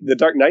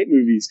Dark Knight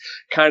movies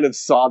kind of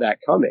saw that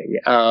coming.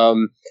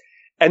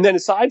 And then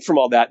aside from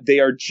all that, they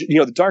are, you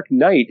know, the Dark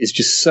Knight is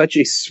just such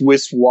a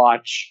Swiss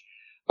watch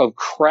of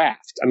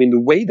craft. I mean,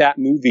 the way that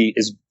movie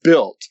is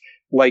built,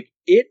 like,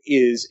 it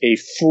is a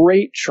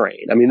freight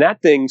train. I mean,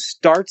 that thing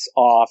starts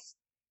off,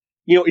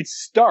 you know, it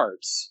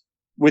starts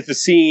with the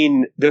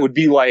scene that would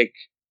be like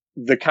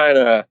the kind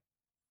of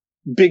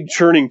big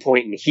turning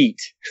point in Heat.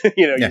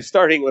 You know, You're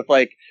starting with,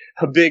 like,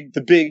 a big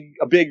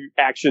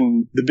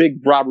action, the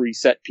big robbery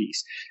set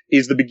piece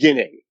is the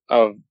beginning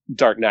of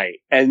Dark Knight.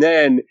 And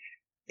then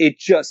it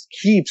just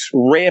keeps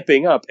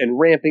ramping up and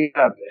ramping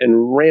up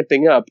and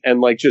ramping up.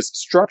 And, like, just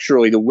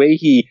structurally, the way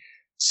he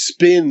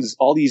spins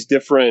all these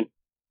different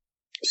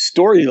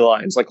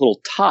storylines, like little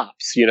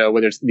tops, you know,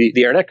 whether it's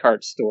the Aaron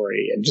Eckhart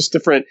story and just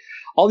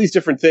all these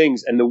different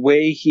things. And the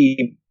way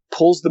he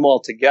pulls them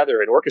all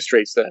together and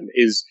orchestrates them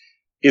is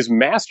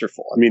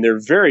masterful. I mean, there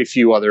are very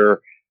few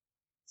other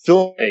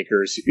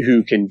filmmakers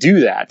who can do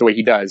that the way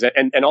he does.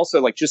 And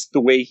also, like, just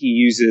the way he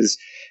uses,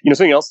 you know,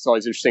 something else that's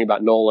always interesting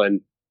about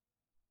Nolan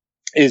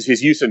is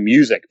his use of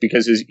music,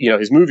 because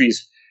his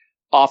movies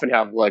often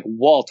have, like,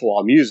 wall to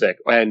wall music,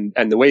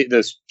 and the way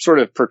this sort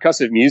of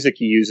percussive music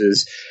he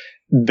uses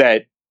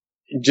that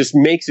just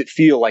makes it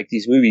feel like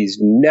these movies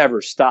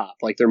never stop.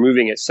 Like, they're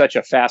moving at such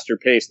a faster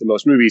pace than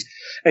most movies.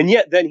 And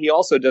yet then he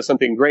also does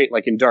something great,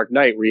 like in Dark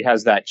Knight, where he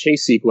has that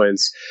chase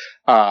sequence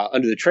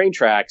under the train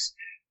tracks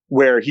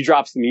where he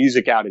drops the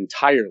music out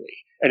entirely.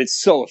 And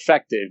it's so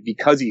effective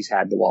because he's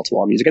had the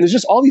wall-to-wall music. And there's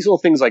just all these little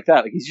things like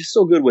that. Like, he's just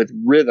so good with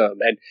rhythm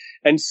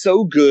and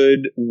so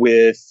good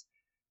with,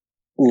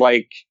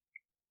 like,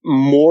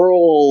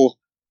 moral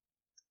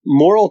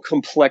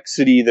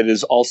complexity that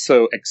is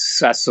also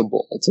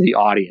accessible to the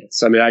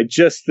audience. I mean, I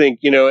just think,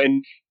 you know,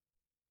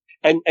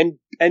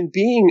 and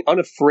being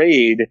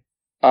unafraid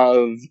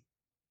of,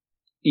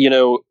 you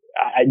know,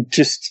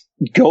 just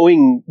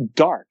going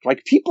dark.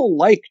 Like, people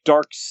like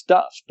dark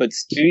stuff, but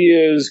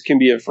studios can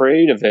be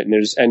afraid of it.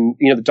 And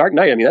you know, the Dark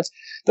Knight, I mean,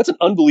 that's an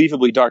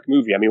unbelievably dark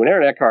movie. I mean, when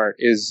Aaron Eckhart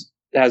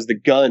has the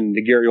gun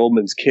to Gary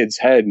Oldman's kid's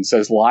head and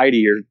says, "Lie to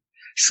your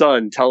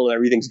son, tell him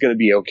everything's going to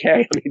be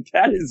okay." I mean,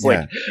 that is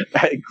like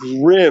a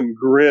grim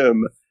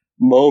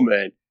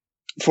moment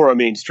for a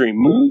mainstream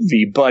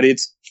movie, but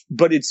it's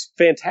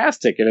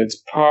fantastic, and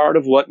it's part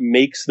of what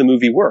makes the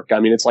movie work. I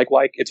mean, it's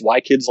why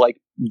kids like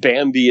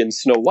Bambi and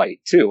Snow White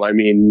too. I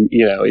mean,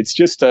 you know, it's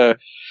just a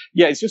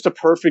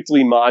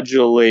perfectly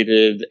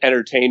modulated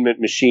entertainment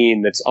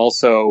machine that's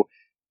also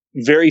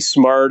very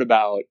smart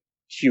about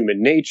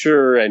human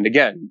nature, and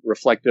again,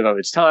 reflective of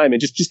its time, and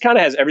just kind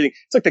of has everything.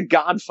 It's like the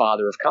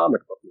Godfather of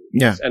comic book movies.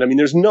 Yeah. And I mean,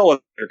 there's no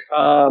other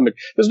comic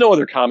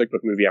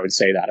book movie I would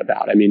say that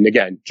about. I mean,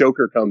 again,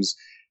 Joker comes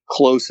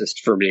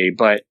closest for me,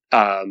 but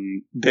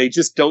they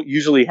just don't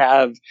usually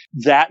have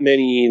that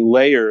many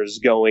layers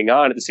going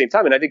on at the same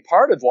time. And I think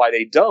part of why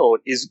they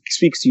don't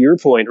speaks to your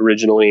point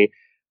originally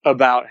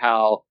about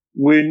how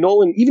when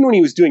Nolan, even when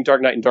he was doing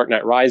Dark Knight and Dark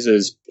Knight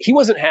Rises, he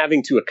wasn't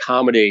having to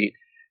accommodate,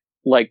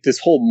 like, this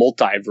whole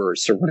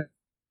multiverse or whatever.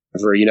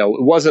 You know,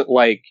 it wasn't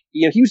like,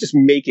 you know, he was just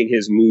making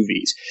his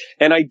movies.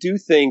 And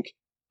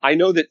I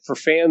know that for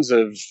fans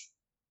of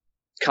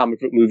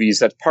comic book movies,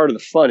 that's part of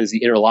the fun, is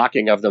the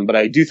interlocking of them. But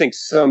I do think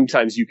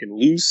sometimes you can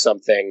lose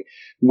something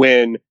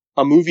when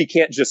a movie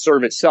can't just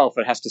serve itself.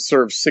 It has to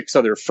serve 6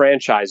 other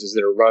franchises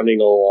that are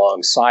running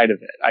alongside of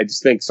it. I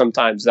just think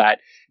sometimes that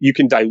you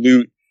can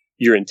dilute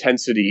your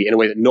intensity in a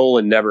way that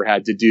Nolan never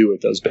had to do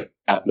with those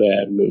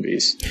Batman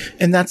movies.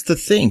 And that's the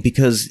thing,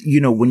 because,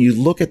 you know, when you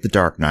look at The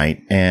Dark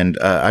Knight, and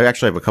I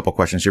actually have a couple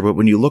questions here, but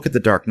when you look at The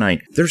Dark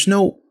Knight, there's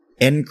no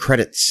end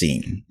credit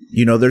scene.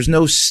 You know, there's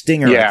no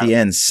stinger at the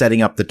end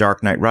setting up The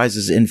Dark Knight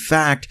Rises. In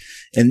fact,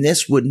 and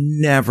this would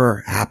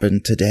never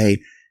happen today,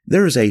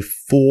 there is a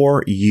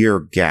 4-year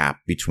gap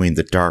between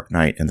The Dark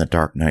Knight and The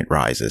Dark Knight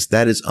Rises.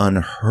 That is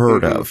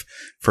unheard of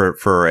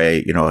for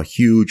a, you know, a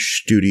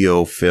huge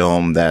studio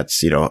film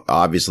that's, you know,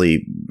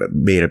 obviously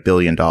made $1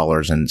 billion,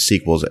 and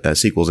sequels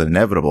are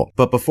inevitable.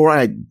 But before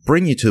I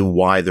bring you to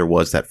why there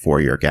was that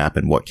 4-year gap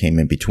and what came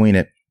in between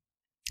it,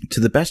 to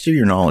the best of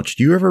your knowledge,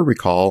 do you ever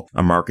recall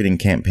a marketing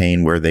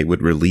campaign where they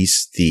would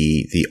release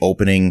the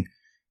opening,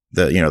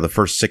 the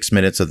first 6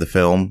 minutes of the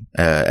film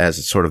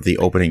as sort of the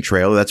opening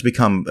trailer? That's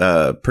become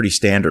pretty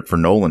standard for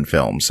Nolan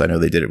films. I know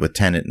they did it with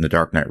Tenet and The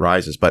Dark Knight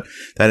Rises, but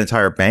that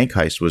entire bank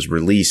heist was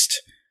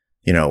released,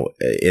 you know,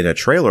 in a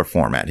trailer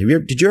format.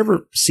 Did you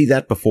ever see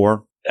that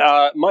before?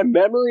 My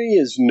memory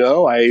is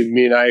no. I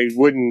mean, I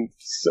wouldn't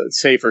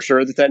say for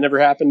sure that never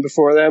happened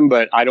before them,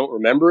 but I don't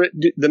remember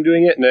them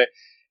doing it.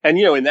 And,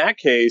 you know, in that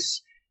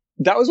case,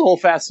 that was a whole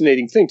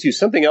fascinating thing, too.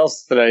 Something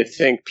else that I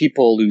think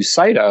people lose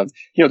sight of,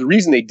 you know, the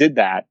reason they did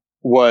that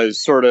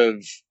was sort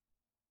of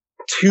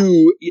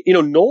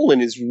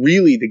Nolan is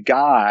really the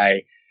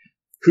guy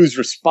who's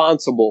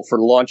responsible for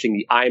launching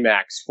the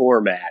IMAX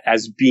format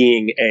as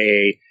being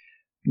a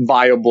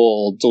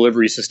viable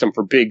delivery system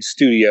for big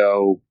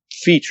studio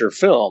feature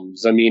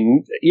films. I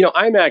mean, you know,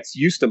 IMAX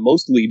used to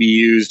mostly be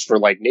used for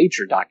like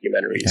nature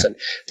documentaries and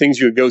things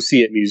you would go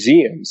see at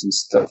museums and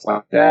stuff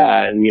like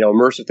that, and, you know,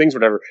 immersive things,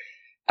 whatever.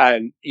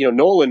 And, you know,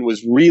 Nolan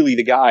was really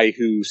the guy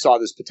who saw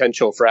this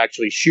potential for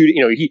actually shooting.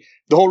 You know,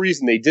 the whole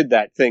reason they did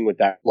that thing with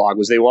that vlog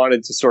was they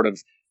wanted to sort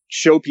of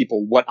show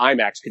people what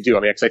IMAX could do. I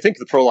mean, because I think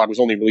the prologue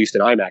was only released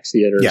in IMAX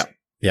theaters.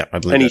 Yeah, I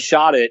believe. And he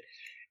shot it,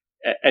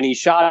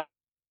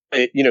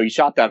 you know, he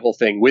shot that whole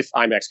thing with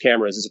IMAX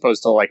cameras, as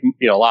opposed to, like,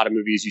 you know, a lot of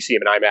movies you see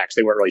them in IMAX,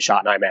 they weren't really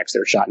shot in IMAX. They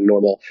were shot in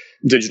normal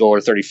digital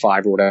or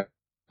 35 or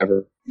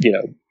whatever, you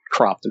know,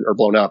 cropped or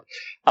blown up.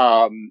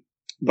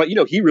 But, you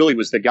know, he really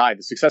was the guy.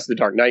 The success of the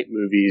Dark Knight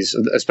movies,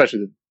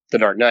 especially the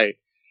Dark Knight,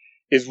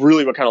 is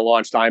really what kind of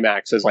launched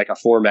IMAX as like a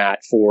format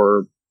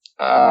for,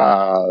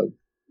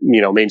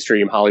 you know,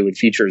 mainstream Hollywood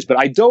features. But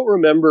I don't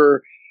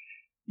remember.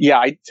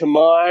 Yeah,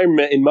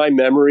 in my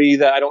memory,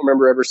 that I don't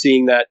remember ever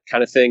seeing that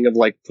kind of thing of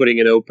like putting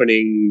an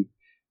opening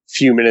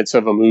few minutes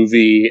of a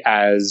movie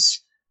as,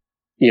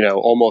 you know,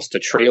 almost a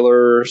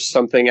trailer or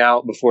something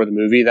out before the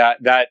movie.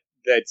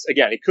 That's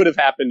again, it could have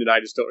happened, and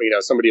I just don't. You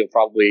know, somebody will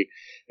probably.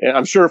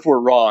 I'm sure if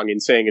we're wrong in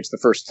saying it's the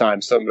first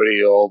time,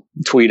 somebody will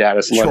tweet at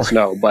us and let us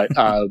know. But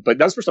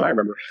that's the first time I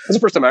remember. That's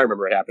the first time I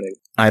remember it happening.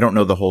 I don't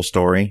know the whole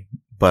story,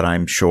 but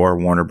I'm sure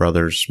Warner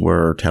Brothers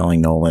were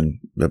telling Nolan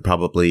that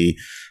probably,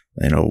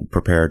 you know,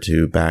 prepared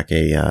to back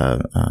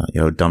a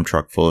dump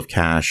truck full of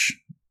cash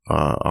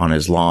on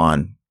his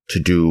lawn to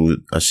do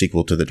a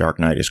sequel to The Dark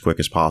Knight as quick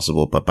as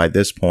possible. But by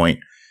this point,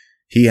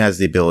 he has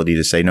the ability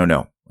to say,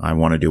 no, I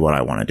want to do what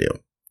I want to do.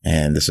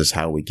 And this is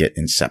how we get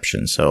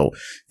Inception. So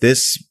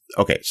this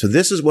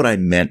is what I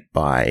meant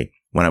by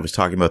when I was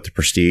talking about the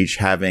Prestige,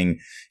 having,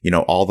 you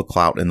know, all the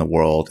clout in the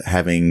world,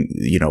 having,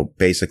 you know,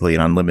 basically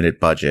an unlimited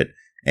budget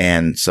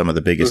and some of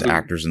the biggest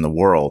actors in the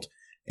world.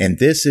 And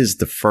this is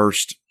the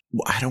first,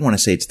 I don't want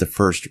to say it's the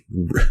first.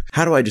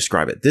 How do I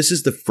describe it? This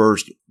is the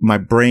first. My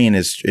brain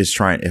is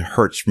trying. It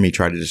hurts for me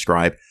trying to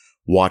describe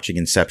watching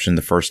Inception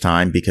the first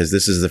time, because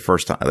this is the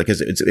first time. Like,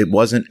 it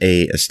wasn't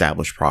a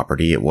established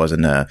property. It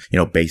wasn't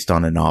based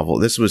on a novel.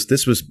 This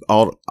was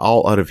all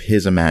out of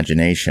his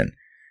imagination.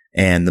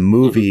 And the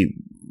movie,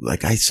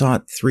 like, I saw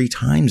it 3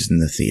 times in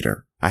the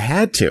theater. I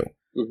had to.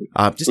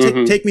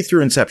 Take me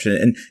through Inception,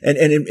 and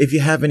if you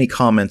have any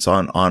comments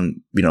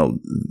on you know,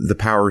 the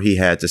power he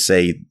had to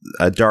say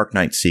a Dark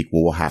Knight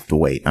sequel will have to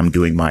wait. I'm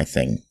doing my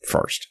thing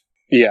first.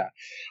 Yeah,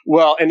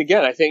 well, and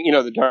again, I think, you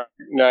know, the Dark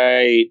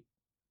Knight.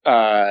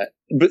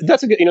 But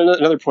that's a good, you know,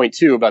 another point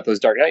too about those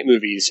Dark Knight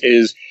movies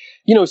is,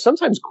 you know,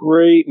 sometimes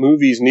great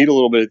movies need a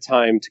little bit of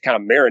time to kind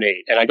of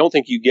marinate, and I don't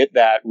think you get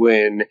that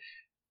when,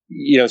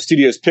 you know,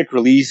 studios pick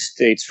release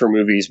dates for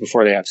movies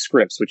before they have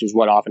scripts, which is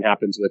what often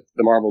happens with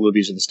the Marvel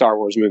movies or the Star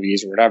Wars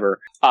movies or whatever.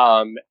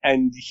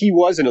 And he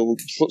was in a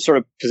sort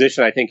of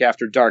position, I think,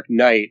 after Dark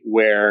Knight,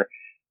 where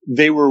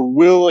they were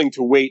willing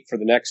to wait for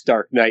the next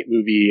Dark Knight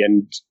movie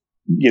and,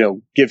 you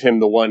know, give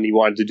him the one he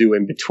wanted to do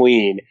in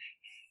between.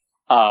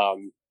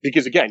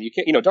 Because again, you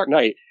can't, you know, Dark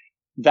Knight,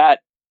 that,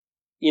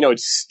 you know,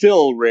 it's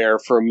still rare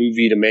for a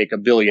movie to make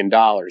 $1 billion,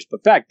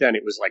 but back then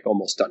it was like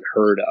almost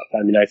unheard of.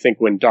 I mean, I think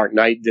when Dark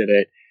Knight did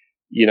it,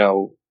 you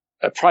know,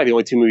 probably the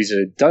only two movies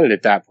that had done it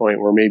at that point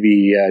were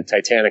maybe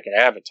Titanic and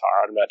Avatar.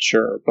 I'm not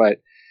sure, but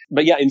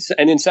yeah,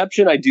 and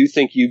Inception, I do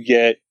think you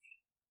get,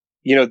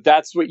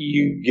 that's what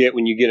you get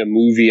when you get a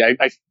movie.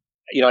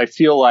 I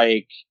feel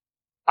like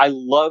I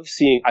love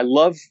seeing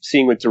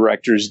what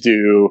directors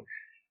do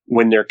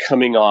when they're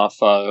coming off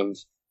of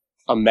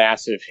a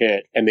massive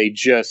hit and they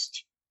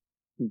just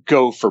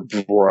go for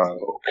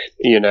broke,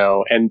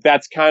 and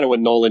that's kind of what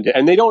Nolan did.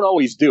 And they don't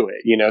always do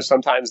it,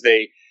 sometimes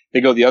they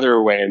go the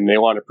other way and they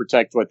want to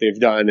protect what they've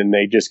done and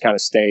they just kind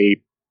of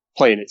stay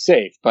playing it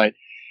safe. But,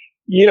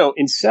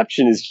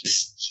 Inception is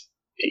just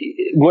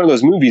one of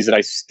those movies that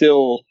I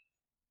still,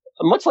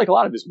 much like a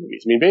lot of his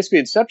movies. I mean, basically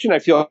Inception, I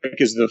feel like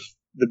is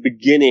the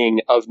beginning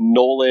of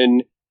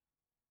Nolan,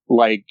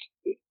 like,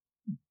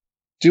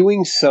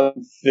 doing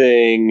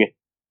something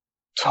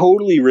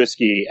totally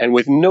risky and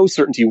with no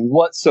certainty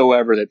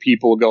whatsoever that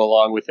people will go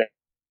along with it.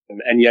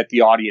 And yet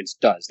the audience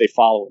does. They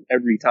follow him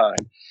every time.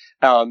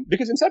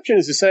 Because Inception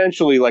is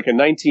essentially like a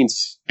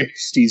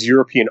 1960s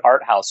European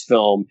art house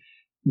film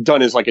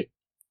done as like a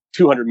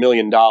 $200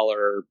 million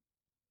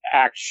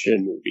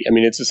action movie. I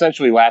mean, it's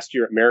essentially Last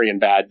Year at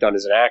Marienbad done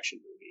as an action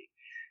movie.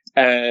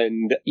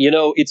 And,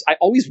 I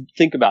always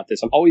think about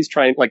this. I'm always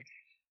trying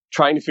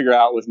to figure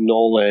out with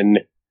Nolan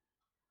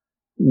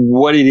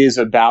what it is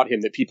about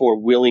him that people are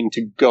willing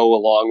to go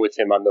along with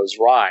him on those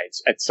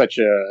rides at such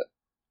a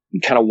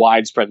kind of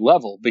widespread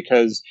level.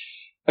 Because,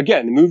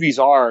 again, the movies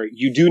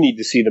you do need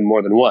to see them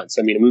more than once.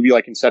 I mean, a movie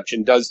like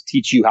Inception does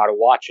teach you how to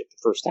watch it the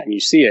first time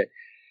you see it.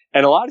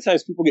 And a lot of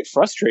times people get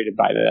frustrated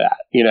by that,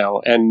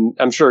 and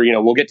I'm sure,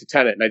 we'll get to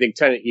Tenet. And I think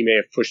Tenet, he may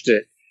have pushed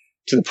it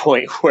to the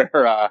point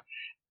where,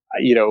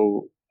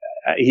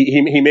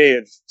 he may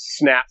have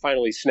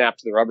finally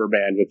snapped the rubber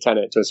band with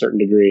Tenet to a certain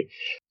degree.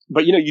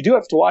 But, you do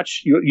have to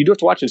watch, you do have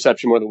to watch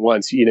Inception more than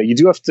once. You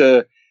do have to,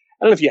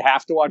 I don't know if you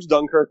have to watch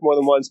Dunkirk more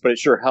than once, but it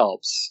sure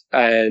helps.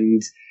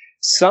 And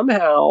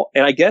somehow,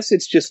 and I guess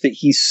it's just that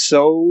he's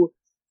so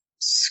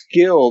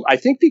skilled. I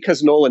think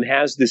because Nolan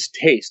has this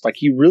taste, like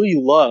he really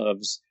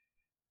loves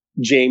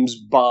James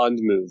Bond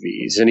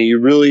movies and he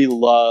really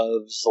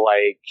loves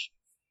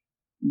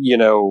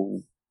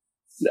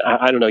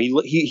I don't know.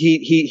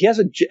 He has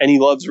and he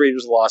loves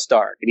Raiders of the Lost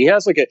Ark, and he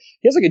has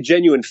a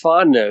genuine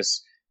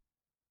fondness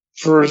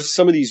for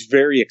some of these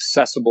very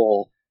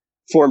accessible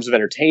forms of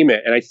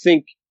entertainment. And I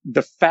think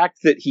the fact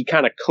that he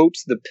kind of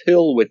coats the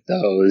pill with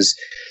those,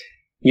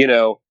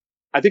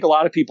 I think a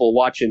lot of people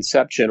watch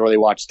Inception or they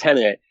watch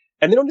Tenet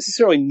and they don't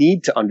necessarily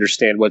need to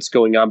understand what's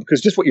going on because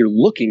just what you're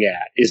looking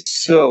at is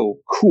so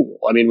cool.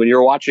 I mean, when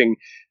you're watching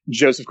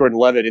Joseph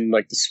Gordon-Levitt in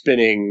like the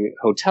spinning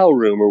hotel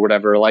room or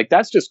whatever, like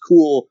that's just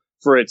cool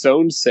for its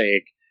own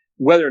sake,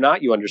 whether or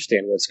not you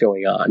understand what's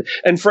going on.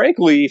 And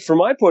frankly, from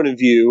my point of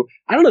view,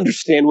 I don't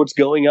understand what's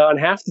going on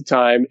half the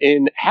time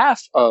in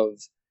half of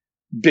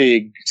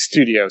big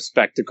studio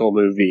spectacle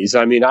movies.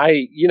 I mean,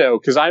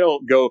 because I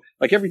don't go,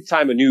 like every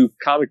time a new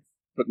comic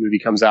book movie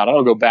comes out, I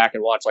don't go back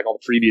and watch like all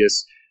the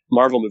previous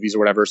Marvel movies or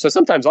whatever. So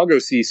sometimes I'll go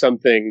see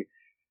something,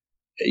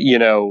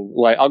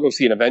 like I'll go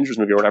see an Avengers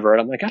movie or whatever,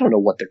 and I'm like, I don't know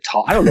what they're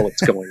talking. I don't know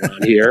what's going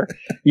on here,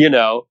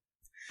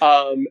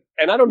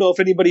 and I don't know if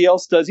anybody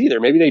else does either.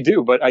 Maybe they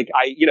do, but I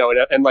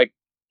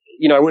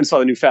went and saw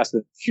the new Fast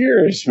and the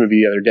Furious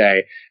movie the other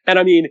day. And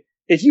I mean,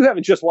 if you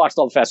haven't just watched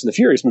all the Fast and the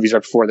Furious movies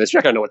right before this, you're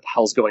not going to know what the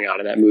hell's going on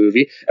in that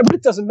movie. But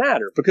it doesn't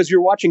matter because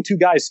you're watching two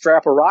guys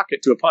strap a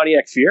rocket to a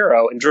Pontiac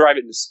Fiero and drive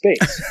it into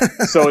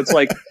space. So it's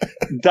like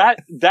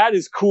that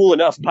is cool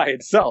enough by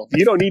itself.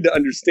 You don't need to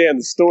understand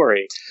the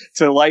story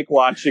to like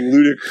watching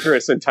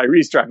Ludacris and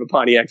Tyrese drive a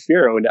Pontiac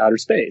Fiero into outer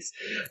space.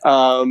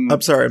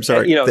 I'm sorry. I'm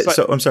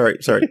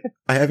sorry.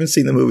 I haven't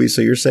seen the movie.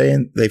 So you're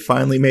saying they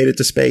finally made it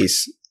to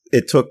space.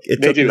 It took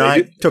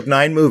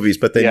 9 movies,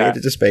 but they made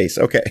it to space.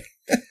 Okay.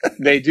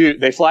 They do.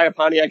 They fly a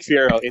Pontiac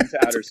Fiero into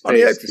outer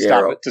space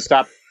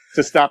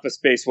to stop a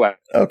space weapon.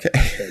 Okay.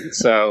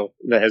 So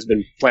that has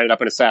been planted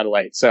up in a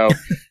satellite. So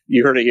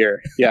you heard it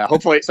here. Yeah.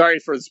 Hopefully, sorry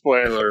for the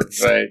spoiler,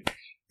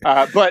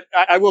 but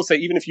I will say,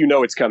 even if you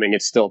know it's coming,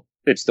 it's still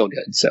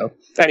good. So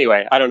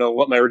anyway, I don't know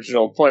what my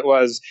original point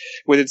was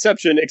with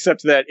Inception,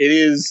 except that it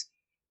is,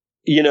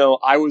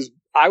 I was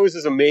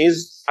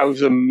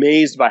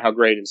amazed by how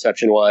great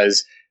Inception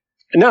was.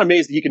 And not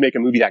amazed that he could make a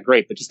movie that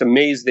great, but just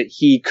amazed that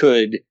he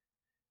could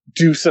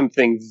do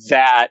something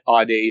that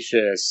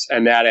audacious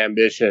and that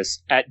ambitious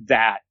at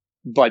that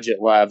budget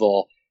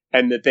level,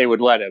 and that they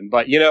would let him.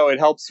 But, it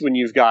helps when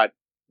you've got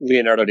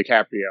Leonardo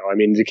DiCaprio. I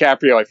mean,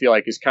 DiCaprio, I feel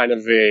like, is kind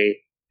of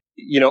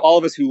all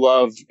of us who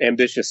love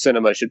ambitious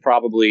cinema should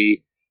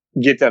probably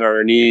get down on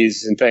our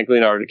knees and thank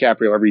Leonardo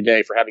DiCaprio every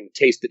day for having the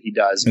taste that he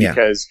does,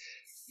 because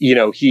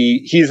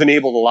he's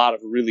enabled a lot of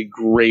really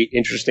great,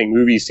 interesting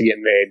movies to get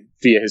made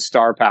via his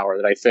star power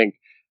that I think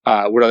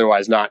would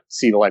otherwise not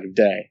see the light of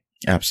day.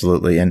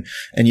 Absolutely. And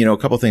a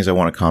couple of things I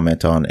want to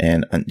comment on.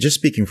 And just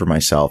speaking for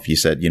myself, you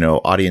said,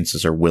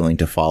 audiences are willing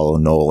to follow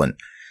Nolan.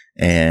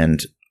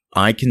 And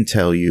I can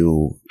tell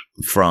you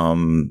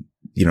from,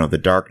 The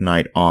Dark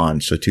Knight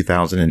on, so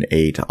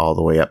 2008 all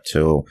the way up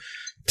to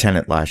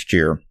Tenet last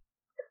year,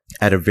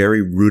 at a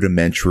very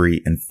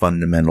rudimentary and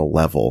fundamental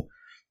level,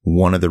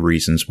 one of the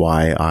reasons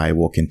why I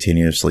will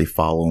continuously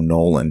follow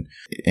Nolan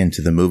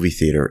into the movie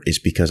theater is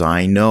because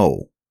I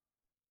know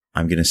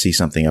I'm going to see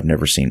something I've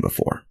never seen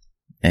before.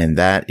 And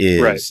that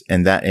is, right.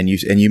 and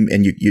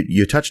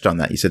you touched on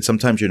that. You said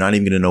sometimes you're not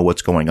even going to know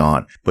what's going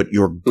on, but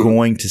you're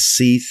going to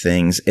see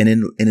things. And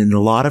in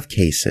a lot of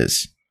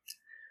cases,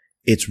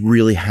 it's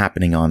really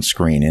happening on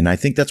screen. And I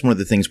think that's one of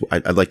the things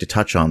I'd like to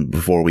touch on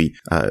before we,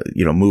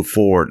 move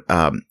forward,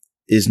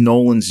 is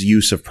Nolan's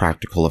use of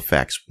practical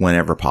effects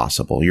whenever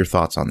possible. Your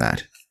thoughts on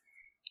that?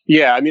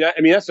 Yeah. I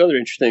mean, that's another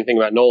interesting thing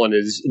about Nolan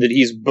is that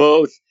he's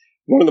both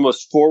one of the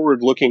most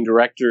forward-looking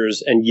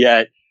directors and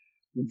yet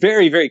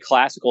very, very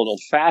classical and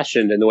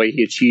old-fashioned in the way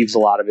he achieves a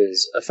lot of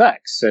his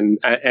effects. And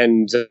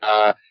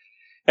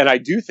I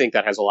do think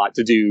that has a lot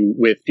to do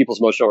with people's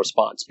emotional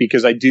response,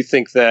 because I do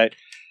think that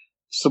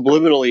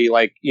subliminally,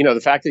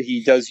 the fact that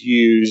he does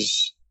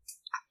use,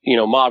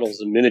 models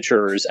and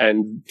miniatures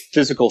and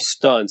physical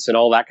stunts and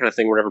all that kind of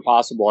thing whenever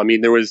possible. I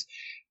mean, there was,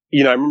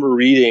 I remember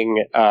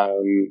reading,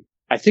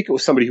 I think it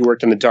was somebody who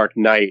worked on The Dark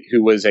Knight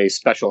who was a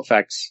special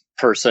effects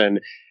person.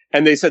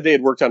 And they said they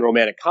had worked on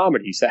romantic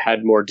comedies that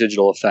had more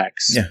digital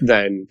effects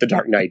than The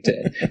Dark Knight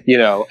did,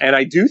 and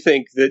I do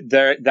think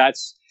that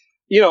that's,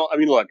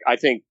 look, I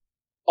think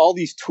all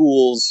these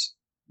tools,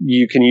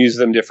 you can use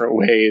them different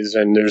ways.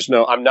 And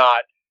I'm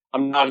not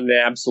an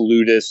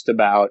absolutist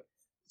about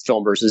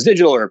film versus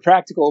digital or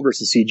practical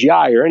versus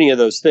CGI or any of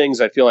those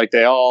things. I feel like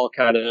they all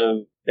kind of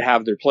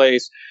have their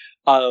place.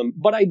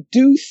 But I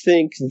do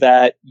think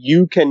that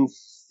you can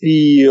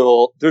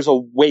feel there's a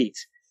weight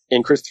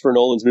in Christopher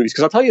Nolan's movies.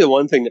 Because I'll tell you the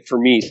one thing that for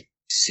me,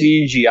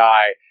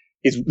 CGI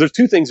is, there's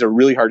two things that are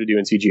really hard to do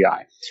in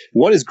CGI.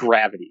 One is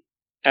gravity,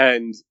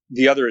 and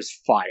the other is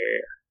fire.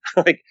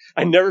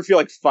 I never feel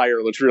like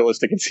fire looks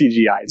realistic in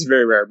CGI. It's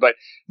very rare. But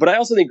I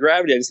also think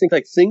gravity, I just think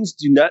things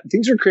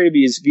are created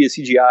via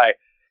CGI.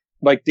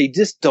 They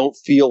just don't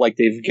feel like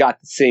they've got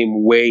the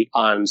same weight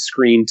on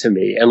screen to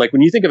me. And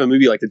when you think of a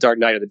movie like The Dark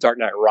Knight or The Dark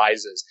Knight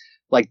Rises,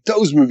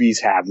 those movies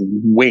have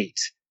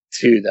weight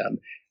to them.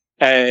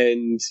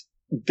 And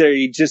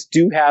they just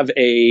do have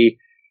I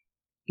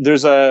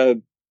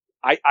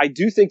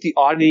do think the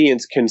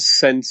audience can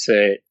sense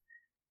it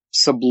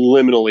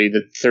subliminally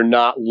that they're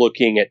not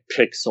looking at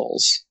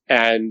pixels.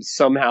 And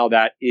somehow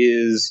that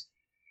is,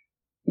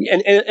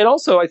 and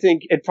also I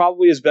think it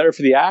probably is better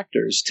for the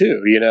actors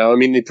too.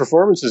 The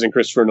performances in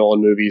Christopher Nolan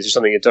movies are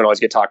something that don't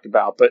always get talked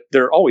about, but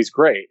they're always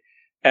great.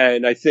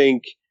 And I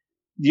think,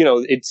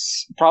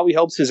 it's probably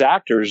helps his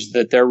actors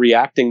that they're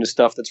reacting to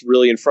stuff that's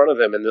really in front of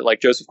him. And that,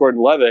 like Joseph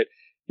Gordon-Levitt,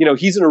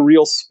 he's in a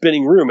real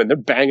spinning room and they're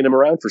banging him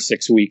around for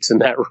 6 weeks in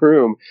that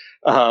room,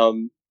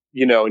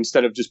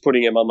 instead of just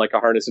putting him on a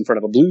harness in front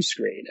of a blue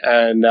screen.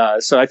 And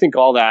so I think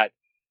all that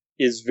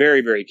is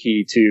very, very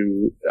key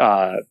to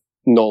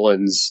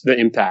the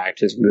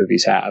impact his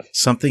movies have.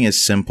 Something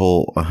as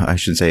simple, I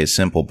shouldn't say as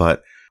simple,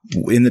 but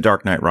in The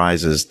Dark Knight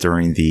Rises,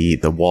 during the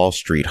Wall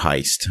Street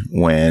heist,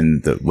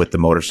 with the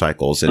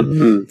motorcycles,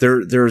 and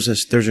there's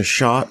a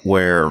shot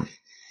where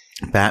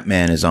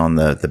Batman is on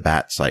the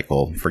Bat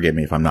Cycle. Forgive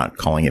me if I'm not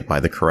calling it by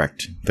the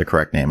correct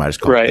name. I just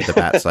call it the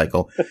Bat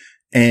Cycle.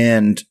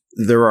 And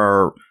there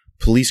are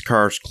police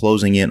cars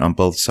closing in on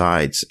both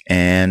sides,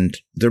 and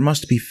there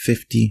must be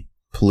 50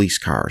 police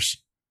cars.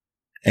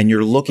 And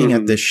you're looking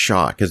at this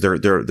shot because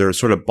they're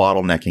sort of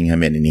bottlenecking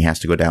him in, and he has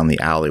to go down the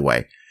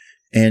alleyway.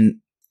 And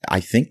I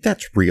think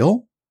that's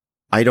real.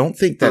 I don't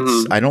think that's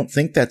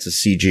a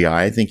CGI.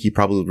 I think he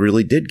probably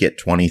really did get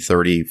 20,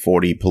 30,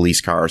 40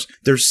 police cars.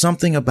 There's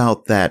something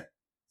about that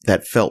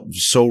felt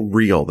so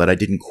real that I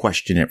didn't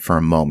question it for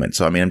a moment.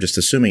 So, I'm just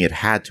assuming it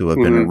had to have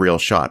been a real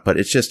shot, but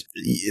it's just,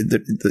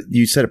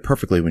 you said it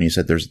perfectly when you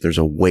said there's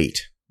a weight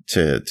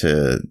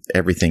to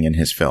everything in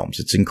his films.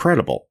 It's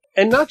incredible.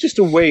 And not just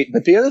a weight,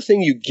 but the other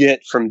thing you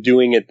get from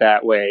doing it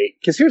that way,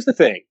 because here's the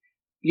thing,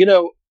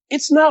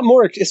 it's not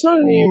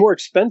any more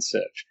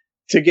expensive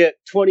to get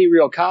 20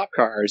 real cop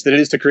cars than it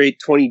is to create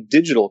 20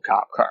 digital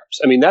cop cars.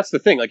 That's the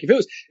thing.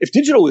 If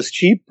digital was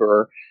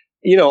cheaper,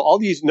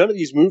 none of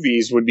these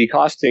movies would be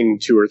costing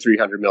 $200 or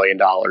 $300 million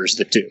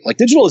to do.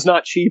 Digital is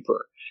not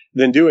cheaper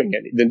than doing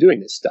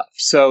this stuff.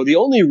 So the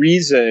only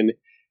reason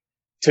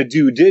to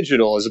do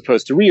digital as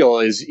opposed to real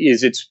is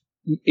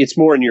it's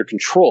more in your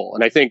control.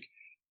 And I think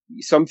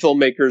some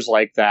filmmakers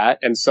like that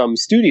and some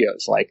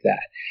studios like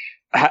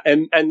that.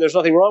 And there's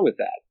nothing wrong with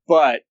that.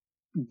 But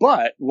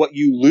what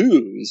you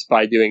lose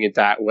by doing it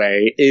that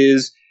way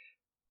is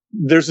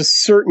there's a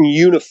certain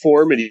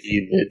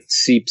uniformity that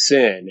seeps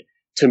in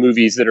to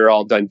movies that are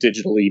all done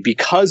digitally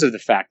because of the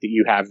fact that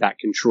you have that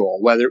control.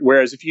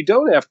 Whereas if you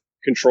don't have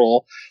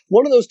control,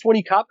 one of those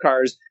 20 cop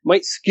cars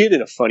might skid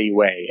in a funny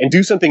way and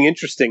do something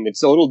interesting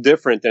that's a little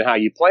different than how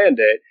you planned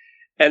it.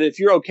 And if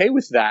you're okay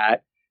with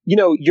that,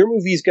 your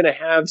movie's going to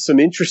have some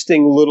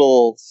interesting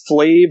little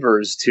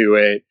flavors to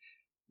it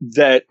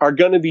that are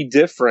going to be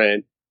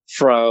different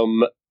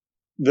from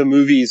the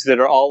movies that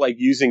are all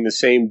using the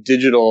same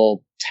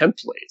digital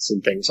templates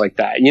and things like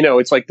that.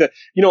 It's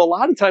a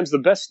lot of times the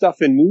best stuff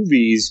in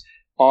movies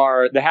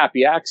are the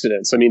happy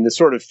accidents. I mean, the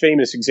sort of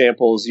famous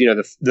examples,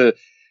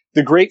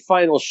 the great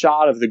final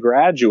shot of The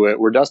Graduate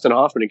where Dustin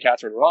Hoffman and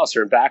Catherine Ross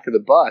are in back of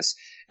the bus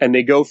and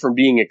they go from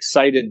being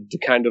excited to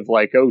kind of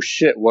like, oh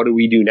shit, what do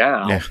we do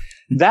now? Yeah.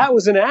 That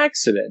was an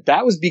accident.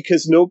 That was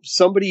because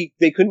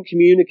they couldn't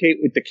communicate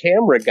with the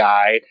camera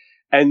guy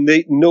and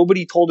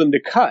nobody told him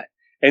to cut.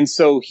 And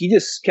so he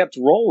just kept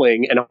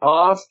rolling, and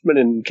Hoffman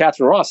and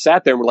Catherine Ross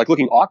sat there and were like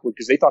looking awkward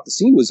because they thought the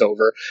scene was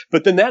over.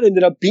 But then that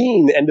ended up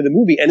being the end of the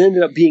movie and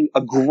ended up being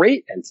a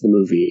great end to the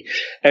movie.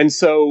 And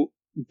so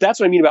that's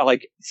what I mean about,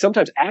 like,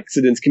 sometimes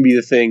accidents can be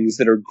the things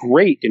that are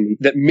great and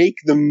that make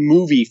the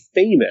movie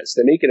famous,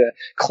 that make it a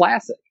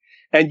classic.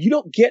 And you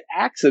don't get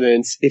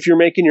accidents if you're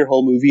making your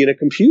whole movie in a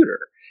computer.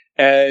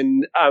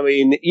 And I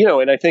mean,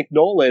 and I think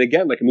Nolan,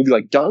 again, like a movie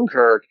like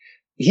Dunkirk,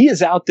 he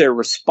is out there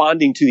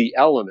responding to the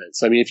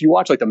elements. I mean, if you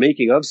watch like the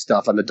making of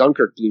stuff on the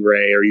Dunkirk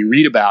Blu-ray or you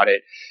read about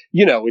it,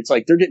 it's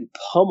like they're getting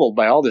pummeled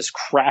by all this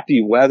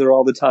crappy weather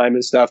all the time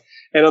and stuff.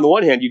 And on the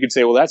one hand, you could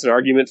say, well, that's an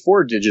argument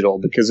for digital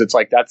because it's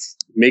like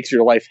makes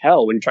your life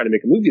hell when you're trying to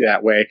make a movie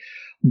that way.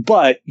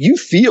 But you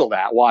feel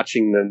that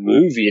watching the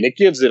movie, and it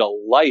gives it a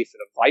life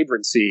and a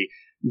vibrancy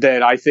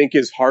that I think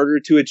is harder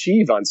to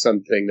achieve on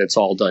something that's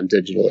all done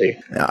digitally.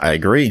 I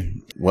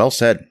agree. Well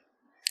said.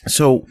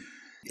 So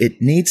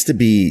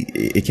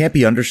it can't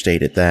be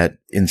understated that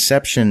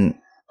Inception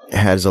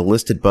has a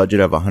listed budget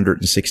of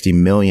 $160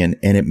 million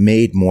and it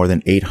made more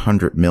than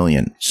 $800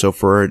 million. So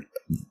for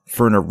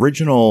an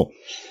original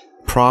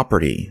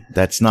property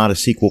that's not a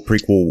sequel,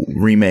 prequel,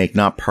 remake,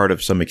 not part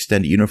of some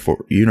extended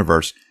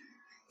universe,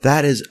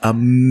 that is a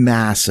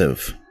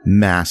massive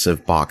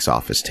box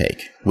office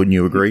take. Wouldn't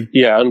you agree?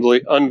 Yeah,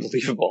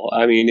 unbelievable.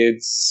 I mean,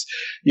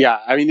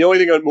 the only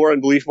thing more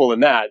unbelievable than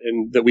that,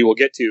 and that we will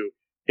get to,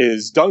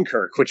 is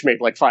Dunkirk, which made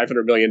like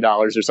 $500 million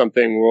or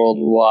something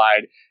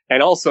worldwide,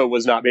 and also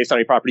was not based on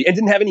any property and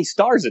didn't have any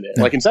stars in it.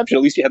 Like Inception,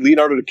 at least you had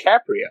Leonardo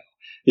DiCaprio,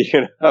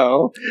 and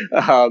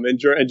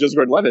Joseph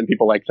Gordon-Levitt,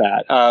 people like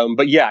that.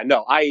 But yeah,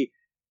 no, I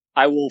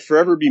will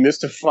forever be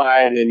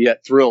mystified and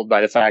yet thrilled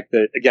by the fact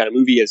that, again, a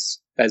movie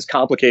as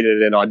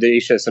complicated and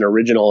audacious and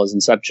original as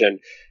Inception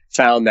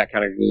found that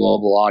kind of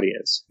global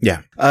audience.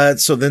 Yeah.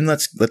 So then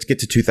let's get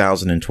to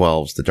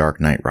 2012's The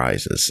Dark Knight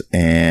Rises.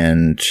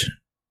 And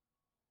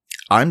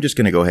I'm just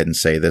going to go ahead and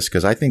say this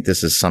because I think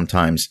this is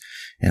sometimes,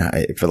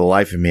 and for the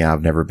life of me,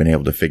 I've never been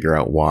able to figure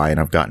out why.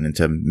 And I've gotten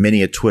into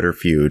many a Twitter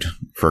feud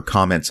for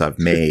comments I've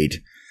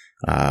made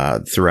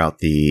throughout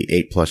the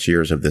 8+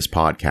 years of this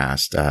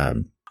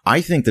podcast.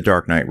 I think The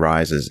Dark Knight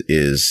Rises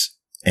is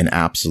an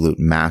absolute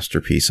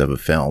masterpiece of a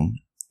film.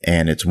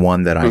 And it's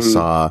one that I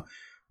saw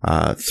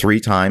 3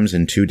 times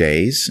in 2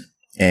 days.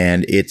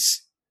 And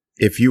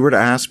if you were to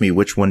ask me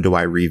which one do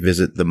I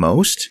revisit the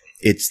most,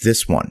 it's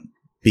this one.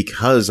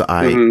 Because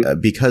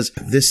because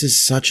this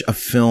is such a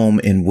film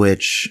in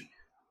which,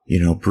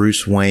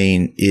 Bruce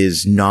Wayne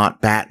is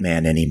not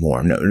Batman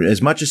anymore. No,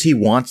 as much as he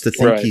wants to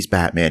think he's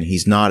Batman,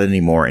 he's not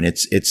anymore. And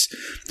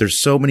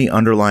there's so many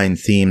underlying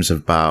themes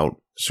about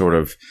sort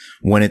of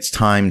when it's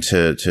time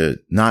to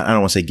not, I don't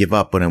want to say give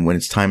up, but when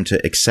it's time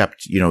to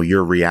accept,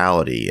 your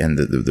reality and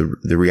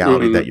the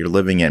reality that you're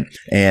living in.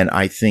 And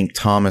I think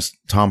Tom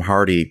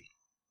Hardy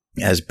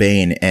as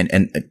Bane,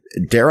 and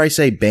dare I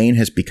say, Bane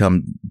has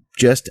become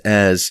just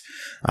as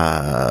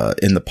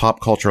in the pop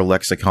culture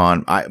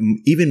lexicon,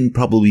 even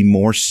probably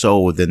more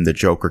so than the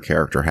Joker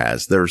character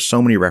has. There are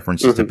so many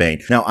references to Bane.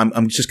 Now,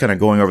 I'm just kind of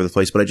going over the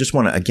place, but I just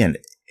want to, again,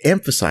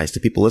 emphasize to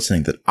people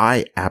listening that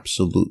I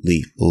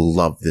absolutely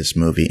love this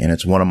movie, and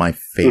it's one of my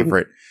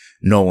favorite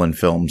Nolan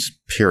films,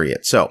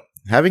 period. So,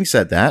 having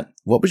said that,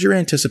 what was your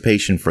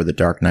anticipation for The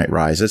Dark Knight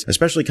Rises,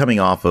 especially coming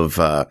off of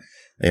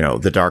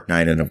The Dark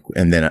Knight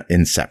and then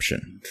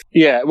Inception?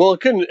 Yeah, well, it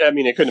couldn't have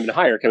been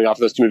higher coming off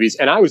of those two movies.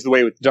 And I was the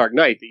way with Dark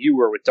Knight that you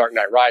were with Dark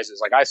Knight Rises.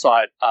 Like, I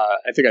saw it,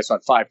 I think I saw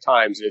it 5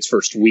 times in its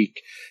first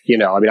week.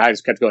 I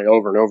just kept going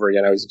over and over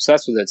again. I was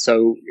obsessed with it.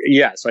 So,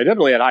 yeah, so I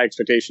definitely had high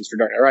expectations for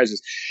Dark Knight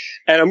Rises.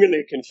 And I'm going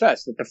to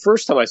confess that the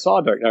first time I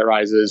saw Dark Knight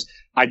Rises,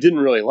 I didn't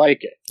really like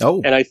it.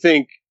 Oh. And I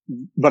think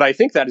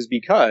that is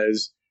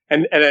because,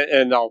 and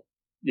I'll,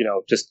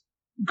 just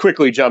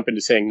quickly jump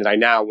into saying that I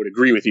now would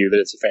agree with you that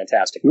it's a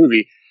fantastic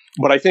movie.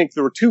 But I think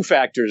there were 2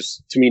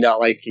 factors to me not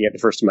liking it the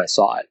first time I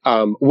saw it.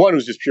 One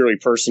was just purely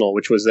personal,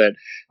 which was that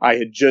I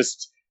had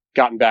just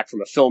gotten back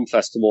from a film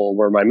festival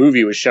where my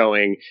movie was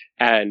showing,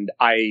 and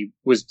I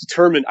was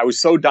determined, I was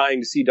so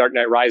dying to see Dark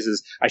Knight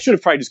Rises, I should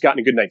have probably just gotten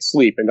a good night's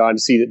sleep and gone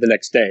to see it the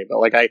next day. But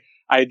like I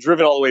had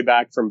driven all the way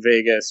back from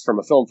Vegas from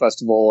a film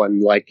festival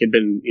and like had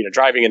been,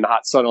 driving in the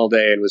hot sun all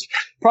day and was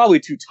probably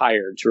too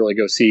tired to really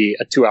go see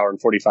a 2 hour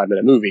and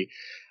 45-minute movie.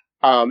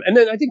 And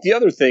then I think the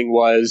other thing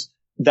was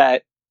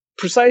that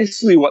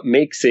precisely what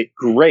makes it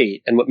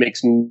great and what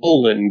makes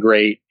Nolan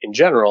great in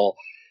general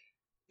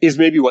is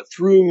maybe what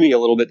threw me a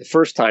little bit the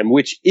first time,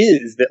 which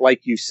is that,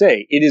 like you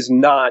say,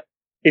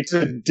 it's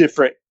a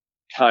different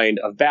kind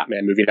of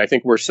Batman movie. And I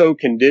think we're so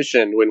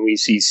conditioned when we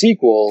see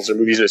sequels or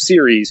movies in a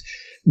series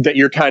that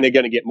you're kind of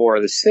going to get more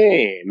of the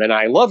same. And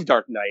I love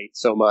Dark Knight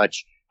so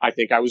much. I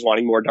think I was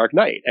wanting more Dark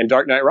Knight. And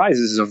Dark Knight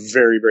Rises is a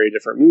very, very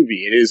different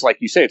movie. It is, like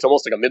you say, it's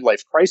almost like a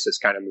midlife crisis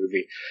kind of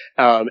movie.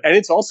 And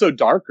it's also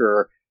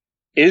darker.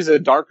 It is a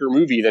darker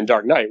movie than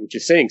Dark Knight, which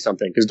is saying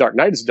something, because Dark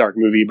Knight is a dark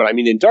movie. But I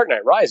mean, in Dark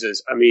Knight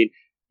Rises, I mean,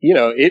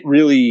 it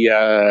really,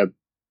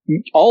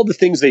 all the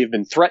things they've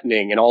been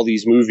threatening in all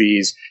these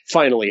movies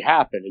finally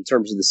happen, in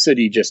terms of the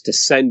city just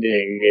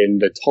descending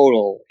into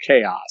total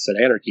chaos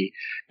and anarchy.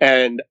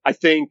 And I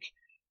think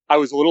I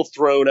was a little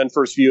thrown on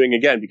first viewing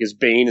again, because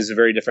Bane is a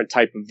very different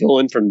type of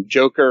villain from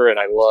Joker, and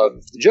I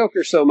love the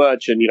Joker so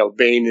much. And,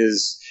 Bane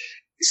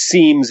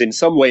seems in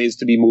some ways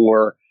to be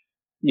more,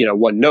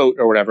 one note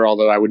or whatever,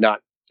 although I would not,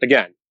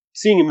 again,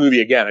 seeing a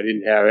movie again, I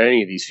didn't have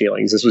any of these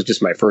feelings. This was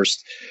just my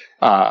first,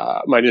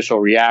 my initial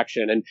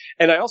reaction.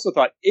 And I also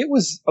thought it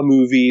was a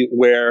movie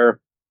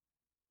where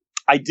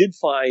I did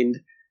find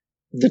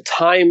the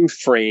time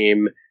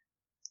frame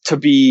to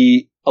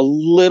be a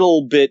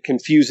little bit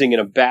confusing in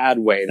a bad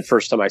way the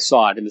first time I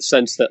saw it, in the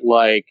sense that,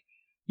 like,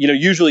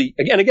 usually,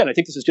 again, I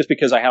think this is just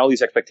because I had all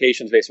these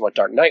expectations based on what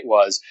Dark Knight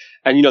was.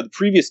 And, the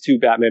previous two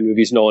Batman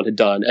movies Nolan had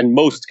done, and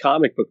most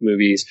comic book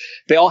movies,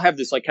 they all have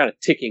this, like, kind of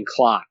ticking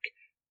clock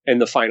in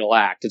the final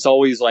act. It's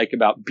always, like,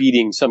 about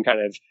beating some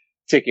kind of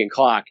ticking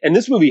clock. And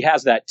this movie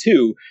has that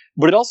too,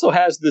 but it also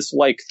has this,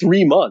 like,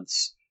 3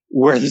 months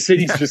where the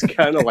city's just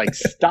kind of like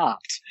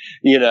stopped,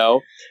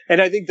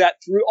 And I think that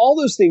all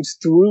those things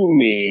threw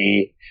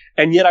me.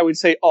 And yet I would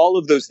say all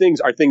of those things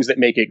are things that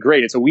make it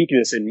great. It's a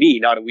weakness in me,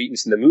 not a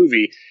weakness in the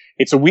movie.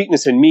 It's a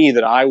weakness in me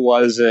that I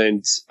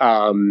wasn't,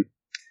 that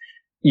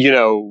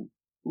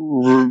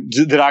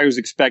I was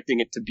expecting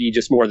it to be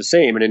just more of the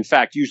same. And in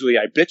fact, usually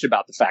I bitch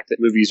about the fact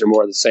that movies are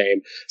more of the same.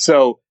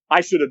 So I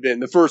should have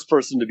been the first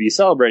person to be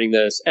celebrating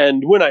this.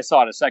 And when I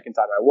saw it a second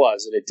time, I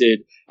was. And it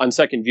did, on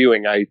second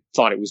viewing, I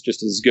thought it was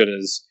just as good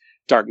as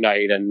Dark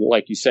Knight. And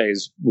like you say,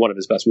 is one of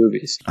his best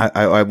movies.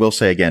 I will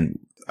say again,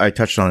 I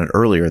touched on it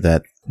earlier,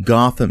 that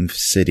Gotham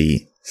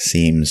City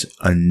seems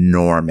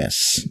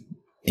enormous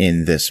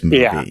in this movie.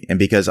 Yeah. And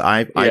because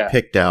I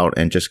picked out,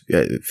 and just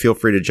feel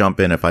free to jump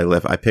in if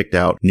I picked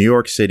out New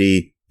York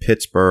City,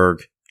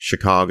 Pittsburgh,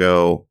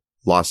 Chicago,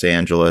 Los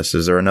Angeles.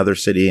 Is there another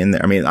city in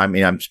there? I mean,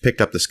 I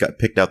picked out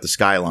the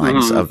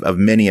skylines of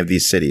many of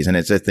these cities, and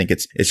I think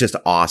it's just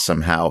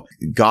awesome how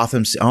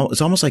it's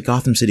almost like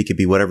Gotham City could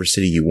be whatever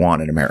city you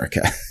want in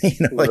America.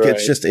 Right.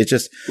 it's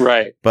just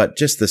right. But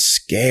just the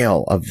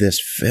scale of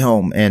this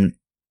film, and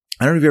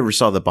I don't know if you ever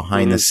saw the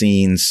behind the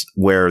scenes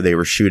where they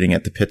were shooting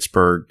at the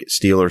Pittsburgh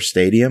Steelers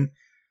Stadium,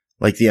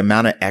 like the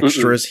amount of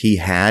extras he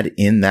had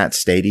in that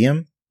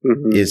stadium.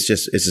 Is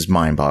just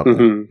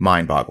mind-boggling.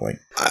 Mind-boggling.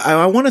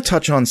 I want to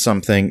touch on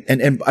something,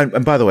 and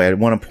by the way, I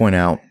want to point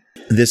out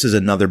this is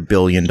another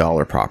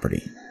billion-dollar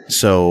property.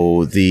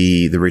 So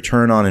the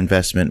return on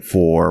investment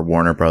for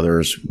Warner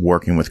Brothers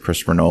working with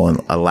Christopher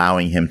Nolan,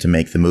 allowing him to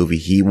make the movie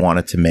he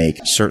wanted to make,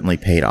 certainly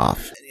paid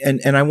off.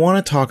 And I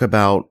want to talk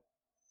about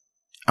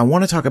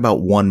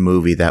one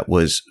movie that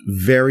was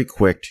very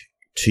quick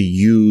to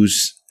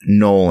use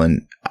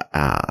Nolan,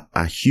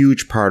 a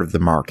huge part of the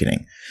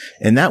marketing.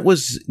 And that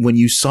was when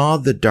you saw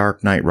The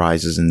Dark Knight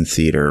Rises in the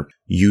theater,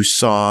 you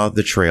saw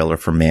the trailer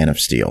for Man of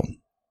Steel.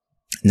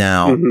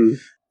 Now,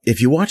 if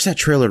you watch that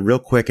trailer real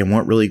quick and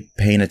weren't really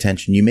paying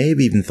attention, you may have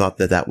even thought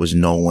that was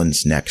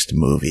Nolan's next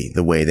movie,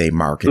 the way they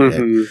marketed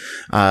it.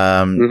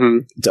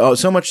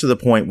 So much to the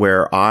point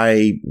where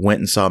I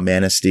went and saw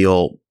Man of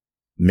Steel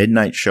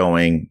midnight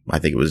showing, I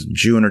think it was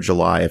June or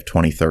July of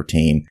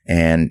 2013,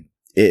 and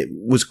it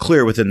was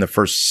clear within the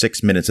first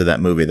 6 minutes of that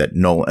movie that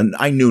Nolan, and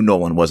I knew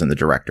Nolan wasn't the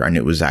director. I knew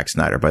it was Zack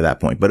Snyder by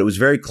that point, but it was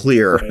very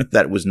clear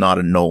that it was not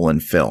a Nolan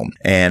film.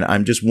 And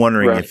I'm just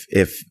wondering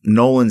if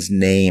Nolan's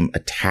name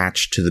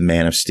attached to the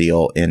Man of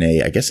Steel in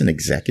an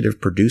executive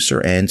producer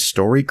and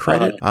story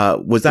credit,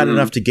 was that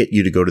enough to get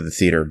you to go to the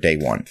theater day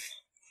one?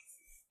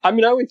 I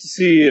mean, I went to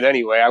see it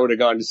anyway. I would have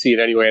gone to see it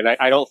anyway. And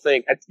I don't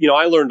think,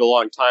 I learned a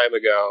long time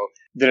ago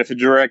that if a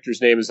director's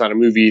name is on a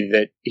movie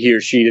that he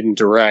or she didn't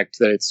direct,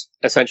 that it's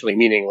essentially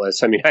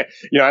meaningless. I mean, I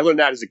learned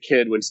that as a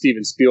kid when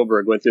Steven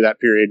Spielberg went through that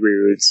period where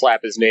he would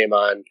slap his name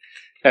on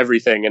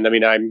everything. And I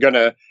mean, I'm going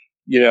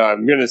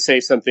to say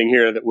something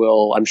here that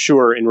will, I'm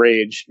sure,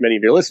 enrage many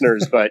of your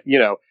listeners, but,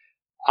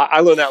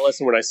 I learned that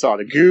lesson when I saw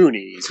The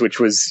Goonies, which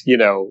was,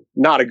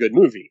 not a good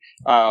movie,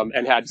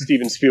 and had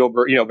Steven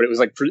Spielberg, but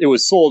it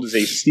was sold as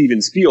a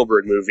Steven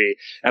Spielberg movie.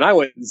 And I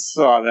went and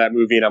saw that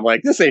movie and I'm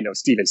like, this ain't no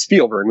Steven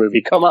Spielberg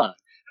movie. Come on.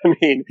 I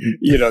mean,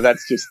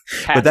 that's just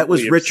but that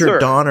was Richard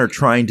absurd. Donner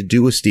trying to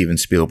do a Steven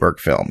Spielberg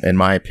film, in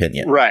my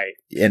opinion. Right.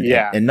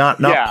 And not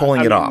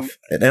pulling it off.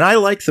 And I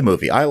like the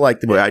movie.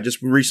 I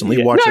just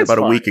recently watched it about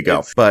a week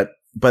ago.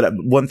 But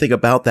one thing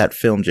about that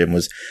film, Jim,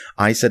 was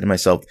I said to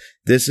myself,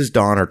 this is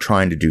Donner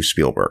trying to do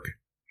Spielberg.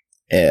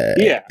 I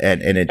mean,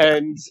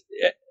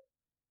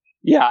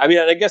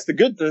 I guess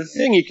the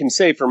thing you can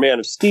say for Man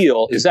of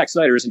Steel is Zack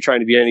Snyder isn't trying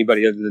to be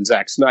anybody other than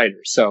Zack Snyder.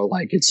 So but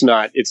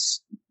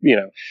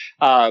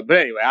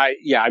anyway,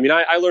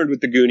 I learned with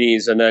The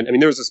Goonies, and then,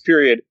 there was this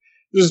period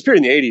in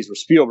the 80s where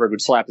Spielberg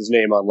would slap his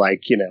name on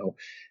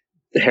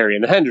Harry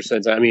and the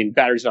Hendersons. I mean,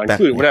 Batteries Not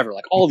Included, Batman. whatever.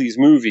 Like all these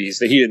movies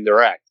that he didn't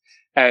direct,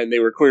 and they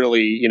were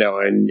clearly, you know,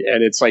 and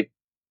it's like,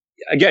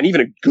 again,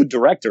 even a good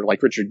director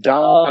like Richard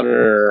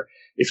Donner,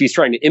 if he's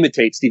trying to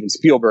imitate Steven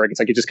Spielberg, it's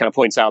like it just kind of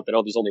points out that,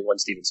 oh, there's only one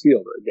Steven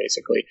Spielberg,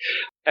 basically.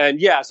 And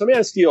yeah, so Man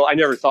of Steel, I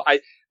never thought,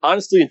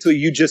 honestly, until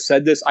you just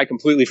said this, I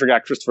completely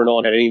forgot Christopher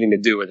Nolan had anything to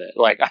do with it.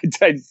 Like,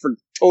 I'd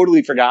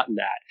totally forgotten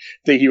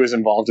that he was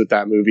involved with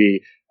that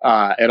movie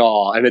at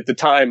all. And at the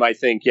time, I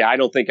think I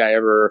think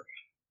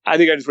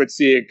I just went to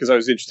see it because I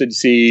was interested to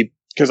see,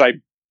 because I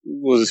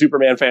was a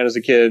Superman fan as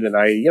a kid, and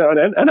I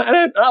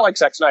like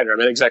Zack Snyder. I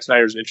mean, I think Zack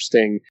Snyder is an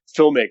interesting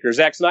filmmaker.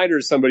 Zack Snyder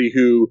is somebody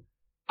who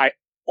I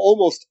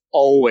almost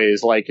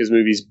always like his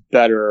movies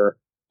better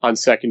on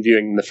second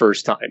viewing than the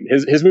first time.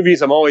 His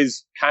movies, I'm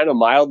always kind of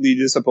mildly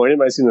disappointed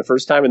when I see them the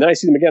first time, and then I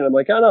see them again, and I'm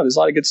like, oh no, there's a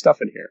lot of good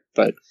stuff in here.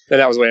 But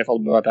that was the way I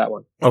felt about that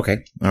one. Okay,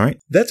 all right.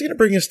 That's going to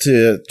bring us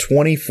to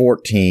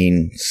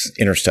 2014's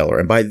Interstellar,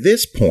 and by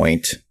this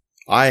point,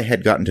 I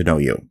had gotten to know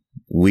you.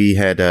 We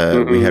had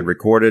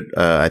recorded,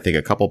 I think,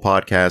 a couple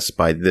podcasts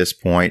by this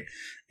point,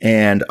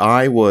 and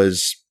I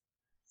was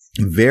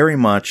very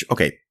much,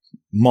 okay,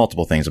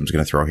 multiple things I'm just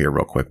going to throw here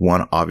real quick.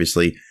 One,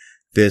 obviously,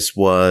 this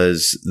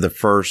was the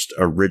first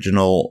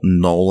original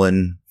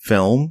Nolan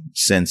film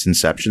since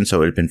inception,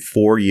 so it had been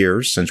 4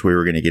 years since we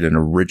were going to get an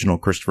original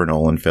Christopher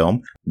Nolan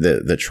film.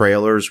 The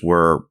trailers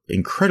were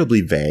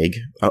incredibly vague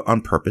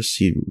on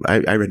purpose.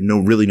 I had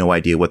no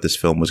idea what this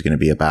film was going to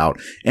be about,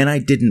 and I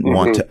didn't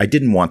want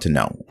to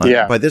know.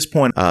 By this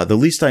point, the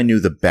least I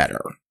knew, the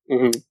better.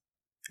 Mm-hmm.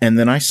 And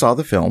then I saw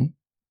the film,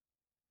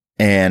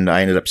 and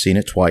I ended up seeing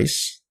it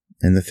twice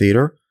in the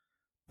theater.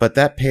 But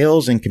that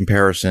pales in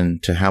comparison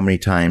to how many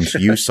times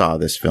you saw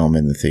this film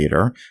in the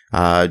theater.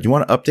 Do you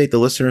want to update the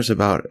listeners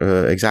about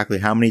exactly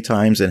how many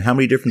times and how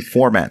many different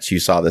formats you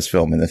saw this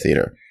film in the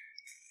theater?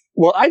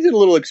 Well, I did a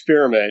little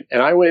experiment,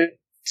 and I went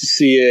to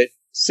see it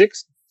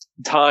 6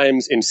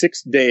 times in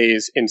 6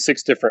 days in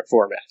 6 different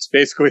formats.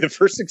 Basically, the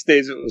first 6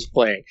 days it was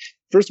playing.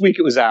 First week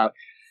it was out.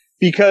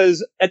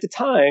 Because at the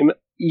time,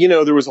 you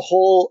know, there was a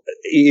whole...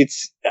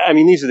 these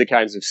are the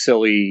kinds of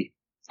silly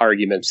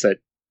arguments that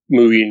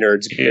movie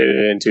nerds get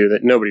into that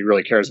nobody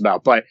really cares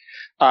about. But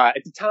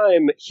at the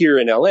time here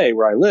in LA,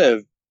 where I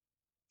live,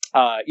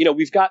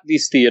 we've got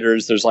these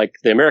theaters. There's like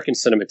the American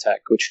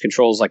Cinematheque, which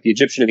controls like the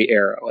Egyptian and the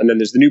Arrow. And then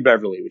there's the New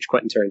Beverly, which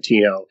Quentin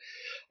Tarantino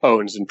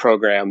owns and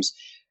programs.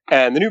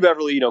 And the New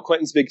Beverly,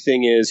 Quentin's big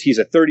thing is he's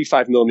a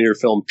 35 millimeter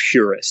film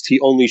purist. He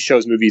only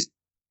shows movies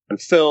on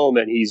film,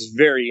 and he's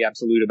very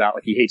absolute about,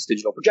 like, he hates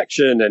digital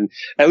projection. And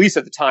at least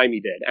at the time he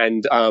did.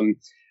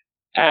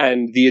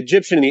 And the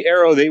Egyptian and the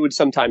Arrow, they would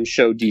sometimes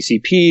show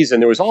DCPs, and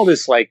there was all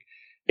this, like,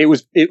 it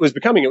was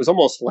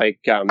almost like,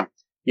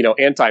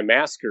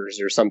 anti-maskers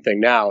or something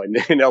now. And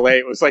in LA,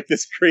 it was like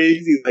this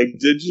crazy, like,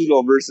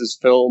 digital versus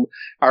film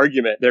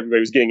argument that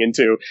everybody was getting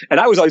into. And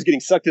I was always getting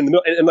sucked in the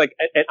middle.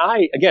 And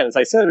I, again, as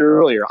I said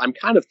earlier, I'm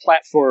kind of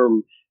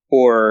platform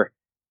or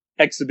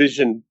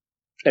exhibition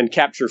and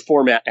capture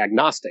format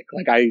agnostic.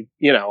 Like, I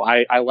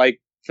like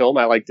film,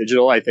 I like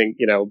digital. I think,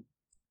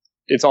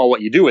 it's all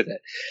what you do with it.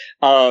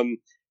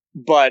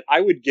 But I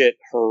would get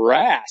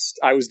harassed.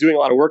 I was doing a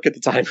lot of work at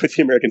the time with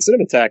the American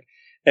Cinematheque,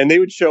 and they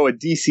would show a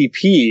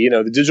DCP,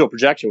 the digital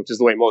projection, which is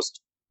the way most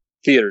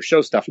theaters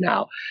show stuff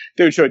now.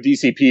 They would show a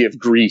DCP of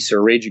Grease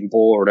or Raging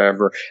Bull or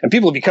whatever, and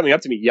people would be coming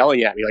up to me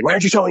yelling at me like, "Why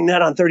aren't you showing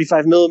that on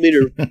 35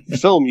 millimeter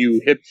film,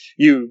 you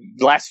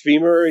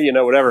blasphemer,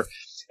 whatever."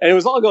 And it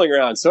was all going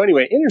around. So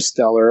anyway,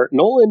 Interstellar,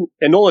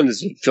 Nolan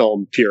is a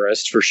film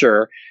purist for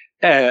sure,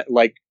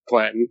 like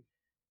Quentin.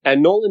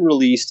 And Nolan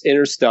released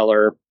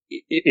Interstellar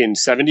in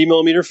 70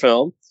 millimeter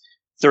film,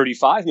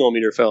 35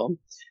 millimeter film,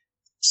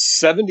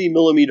 70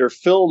 millimeter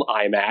film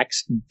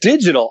IMAX,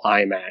 digital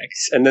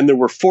IMAX, and then there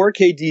were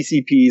 4K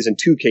DCPs and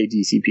 2K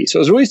DCPs. So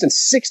it was released in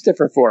 6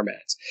 different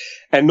formats.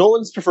 And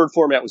Nolan's preferred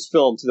format was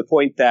film, to the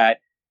point that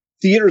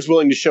theaters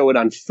willing to show it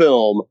on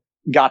film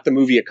got the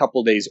movie a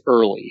couple days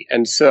early.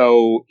 And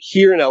so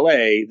here in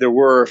LA, there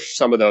were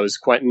some of those.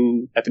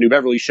 Quentin at the New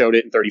Beverly showed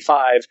it in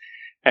 35.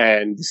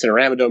 And the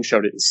Cinerama Dome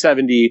showed it in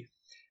 70.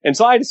 And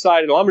so I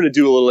decided, I'm going to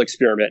do a little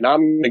experiment, and I'm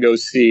going to go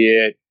see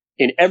it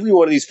in every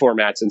one of these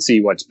formats and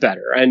see what's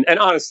better. And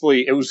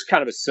honestly, it was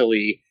kind of a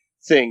silly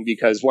thing,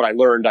 because what I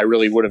learned, I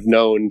really would have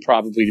known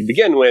probably to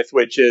begin with,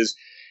 which is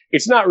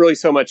it's not really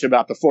so much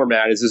about the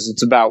format as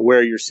it's about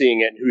where you're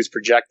seeing it and who's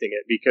projecting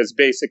it. Because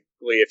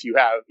basically, if you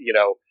have,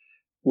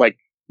 like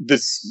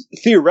this,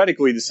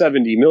 theoretically, the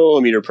 70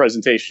 millimeter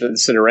presentation of the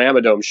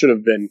Cinerama Dome should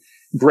have been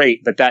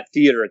great, but that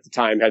theater at the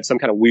time had some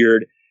kind of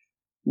weird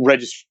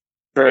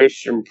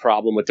registration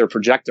problem with their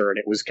projector, and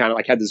it was kind of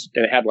like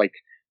it had like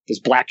this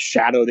black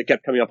shadow that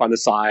kept coming up on the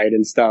side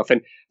and stuff.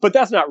 But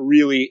that's not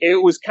really,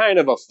 it was kind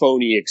of a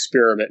phony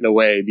experiment in a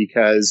way,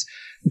 because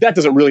that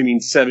doesn't really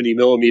mean 70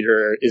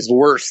 millimeter is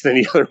worse than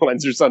the other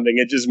ones or something.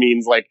 It just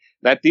means like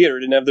that theater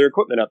didn't have their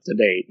equipment up to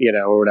date,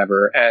 or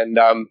whatever. And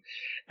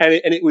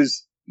it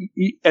was,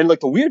 and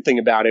like the weird thing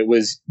about it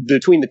was,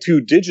 between the two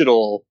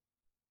digital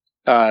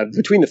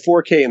between the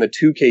 4K and the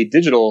 2K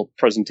digital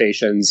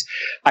presentations,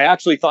 I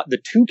actually thought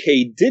the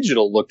 2K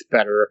digital looked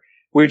better,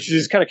 which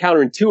is kind of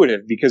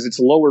counterintuitive because it's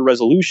lower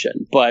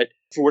resolution. But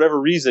for whatever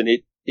reason,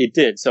 it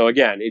did. So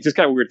again, it's just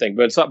kind of a weird thing.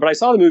 But I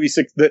saw the movie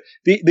six.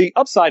 The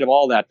upside of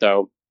all that,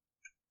 though,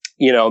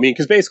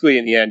 because basically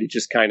in the end, it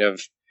just kind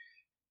of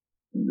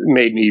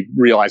made me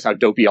realize how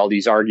dopey all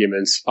these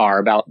arguments are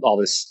about all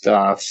this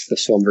stuff, the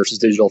film versus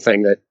digital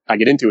thing that I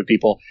get into with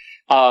people.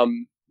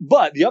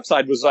 But the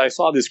upside was I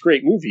saw this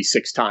great movie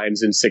 6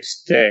 times in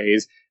 6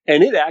 days,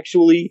 and it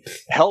actually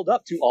held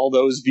up to all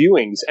those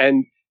viewings.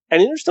 And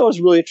Interstellar is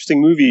a really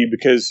interesting movie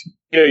because,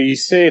 you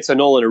say it's a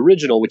Nolan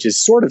original, which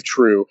is sort of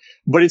true,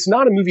 but it's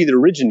not a movie that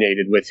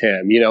originated with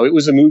him. It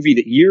was a movie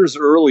that years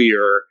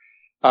earlier,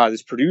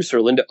 this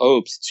producer, Linda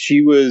Obst,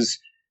 she was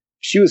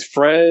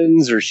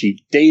friends or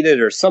she dated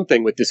or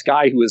something with this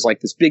guy who was like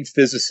this big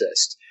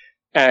physicist.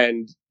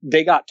 And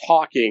they got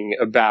talking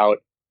about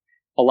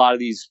a lot of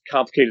these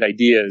complicated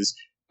ideas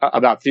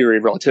about theory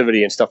of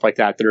relativity and stuff like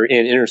that are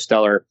in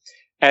Interstellar,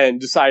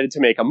 and decided to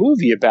make a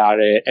movie about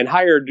it and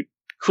hired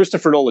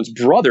Christopher Nolan's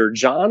brother,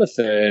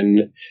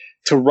 Jonathan,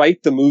 to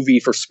write the movie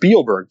for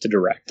Spielberg to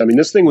direct. I mean,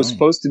 this thing was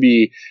supposed to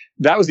be,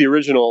 that was the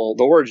origin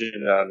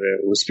of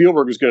it. Was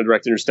Spielberg was going to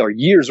direct Interstellar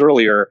years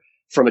earlier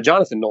from a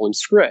Jonathan Nolan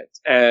script.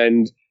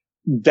 And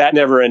that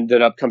never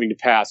ended up coming to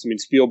pass. I mean,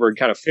 Spielberg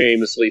kind of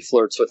famously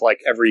flirts with like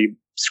every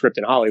script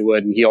in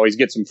Hollywood, and he always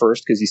gets them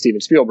first because he's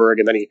Steven Spielberg,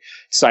 and then he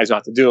decides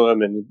not to do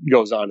them and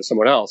goes on to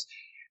someone else.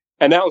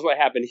 And that was what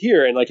happened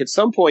here. And like at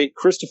some point,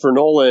 Christopher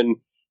Nolan,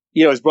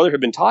 his brother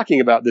had been talking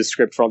about this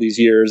script for all these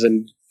years,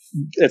 and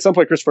at some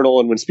point, Christopher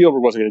Nolan, when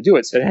Spielberg wasn't going to do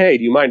it, said, "Hey,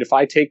 do you mind if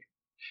I take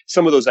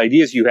some of those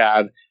ideas you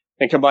have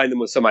and combine them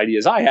with some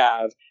ideas I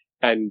have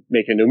and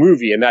make a new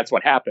movie?" And that's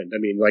what happened. I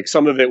mean, like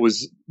some of it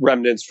was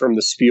remnants from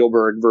the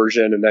Spielberg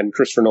version, and then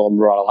Christopher Nolan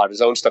brought a lot of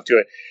his own stuff to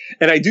it.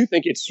 And I do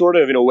think it's sort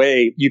of, in a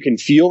way, you can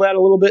feel that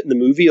a little bit in the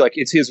movie. Like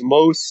it's his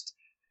most,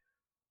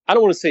 I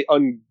don't want to say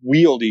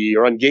unwieldy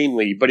or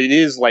ungainly, but it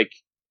is like,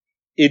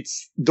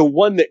 it's the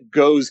one that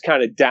goes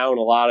kind of down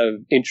a lot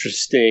of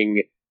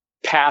interesting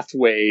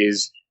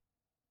pathways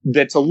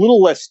that's a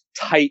little less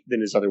tight than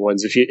his other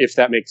ones, if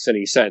that makes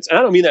any sense. And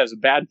I don't mean that as a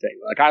bad thing.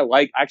 Like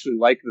I actually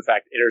like the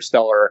fact that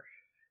Interstellar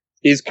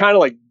is kind of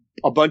like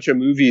a bunch of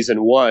movies in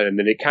one,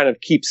 and it kind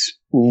of keeps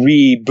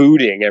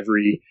rebooting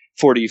every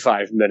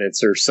 45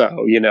 minutes or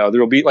so.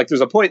 There'll be like, there's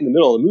a point in the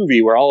middle of the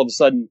movie where all of a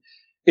sudden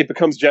it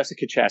becomes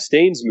Jessica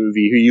Chastain's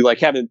movie, who you like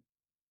haven't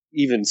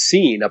even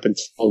seen up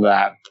until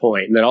that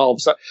point. And then all of a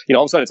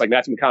sudden it's like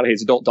Matthew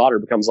McConaughey's adult daughter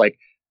becomes like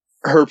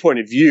her point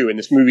of view in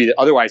this movie that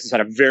otherwise has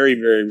had a very,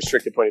 very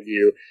restricted point of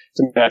view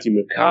to Matthew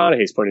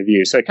McConaughey's point of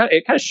view. So it kind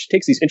of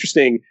takes these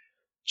interesting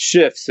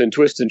shifts and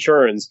twists and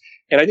turns.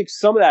 And I think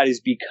some of that is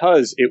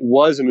because it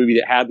was a movie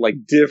that had like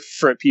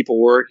different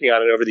people working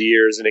on it over the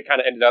years. And it kind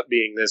of ended up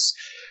being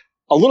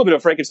a little bit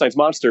of Frankenstein's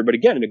monster, but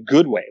again, in a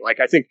good way. Like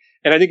I think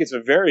it's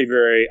a very,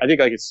 very, I think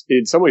like it's,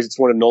 in some ways it's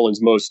one of Nolan's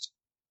most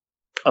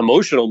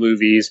emotional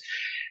movies.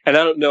 And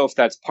I don't know if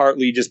that's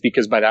partly just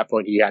because by that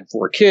point he had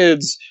 4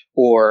 kids,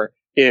 or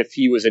if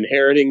he was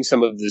inheriting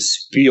some of the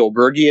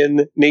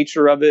Spielbergian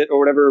nature of it or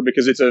whatever,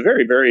 because it's a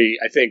very, very,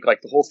 I think,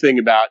 like the whole thing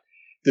about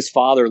this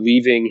father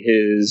leaving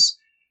his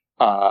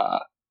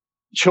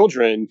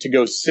children to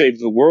go save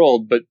the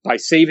world, but by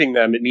saving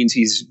them, it means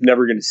he's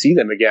never going to see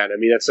them again. I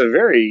mean, that's a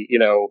very,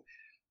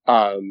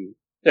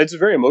 it's a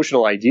very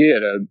emotional idea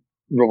to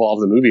revolve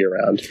the movie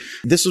around.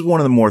 This is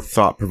one of the more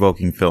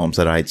thought-provoking films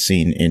that I'd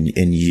seen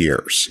in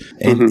years.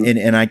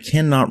 And I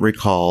cannot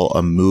recall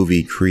a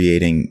movie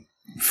creating,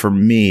 for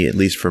me, at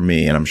least for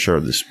me, and I'm sure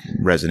this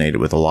resonated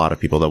with a lot of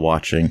people that are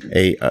watching,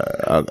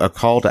 a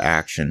call to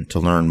action to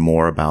learn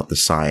more about the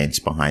science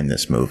behind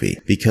this movie,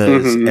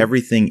 because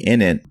everything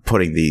in it,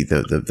 putting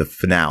the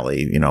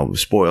finale,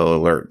 spoiler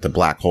alert, the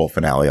black hole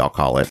finale, I'll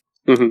call it,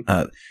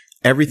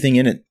 everything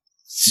in it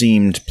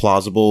seemed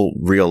plausible,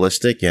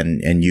 realistic,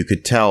 and you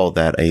could tell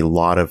that a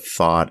lot of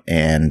thought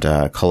and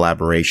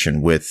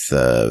collaboration with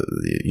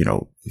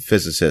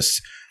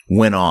physicists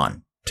went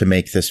on to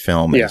make this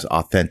film as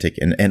authentic.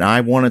 And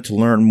I wanted to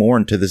learn more.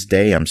 And to this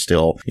day, I'm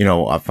still,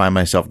 I find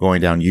myself going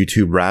down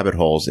YouTube rabbit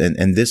holes.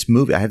 And this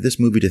movie, I have this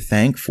movie to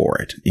thank for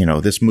it.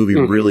 This movie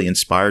really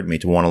inspired me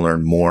to want to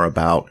learn more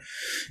about,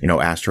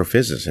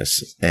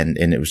 astrophysicists. And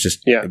it was just,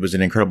 it was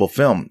an incredible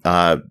film.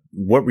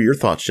 What were your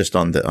thoughts just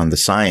on the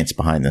science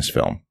behind this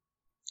film?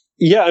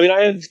 Yeah, I mean,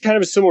 I have kind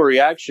of a similar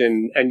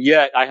reaction. And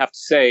yet I have to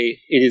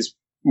say it is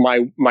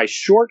my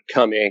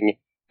shortcoming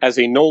as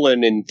a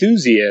Nolan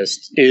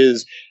enthusiast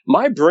is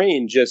my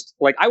brain just,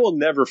 like, I will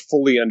never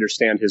fully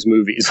understand his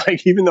movies.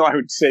 Like, even though I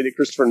would say that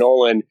Christopher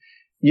Nolan,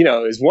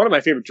 is one of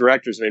my favorite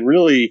directors. I mean,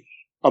 really,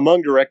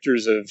 among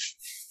directors of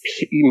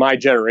my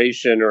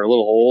generation or a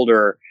little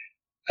older,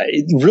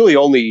 really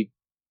only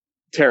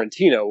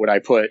Tarantino would I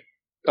put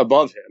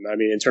above him. I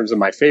mean, in terms of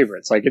my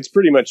favorites, like, it's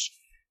pretty much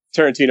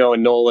Tarantino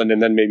and Nolan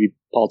and then maybe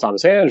Paul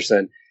Thomas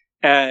Anderson.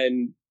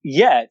 And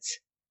yet,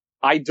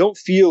 I don't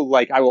feel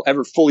like I will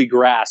ever fully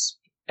grasp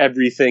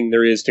everything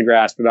there is to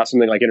grasp about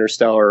something like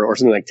Interstellar or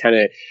something like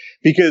Tenet,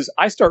 because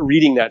I start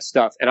reading that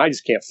stuff and I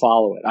just can't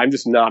follow it. I'm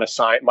just not a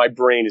science. My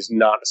brain is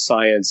not a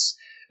science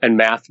and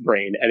math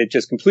brain, and it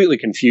just completely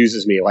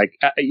confuses me.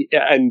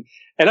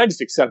 And I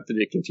just accept that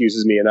it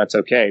confuses me, and that's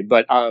okay.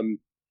 But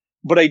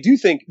I do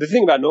think the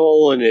thing about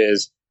Nolan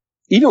is,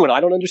 even when I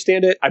don't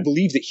understand it, I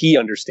believe that he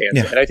understands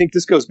it. And I think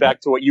this goes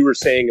back to what you were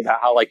saying about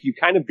how, like, you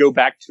kind of go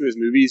back to his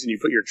movies and you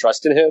put your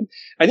trust in him.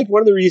 I think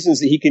one of the reasons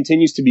that he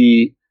continues to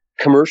be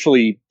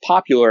commercially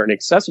popular and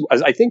accessible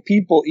is I think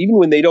people, even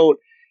when they don't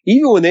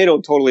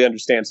totally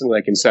understand something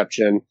like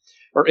Inception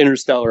or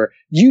Interstellar,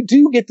 you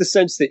do get the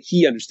sense that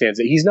he understands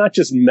it. He's not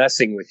just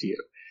messing with you,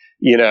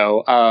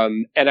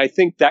 and I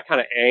think that kind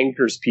of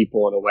anchors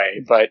people in a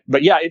way.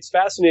 But yeah, it's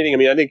fascinating. I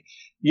mean, I think,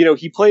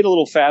 he played a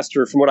little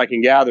faster from what I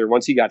can gather.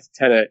 Once he got to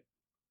Tenet,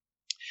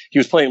 he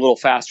was playing a little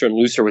faster and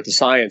looser with the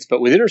science.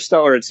 But with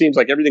Interstellar, it seems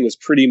like everything was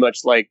pretty much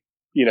like,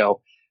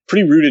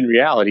 pretty rooted in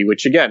reality,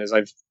 which, again, as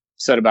I've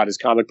said about his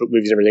comic book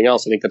movies and everything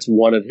else, I think that's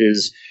one of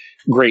his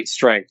great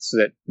strengths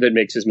that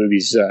makes his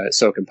movies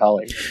so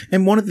compelling.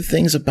 And one of the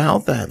things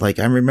about that, like,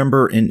 I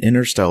remember in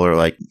Interstellar,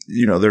 like,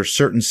 there's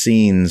certain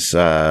scenes,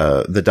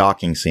 the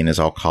docking scene, as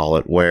I'll call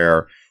it,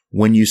 where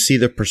when you see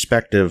the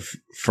perspective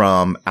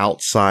from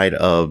outside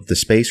of the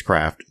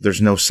spacecraft, there's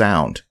no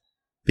sound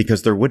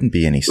because there wouldn't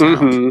be any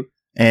sound. Mm-hmm.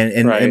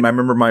 And I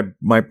remember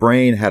my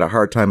brain had a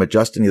hard time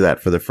adjusting to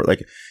that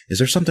like, is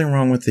there something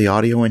wrong with the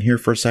audio in here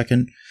for a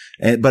second?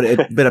 But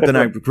then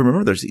I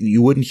remember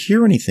you wouldn't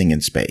hear anything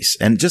in space,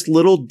 and just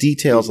little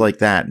details like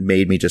that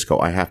made me just go,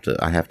 I have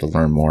to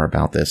learn more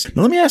about this.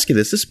 Now, let me ask you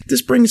this.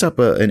 This brings up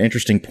an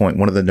interesting point.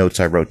 One of the notes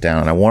I wrote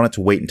down, I wanted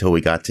to wait until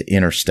we got to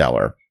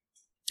Interstellar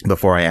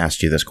before I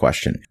asked you this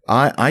question.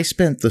 I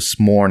spent this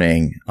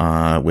morning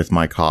with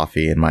my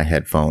coffee and my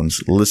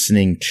headphones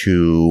listening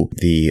to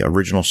the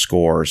original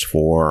scores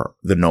for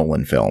the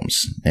Nolan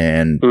films,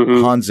 and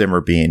Hans Zimmer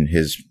being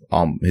his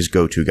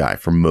go-to guy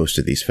for most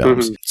of these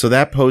films. Mm-hmm. So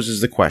that poses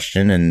the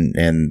question,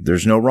 and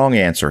there's no wrong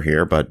answer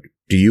here, but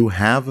do you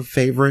have a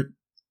favorite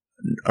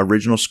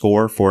original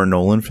score for a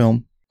Nolan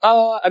film?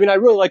 I mean, I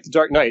really like The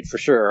Dark Knight for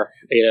sure.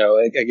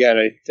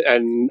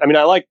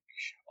 I like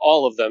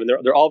all of them, and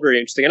they're all very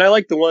interesting. And I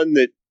like the one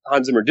that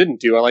Hans Zimmer didn't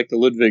do. I like the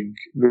Ludwig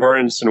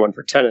Göransson one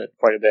for Tenet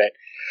quite a bit.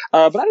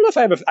 But I don't know if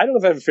I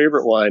have a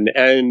favorite one.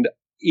 And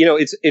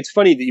it's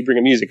funny that you bring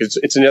up music.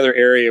 It's another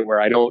area where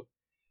I don't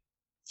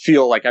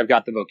feel like I've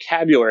got the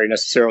vocabulary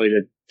necessarily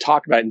to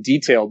talk about in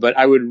detail. But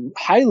I would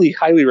highly,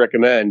 highly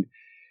recommend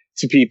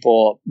to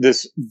people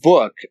this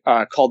book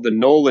called The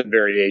Nolan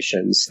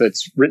Variations.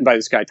 That's written by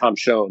this guy Tom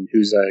Schoen,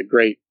 who's a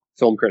great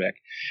film critic.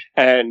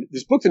 And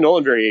this book, The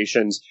Nolan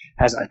Variations,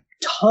 has a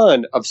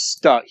ton of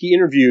stuff. He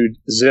interviewed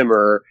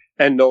Zimmer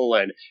and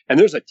Nolan, and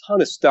there's a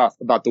ton of stuff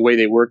about the way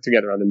they work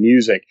together on the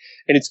music.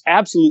 And it's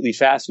absolutely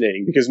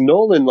fascinating because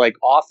Nolan, like,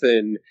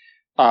 often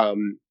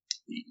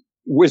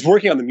was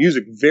working on the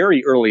music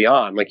very early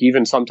on, like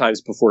even sometimes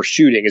before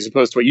shooting, as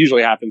opposed to what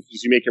usually happens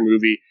is you make your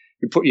movie,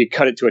 you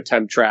cut it to a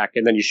temp track,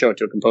 and then you show it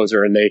to a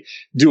composer, and they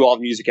do all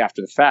the music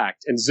after the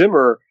fact. And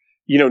Zimmer,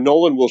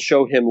 Nolan will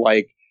show him,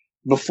 like,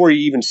 before he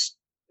even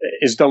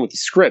is done with the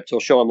script, he'll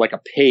show him like a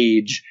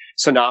page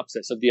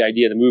synopsis of the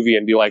idea of the movie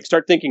and be like,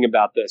 start thinking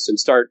about this and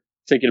start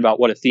thinking about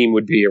what a theme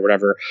would be or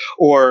whatever.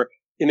 Or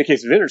in the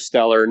case of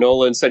Interstellar,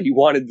 Nolan said he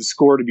wanted the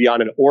score to be on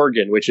an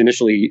organ, which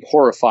initially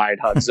horrified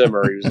Hans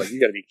Zimmer. He was like,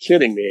 you got to be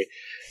kidding me.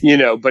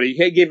 But he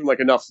gave him like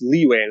enough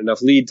leeway and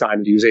enough lead time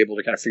that he was able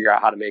to kind of figure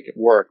out how to make it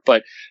work.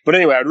 But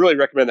anyway, I'd really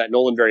recommend that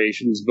Nolan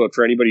Variations book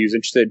for anybody who's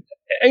interested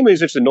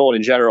in Nolan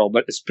in general,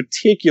 but it's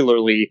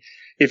particularly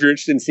if you're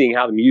interested in seeing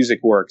how the music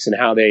works and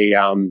how they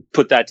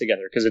put that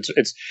together, because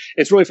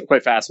it's really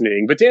quite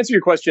fascinating. But to answer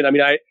your question, I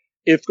mean,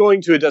 if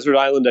going to a desert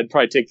island, I'd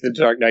probably take the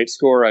Dark Knight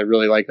score. I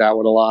really like that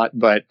one a lot,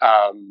 but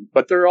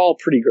they're all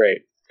pretty great.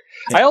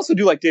 Yeah. I also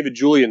do like David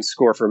Julian's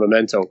score for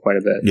Memento quite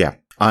a bit. Yeah.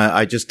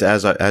 I just,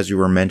 as you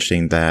were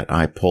mentioning that,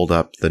 I pulled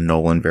up the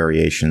Nolan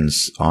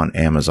Variations on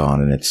Amazon,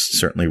 and it's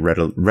certainly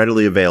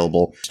readily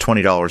available. It's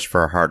 $20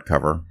 for a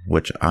hardcover,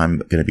 which I'm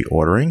going to be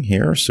ordering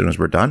here as soon as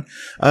we're done.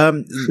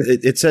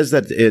 It says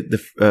that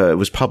it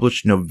was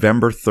published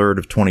November 3rd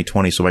of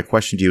 2020. So my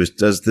question to you is,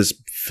 does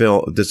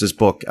this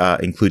book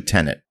include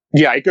Tenet?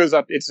 Yeah, it goes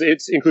up. It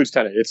includes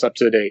Tenet. It's up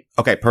to date.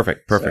 Okay,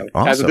 perfect. So,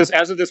 awesome.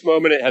 As of this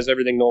moment, it has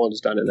everything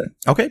Nolan's done in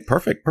it. Okay,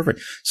 perfect.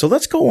 So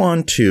let's go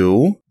on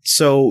to.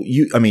 So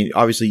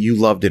obviously you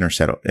loved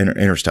Interstellar.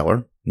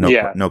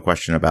 No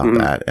question about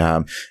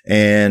that.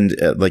 And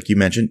like you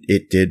mentioned,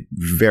 it did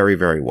very,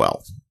 very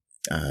well.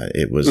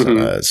 It was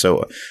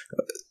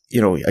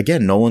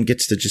again, Nolan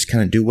gets to just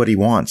kind of do what he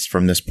wants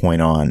from this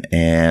point on,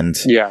 and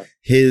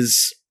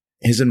his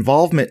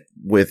involvement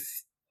with,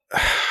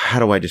 how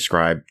do I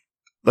describe?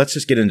 Let's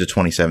just get into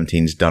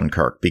 2017's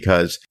Dunkirk,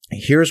 because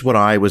here's what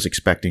I was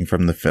expecting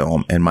from the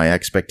film, and my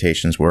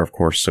expectations were, of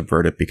course,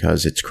 subverted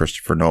because it's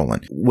Christopher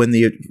Nolan. When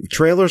the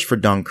trailers for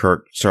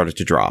Dunkirk started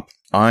to drop,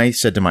 I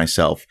said to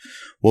myself,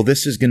 well,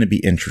 this is going to be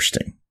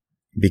interesting,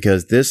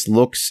 because this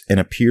looks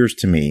and appears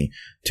to me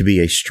to be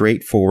a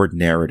straightforward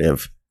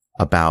narrative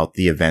about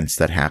the events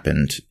that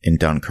happened in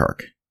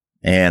Dunkirk.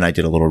 And I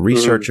did a little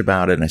research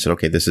about it, and I said,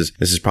 okay, this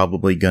is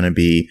probably going to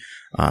be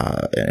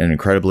an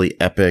incredibly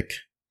epic,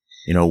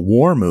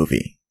 war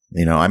movie.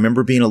 I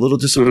remember being a little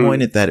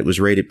disappointed that it was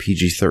rated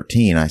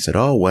PG-13. I said,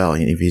 oh, well,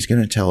 if he's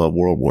going to tell a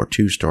World War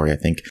II story, I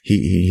think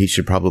he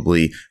should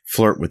probably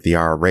flirt with the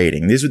R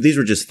rating. These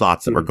were just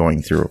thoughts that were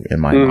going through in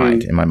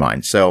my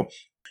mind. So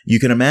you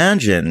can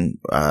imagine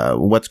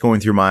what's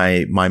going through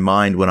my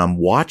mind when I'm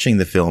watching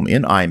the film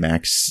in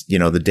IMAX,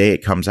 the day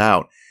it comes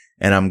out,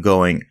 and I'm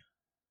going,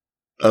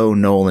 oh,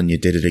 Nolan, you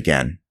did it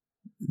again.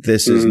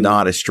 This is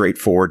not a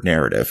straightforward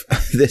narrative.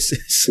 This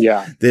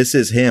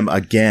is him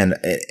again.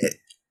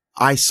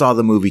 I saw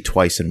the movie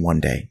twice in one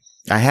day.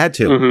 I had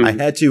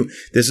to.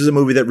 This is a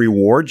movie that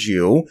rewards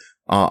you,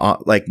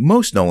 like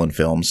most Nolan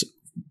films,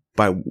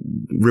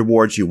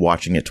 rewards you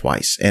watching it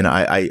twice. And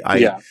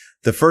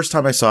the first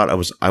time I saw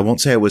it, I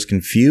won't say I was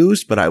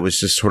confused, but I was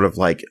just sort of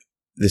like,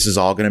 this is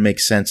all going to make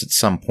sense at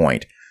some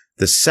point.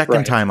 The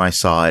second time I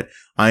saw it,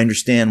 I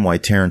understand why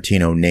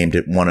Tarantino named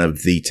it one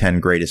of the 10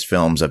 greatest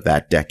films of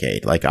that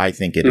decade. Like, I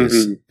think it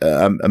is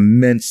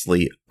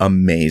immensely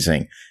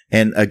amazing.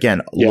 And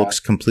again, looks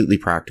completely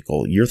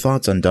practical. Your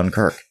thoughts on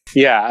Dunkirk?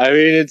 Yeah, I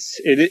mean,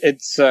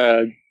 it's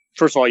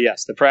first of all,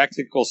 yes, the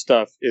practical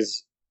stuff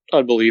is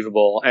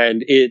unbelievable.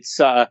 And it's,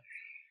 I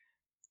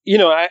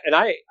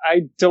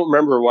don't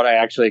remember what I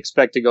actually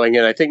expected going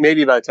in. I think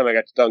maybe by the time I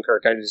got to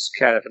Dunkirk, I just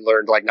kind of had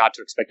learned not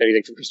to expect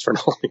anything from Christopher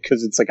Nolan,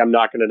 because it's like, I'm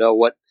not going to know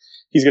what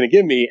he's going to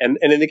give me. And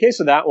in the case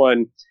of that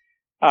one,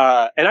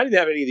 and I didn't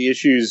have any of the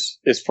issues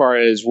as far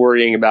as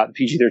worrying about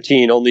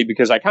PG-13, only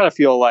because I kind of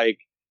feel like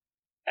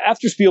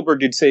after Spielberg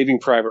did Saving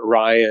Private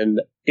Ryan,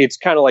 it's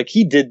kind of like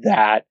he did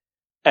that.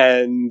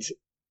 And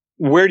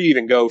where do you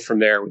even go from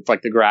there with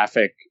the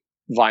graphic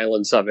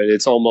violence of it?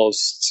 It's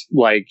almost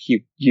like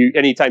you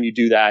anytime you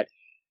do that,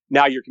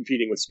 now you're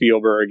competing with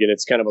Spielberg, and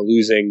it's kind of a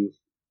losing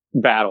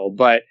battle.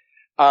 But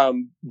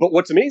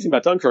what's amazing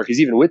about Dunkirk is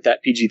even with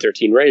that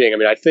PG-13 rating, I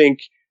mean, I think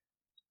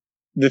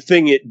the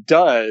thing it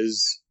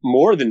does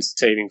more than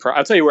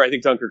I'll tell you where I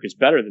think Dunkirk is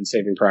better than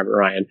Saving Private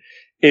Ryan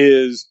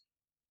is,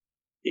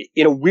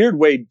 in a weird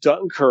way,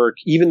 Dunkirk,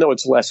 even though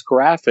it's less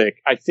graphic,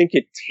 I think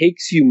it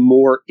takes you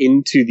more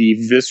into the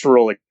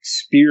visceral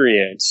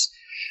experience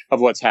of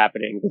what's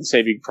happening than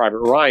Saving Private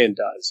Ryan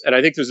does. And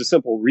I think there's a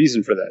simple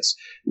reason for this,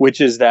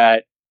 which is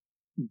that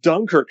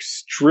Dunkirk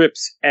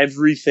strips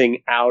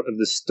everything out of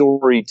the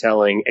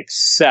storytelling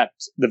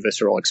except the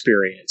visceral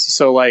experience.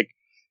 So,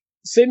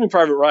 Saving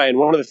Private Ryan,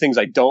 one of the things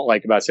I don't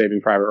like about Saving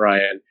Private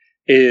Ryan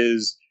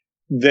is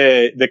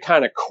the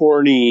kind of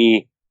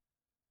corny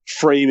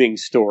framing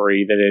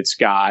story that it's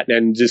got,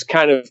 and just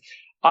kind of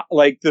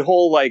the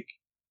whole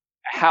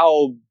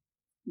how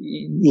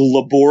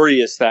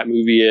laborious that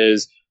movie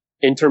is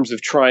in terms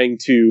of trying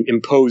to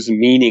impose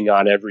meaning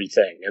on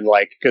everything. And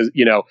because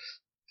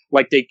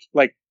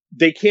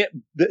they can't,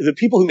 the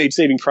people who made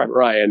Saving Private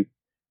Ryan,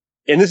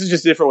 and this is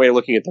just a different way of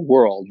looking at the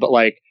world, but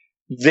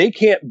they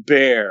can't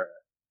bear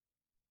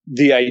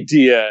the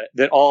idea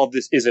that all of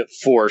this isn't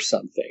for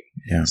something.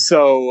 Yeah.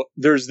 So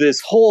there's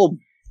this whole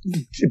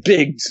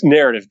big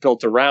narrative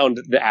built around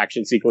the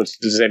action sequences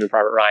of Saving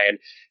Private Ryan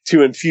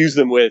to infuse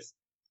them with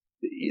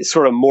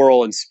sort of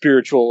moral and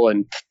spiritual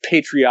and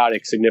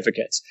patriotic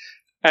significance.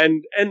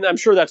 And I'm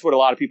sure that's what a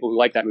lot of people who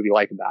like that movie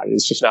like about it.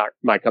 It's just not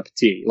my cup of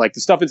tea. The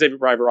stuff in Saving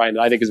Private Ryan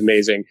that I think is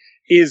amazing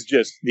is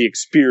just the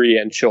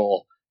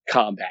experiential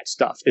combat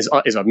stuff is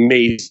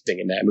amazing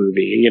in that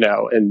movie,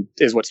 and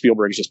is what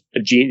Spielberg is just a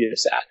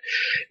genius at.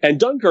 And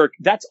Dunkirk,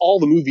 that's all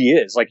the movie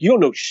is. You don't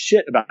know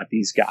shit about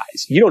these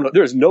guys. You don't know.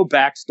 There's no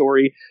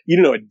backstory. You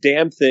don't know a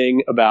damn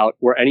thing about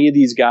where any of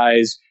these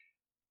guys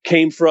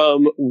came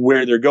from,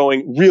 where they're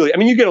going. Really, I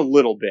mean, you get a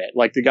little bit,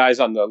 the guys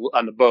on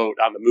the boat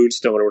on the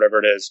Moonstone or whatever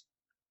it is.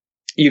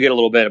 You get a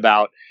little bit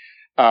about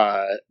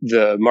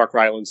the Mark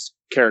Rylance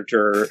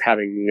character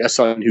having a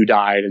son who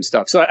died and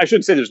stuff. So I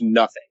shouldn't say there's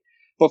nothing.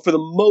 But for the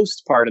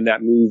most part in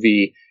that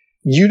movie,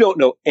 you don't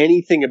know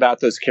anything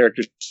about those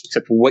characters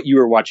except what you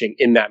were watching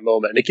in that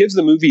moment. And it gives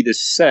the movie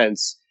this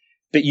sense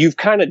that you've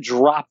kind of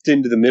dropped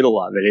into the middle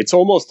of it. It's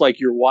almost like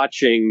you're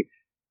watching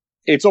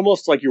a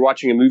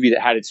movie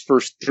that had its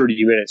first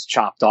 30 minutes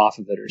chopped off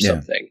of it or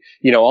something.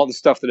 All the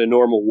stuff that a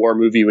normal war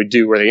movie would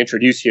do, where they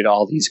introduce you to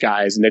all these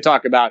guys and they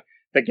talk about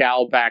the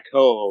gal back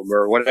home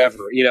or whatever.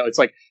 It's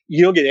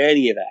you don't get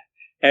any of that.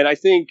 And I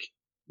think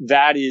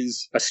that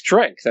is a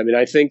strength. I mean,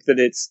 I think that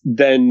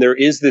then there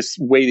is this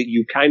way that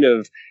you kind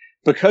of,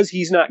 because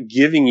he's not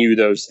giving you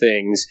those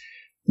things,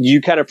 you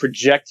kind of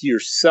project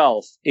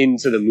yourself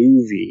into the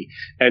movie.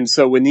 And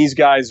so when these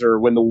guys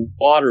when the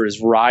water is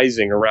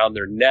rising around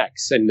their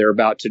necks and they're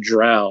about to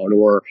drown,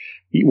 or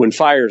when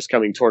fire is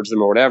coming towards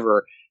them or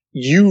whatever,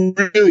 you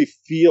really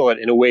feel it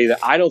in a way that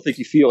I don't think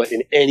you feel it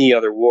in any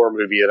other war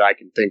movie that I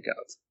can think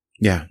of.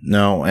 Yeah,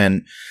 no.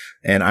 And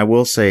I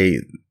will say,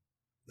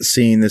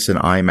 seeing this in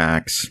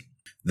IMAX,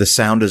 the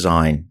sound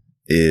design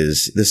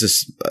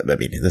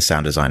the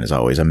sound design is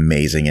always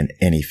amazing in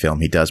any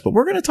film he does, but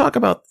we're going to talk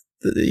about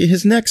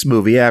his next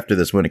movie after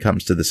this when it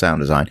comes to the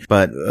sound design.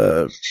 But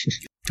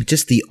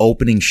just the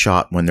opening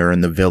shot when they're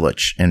in the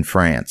village in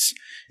France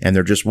and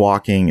they're just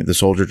walking, the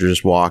soldiers are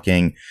just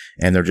walking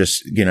and they're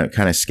just,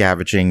 kind of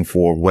scavenging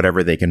for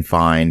whatever they can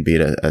find, be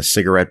it a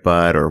cigarette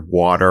butt or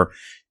water.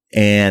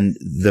 And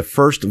the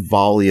first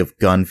volley of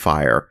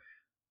gunfire,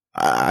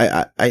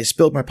 I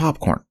spilled my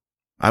popcorn.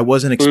 I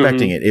wasn't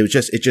expecting it. It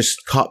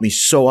just caught me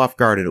so off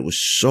guard, and it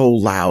was so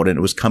loud, and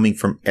it was coming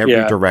from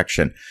every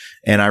direction.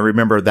 And I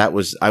remember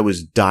I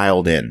was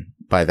dialed in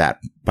by that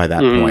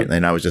point,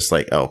 and I was just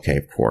like, oh, okay,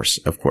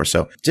 of course.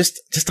 So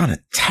just on a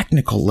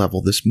technical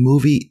level, this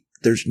movie,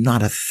 there's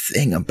not a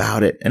thing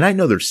about it. And I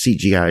know there's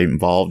CGI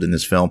involved in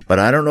this film, but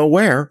I don't know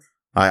where.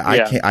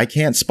 I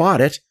can't spot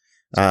it.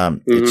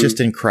 It's just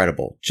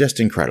incredible.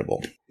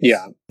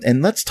 Yeah.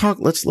 And let's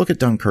look at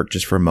Dunkirk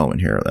just for a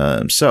moment here.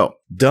 So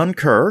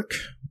Dunkirk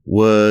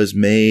was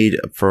made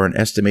for an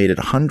estimated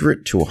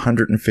 $100 to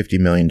 $150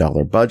 million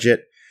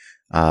budget.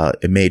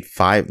 It made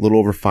little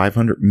over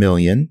 $500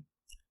 million.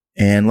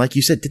 And like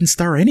you said, didn't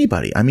star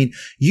anybody. I mean,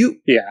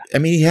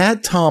 he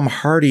had Tom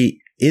Hardy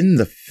in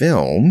the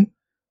film,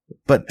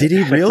 but did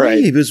he really?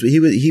 Right.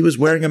 He was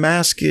wearing a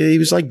mask. He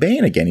was like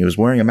Bane again. He was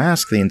wearing a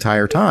mask the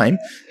entire time,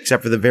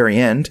 except for the very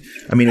end.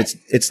 I mean,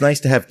 it's nice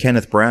to have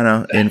Kenneth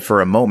Branagh in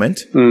for a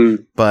moment,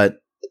 but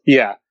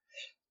no.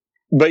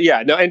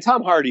 And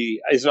Tom Hardy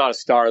is not a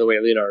star the way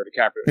Leonardo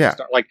DiCaprio is a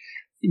star. Like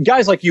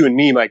guys like you and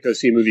me might go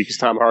see a movie because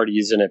Tom Hardy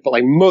is in it, but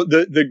like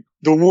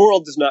the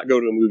world does not go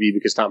to a movie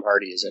because Tom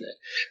Hardy is in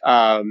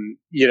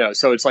it.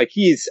 So it's like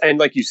and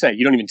like you say,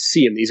 you don't even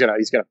see him. He's got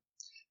a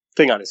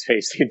thing on his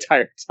face the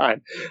entire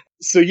time.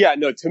 So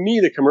to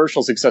me, the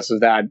commercial success of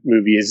that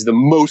movie is the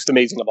most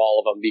amazing of all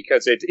of them,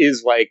 because it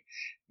is like,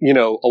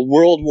 a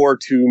World War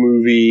II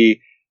movie,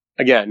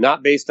 again,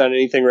 not based on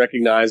anything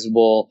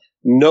recognizable,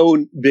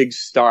 no big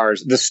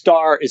stars. The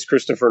star is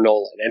Christopher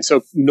Nolan. And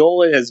so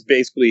Nolan has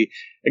basically,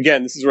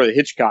 again, this is where the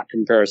Hitchcock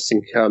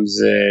comparison comes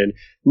in.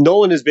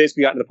 Nolan has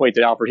basically gotten to the point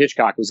that Alfred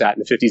Hitchcock was at in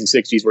the 50s and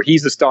 60s, where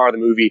he's the star of the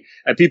movie,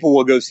 and people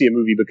will go see a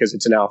movie because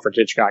it's an Alfred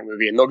Hitchcock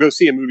movie, and they'll go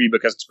see a movie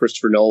because it's a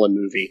Christopher Nolan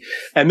movie.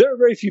 And there are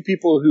very few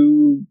people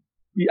who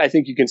I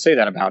think you can say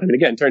that about him. And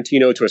again,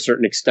 Tarantino to a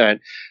certain extent,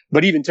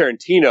 but even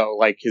Tarantino,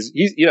 like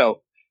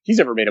he's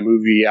never made a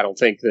movie, I don't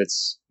think,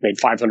 that's made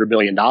 $500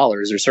 million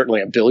or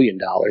certainly $1 billion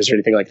or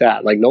anything like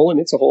that. Like Nolan,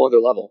 it's a whole other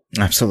level.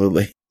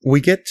 Absolutely.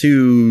 We get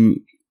to,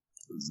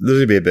 there's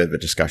going to be a bit of a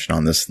discussion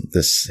on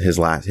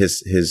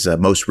his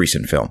most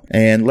recent film.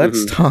 And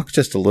let's talk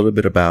just a little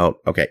bit about,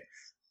 okay,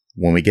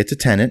 when we get to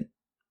Tenet,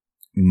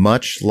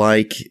 much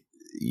like,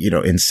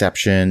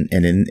 Inception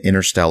and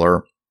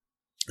Interstellar,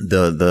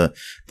 the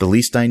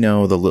least I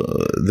know,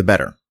 the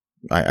better.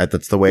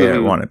 That's the way I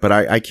want it. But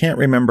I can't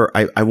remember.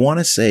 I want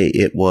to say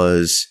it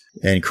was,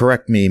 and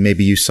correct me,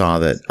 maybe you saw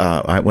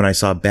that when I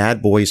saw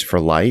Bad Boys for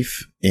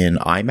Life in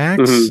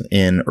IMAX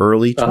in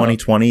early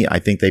 2020, I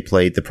think they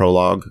played the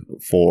prologue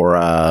for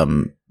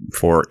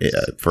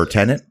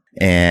Tenet.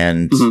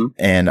 And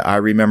I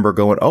remember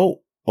going,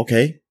 oh,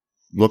 okay,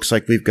 looks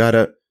like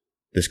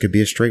this could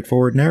be a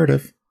straightforward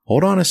narrative.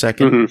 Hold on a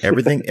second.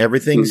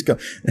 Everything's go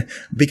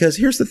because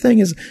here's the thing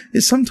is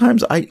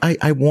sometimes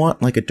I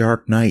want like a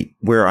Dark Knight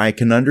where I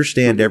can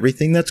understand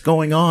everything that's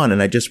going on,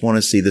 and I just want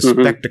to see the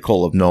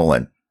spectacle of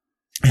Nolan.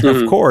 And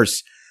of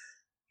course,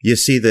 you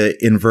see the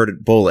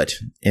inverted bullet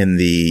in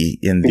the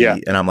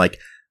and I'm like,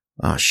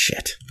 oh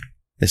shit.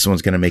 This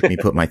one's going to make me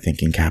put my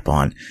thinking cap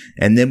on.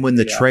 And then when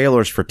the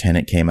trailers for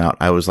Tenet came out,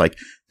 I was like,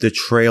 the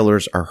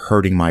trailers are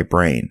hurting my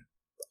brain.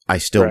 I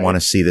still want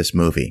to see this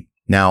movie.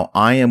 Now,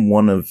 I am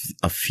one of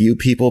a few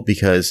people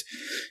because,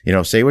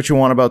 say what you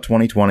want about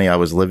 2020.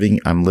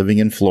 I'm living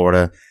in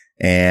Florida,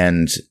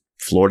 and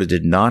Florida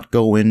did not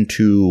go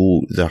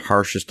into the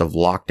harshest of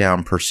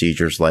lockdown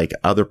procedures like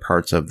other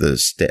parts of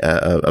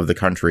the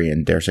country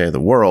and dare say the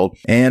world.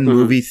 And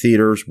movie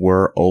theaters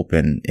were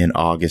open in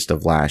August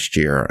of last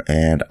year.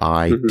 And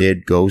I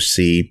did go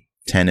see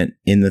Tenet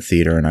in the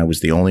theater, and I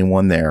was the only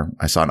one there.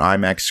 I saw an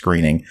IMAX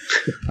screening.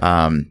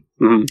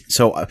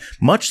 So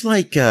much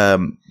like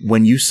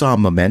when you saw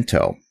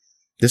Memento,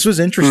 this was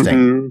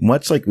interesting.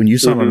 Much like when you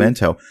saw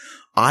Memento,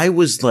 I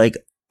was like,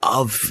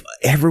 of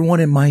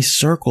everyone in my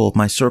circle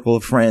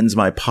of friends,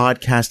 my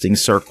podcasting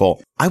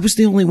circle, I was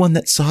the only one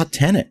that saw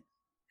Tenet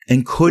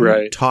and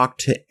couldn't talk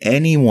to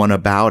anyone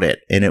about it.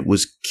 And it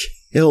was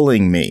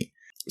killing me.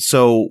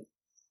 So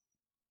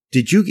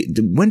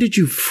when did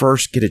you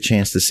first get a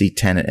chance to see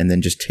Tenet, and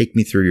then just take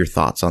me through your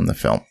thoughts on the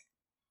film?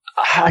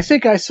 I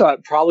think I saw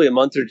it probably a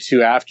month or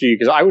two after you,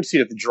 because I would see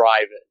it at the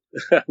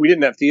drive-in. We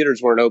didn't have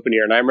theaters, weren't open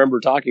here. And I remember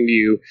talking to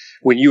you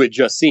when you had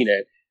just seen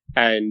it.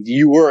 And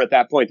you were at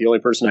that point the only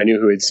person I knew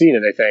who had seen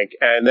it, I think.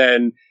 And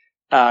then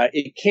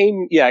it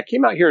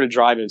came out here at a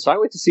drive-in. So I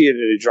went to see it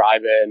at a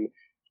drive-in,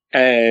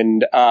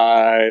 and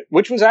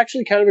which was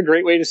actually kind of a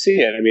great way to see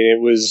it. I mean,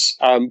 it was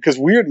because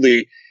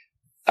weirdly,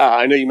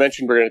 I know you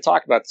mentioned we're going to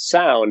talk about the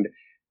sound.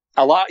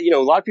 A lot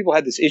of people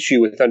had this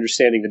issue with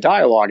understanding the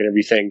dialogue and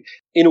everything.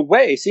 In a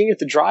way, seeing it at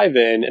the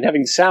drive-in and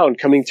having sound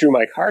coming through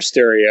my car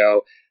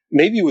stereo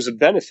maybe it was a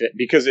benefit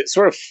because it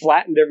sort of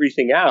flattened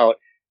everything out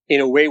in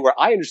a way where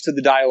I understood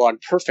the dialogue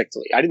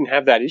perfectly. I didn't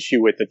have that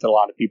issue with it that a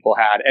lot of people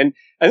had. And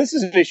this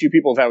is an issue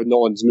people have had with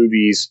Nolan's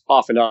movies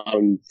off and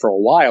on for a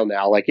while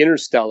now. Like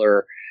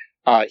Interstellar,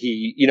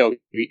 he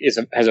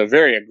has a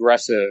very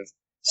aggressive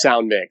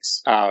sound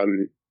mix,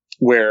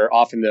 where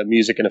often the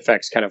music and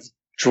effects kind of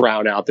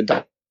drown out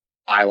the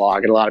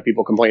dialogue, and a lot of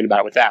people complain about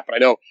it with that. But I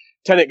know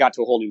Tenet got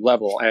to a whole new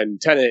level, and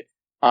Tenet,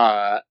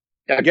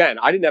 again,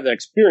 I didn't have that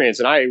experience,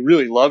 and I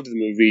really loved the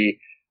movie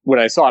when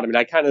I saw it. I mean,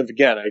 I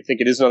think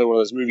it is another one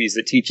of those movies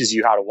that teaches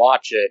you how to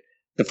watch it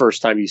the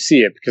first time you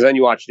see it, because then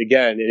you watch it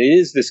again, and it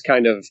is this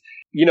kind of,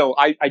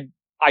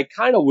 I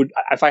kind of would,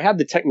 if I had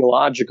the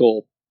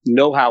technological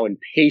know-how and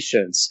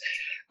patience,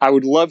 I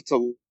would love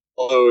to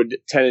load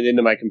Tenet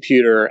into my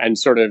computer and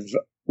sort of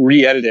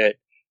re-edit it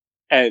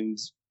and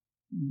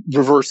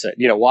reverse it,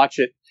 watch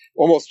it,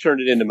 almost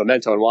turn it into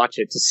Memento and watch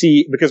it to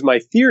see, because my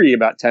theory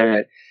about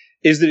Tenet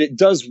is that it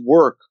does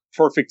work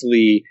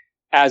perfectly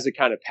as a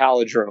kind of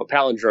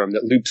palindrome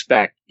that loops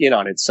back in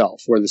on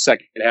itself, where the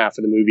second half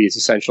of the movie is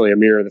essentially a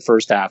mirror of the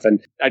first half. And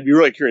I'd be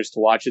really curious to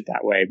watch it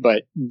that way.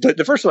 But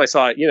the first time I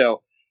saw it,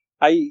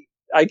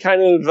 I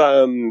kind of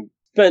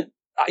spent,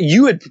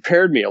 you had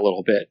prepared me a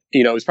little bit.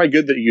 It was probably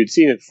good that you had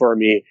seen it for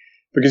me,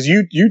 because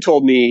you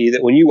told me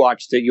that when you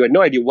watched it, you had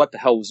no idea what the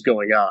hell was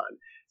going on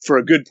for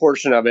a good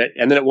portion of it.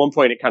 And then at one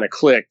point it kind of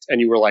clicked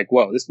and you were like,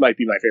 whoa, this might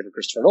be my favorite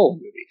Christopher Nolan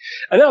movie.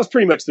 And that was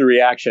pretty much the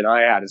reaction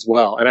I had as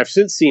well. And I've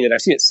since seen it.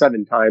 I've seen it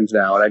 7 times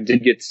now, and I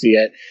did get to see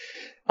it.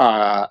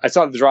 I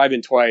saw it at the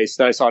drive-in twice,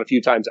 then I saw it a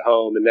few times at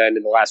home. And then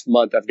in the last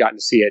month, I've gotten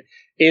to see it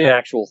in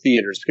actual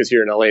theaters, because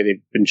here in LA,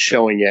 they've been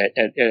showing it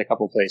in a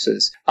couple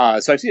places.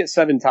 So I've seen it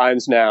 7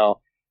 times now.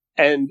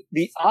 And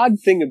the odd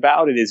thing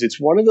about it is it's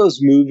one of those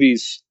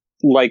movies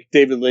like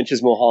David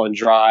Lynch's Mulholland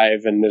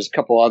Drive, and there's a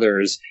couple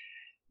others,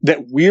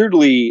 that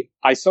weirdly,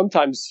 I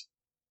sometimes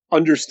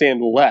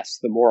understand less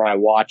the more I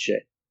watch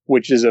it,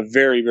 which is a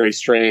very, very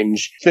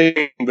strange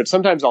thing. But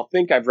sometimes I'll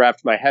think I've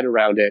wrapped my head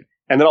around it,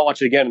 and then I'll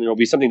watch it again, and there'll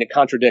be something that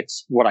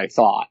contradicts what I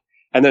thought.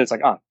 And then it's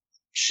like, oh,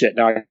 shit,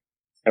 now I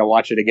gotta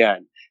watch it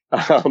again.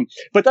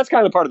 But that's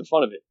kind of part of the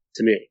fun of it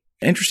to me.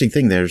 Interesting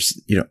thing, there's,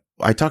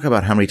 I talk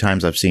about how many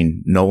times I've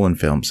seen Nolan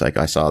films. Like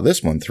I saw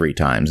this one 3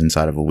 times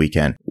inside of a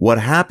weekend. What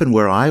happened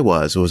where I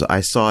was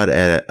I saw it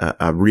at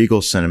a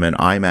Regal Cinema, an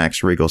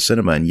IMAX Regal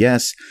Cinema. And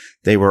yes,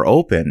 they were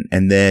open.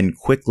 And then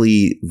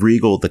quickly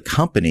Regal, the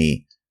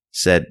company,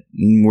 said,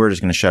 we're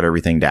just going to shut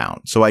everything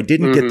down. So I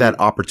didn't get that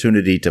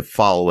opportunity to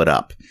follow it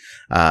up.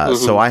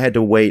 So I had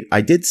to wait.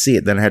 I did see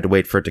it. Then I had to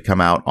wait for it to come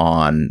out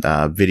on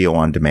video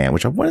on demand,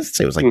 which I wanted to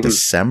say was like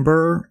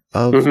December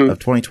of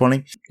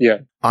 2020. Yeah.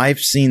 I've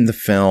seen the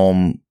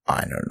film,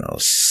 I don't know,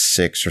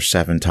 6 or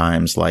 7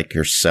 times like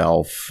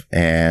yourself,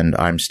 and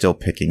I'm still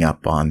picking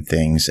up on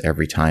things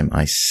every time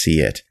I see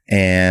it.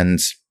 And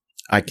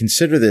I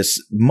consider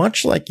this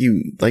much like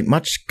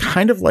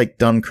kind of like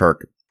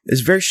Dunkirk,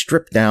 is very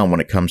stripped down when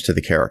it comes to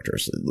the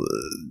characters.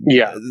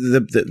 Yeah.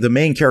 The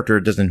main character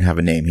doesn't have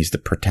a name. He's the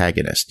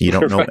protagonist. You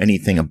don't know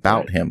anything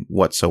about him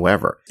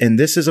whatsoever. And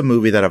this is a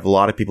movie that a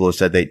lot of people have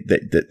said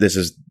that this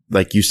is,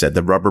 like you said,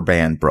 the rubber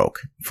band broke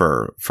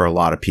for a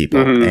lot of people.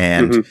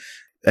 And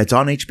it's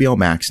on HBO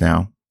Max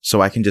now. So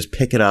I can just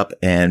pick it up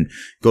and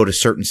go to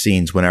certain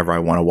scenes whenever I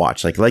want to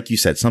watch. Like you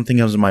said, something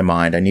comes in my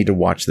mind. I need to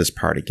watch this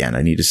part again.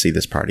 I need to see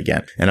this part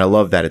again. And I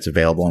love that it's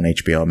available on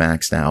HBO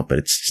Max now, but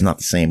it's not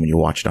the same when you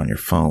watch it on your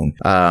phone.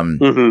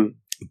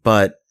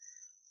 But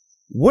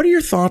what are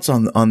your thoughts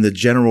on the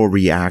general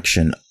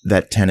reaction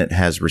that Tenet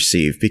has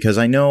received? Because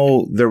I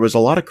know there was a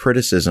lot of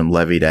criticism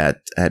levied at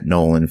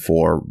Nolan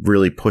for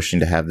really pushing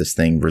to have this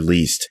thing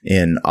released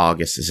in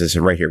August. This is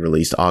right here,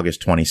 released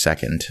August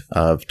 22nd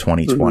of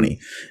 2020.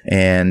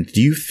 And do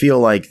you feel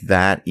like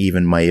that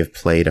even may have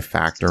played a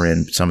factor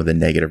in some of the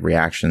negative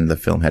reaction the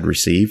film had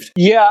received?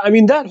 Yeah, I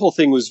mean, that whole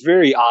thing was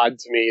very odd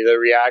to me. The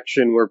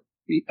reaction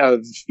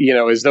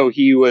as though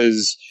he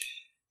was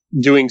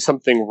doing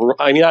something.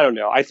 I mean, I don't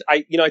know. I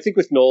think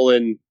with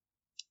Nolan,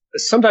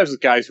 sometimes with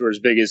guys who are as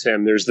big as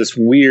him, there's this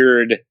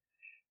weird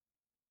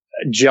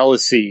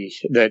jealousy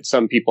that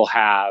some people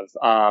have,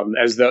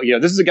 as though,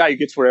 this is a guy who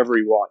gets wherever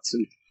he wants,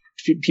 and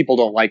people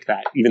don't like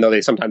that, even though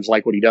they sometimes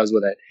like what he does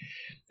with it.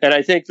 And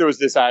I think there was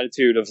this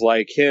attitude of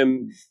like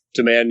him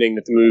demanding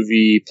that the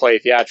movie play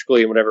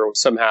theatrically and whatever was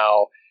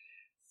somehow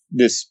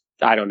this,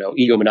 I don't know,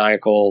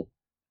 egomaniacal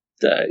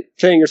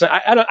thing or something.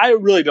 I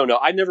really don't know.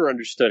 I never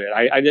understood it.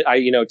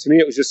 To me,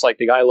 it was just like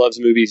the guy loves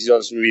movies. He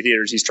loves movie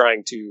theaters. He's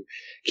trying to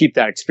keep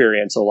that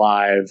experience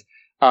alive.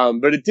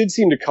 But it did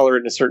seem to color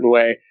it in a certain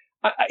way.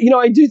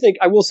 I do think,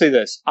 I will say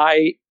this.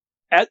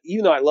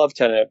 Even though I love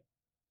Tenet,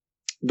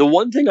 the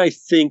one thing I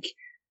think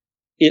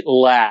it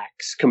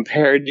lacks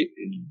compared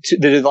to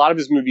that a lot of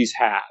his movies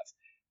have,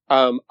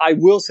 I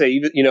will say,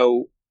 even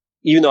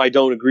though I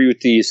don't agree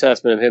with the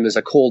assessment of him as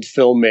a cold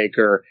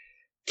filmmaker,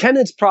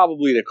 Tenet's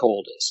probably the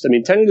coldest. I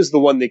mean, Tenet is the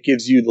one that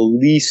gives you the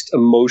least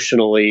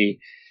emotionally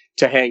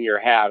to hang your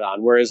hat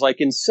on. Whereas like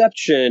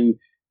Inception,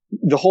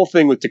 the whole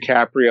thing with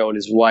DiCaprio and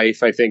his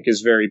wife, I think,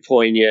 is very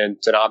poignant.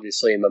 And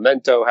obviously,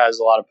 Memento has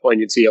a lot of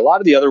poignancy. A lot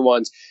of the other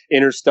ones,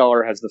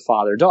 Interstellar has the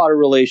father-daughter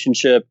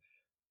relationship.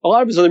 A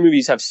lot of his other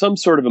movies have some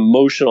sort of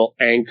emotional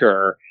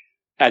anchor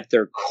at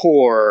their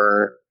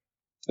core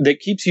that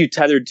keeps you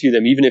tethered to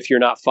them, even if you're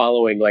not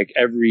following like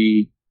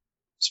every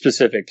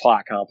specific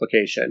plot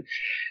complication.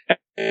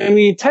 I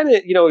mean,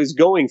 Tenet, is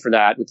going for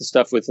that with the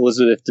stuff with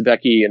Elizabeth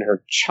Debicki and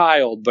her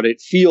child, but it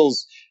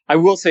feels, I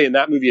will say in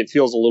that movie, it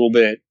feels a little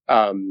bit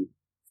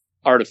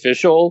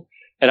artificial.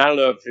 And I don't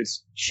know if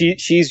it's,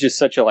 she's just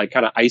such a like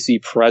kind of icy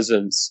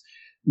presence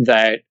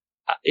that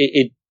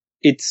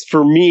it's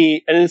for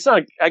me, and it's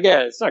not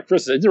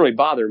Chris, it didn't really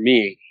bother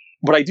me,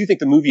 but I do think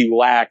the movie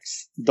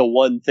lacks the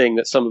one thing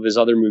that some of his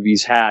other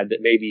movies had that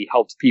maybe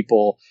helped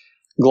people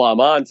glom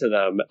onto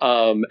them.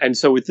 And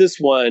so with this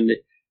one,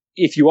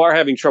 if you are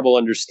having trouble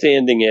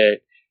understanding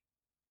it,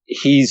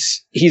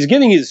 he's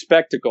giving his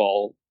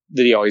spectacle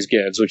that he always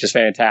gives, which is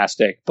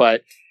fantastic,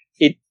 but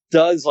it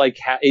does it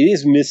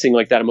is missing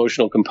like that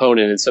emotional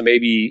component. And so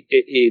maybe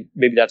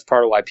maybe that's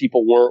part of why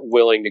people weren't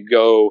willing to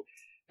go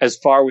as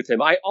far with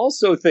him. I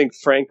also think,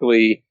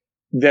 frankly,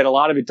 that a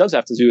lot of it does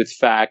have to do with the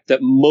fact that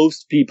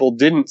most people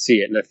didn't see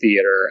it in a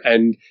theater.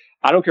 And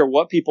I don't care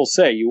what people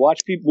say, you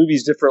watch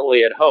movies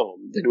differently at home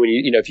than when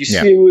if you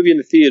see a movie in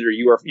the theater,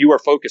 you are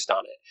focused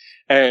on it.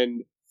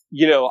 And,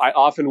 I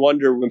often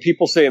wonder when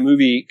people say a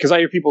movie, because I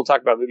hear people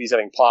talk about movies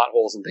having plot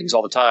holes and things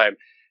all the time.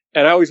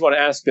 And I always want to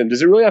ask them,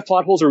 does it really have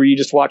plot holes, or were you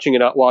just watching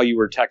it while you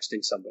were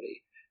texting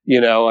somebody?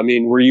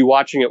 Were you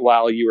watching it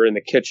while you were in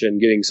the kitchen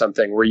getting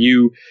something? Were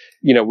you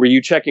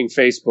checking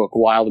Facebook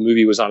while the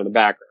movie was on in the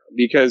background?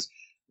 Because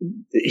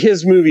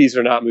his movies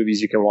are not movies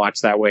you can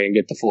watch that way and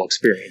get the full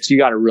experience. You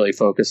got to really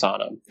focus on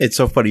them. It's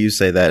so funny you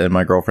say that, and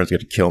my girlfriend's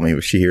going to kill me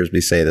if she hears me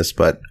say this,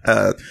 but,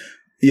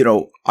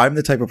 I'm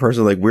the type of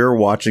person, like, we were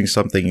watching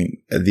something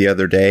the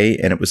other day,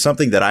 and it was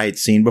something that I had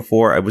seen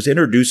before. I was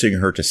introducing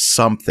her to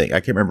something. I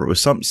can't remember. It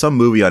was some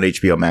movie on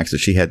HBO Max that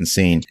she hadn't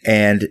seen,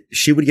 and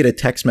she would get a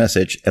text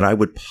message, and I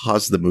would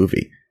pause the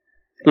movie.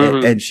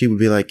 Mm-hmm. And she would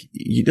be like,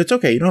 it's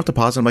okay. You don't have to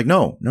pause. I'm like,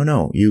 no.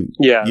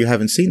 You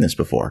haven't seen this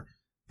before.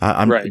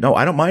 Right. No,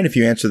 I don't mind if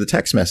you answer the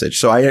text message.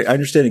 So I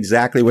understand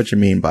exactly what you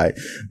mean by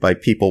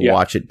people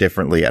watch it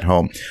differently at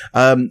home.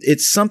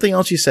 It's something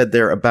else you said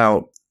there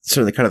about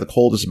sort of the kind of the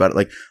coldest about it.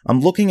 Like, I'm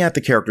looking at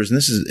the characters, and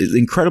this is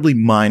incredibly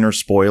minor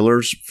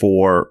spoilers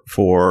for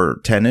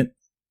Tenet.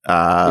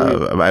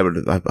 I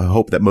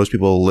hope that most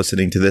people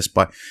listening to this,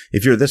 but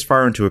if you're this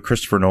far into a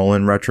Christopher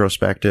Nolan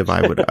retrospective,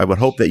 I would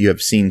hope that you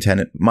have seen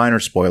Tenet. Minor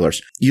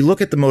spoilers. You look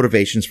at the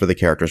motivations for the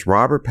characters.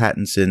 Robert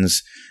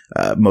Pattinson's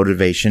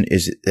motivation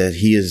is that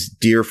he is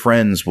dear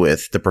friends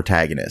with the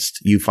protagonist.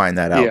 You find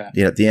that out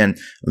at the end.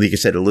 Like I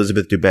said,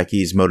 Elizabeth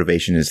Debicki's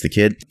motivation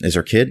is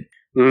her kid.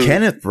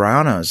 Kenneth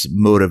Branagh's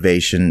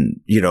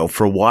motivation,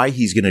 for why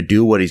he's going to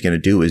do what he's going to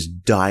do is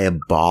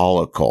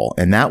diabolical.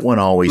 And that one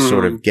always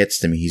sort of gets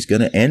to me. He's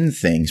going to end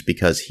things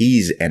because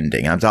he's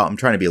ending. I'm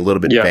trying to be a little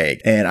bit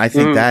vague. And I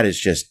think that is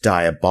just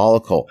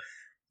diabolical.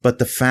 But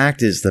the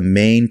fact is, the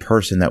main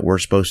person that we're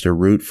supposed to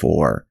root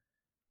for,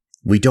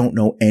 we don't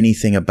know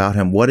anything about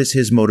him. What is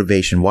his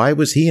motivation? Why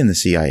was he in the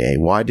CIA?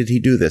 Why did he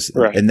do this?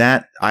 Right. And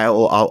that I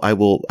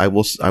will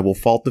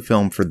fault the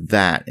film for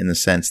that, in the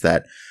sense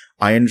that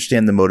I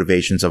understand the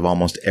motivations of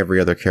almost every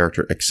other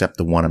character except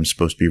the one I'm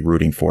supposed to be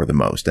rooting for the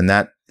most. And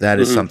that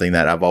is something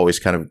that I've always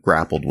kind of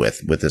grappled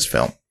with this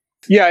film.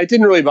 Yeah, it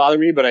didn't really bother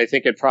me, but I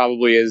think it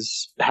probably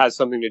has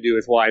something to do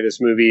with why this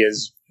movie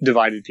has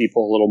divided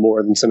people a little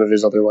more than some of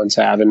his other ones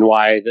have, and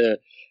why the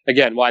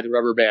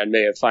rubber band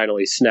may have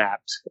finally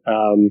snapped.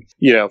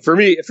 For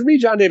me,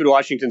 John David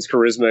Washington's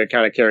charisma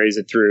kind of carries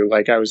it through.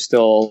 Like, I was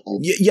still,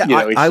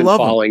 I love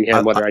following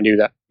him, whether I knew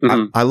that.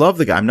 I love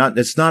the guy.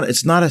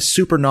 It's not a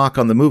super knock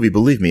on the movie.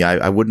 Believe me,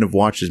 I wouldn't have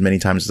watched as many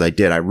times as I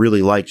did. I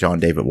really like John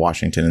David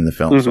Washington in the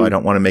film, so I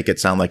don't want to make it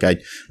sound like I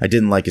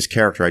didn't like his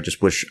character. I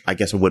just wish, I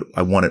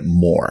wanted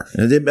more.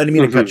 I didn't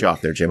mean to cut you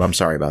off there, Jim. I'm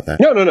sorry about that.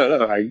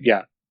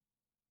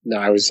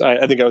 No.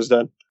 I think I was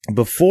done.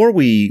 Before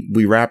we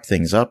wrap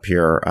things up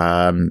here,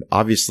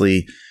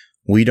 obviously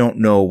we don't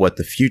know what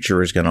the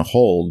future is going to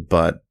hold,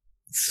 but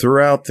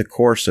throughout the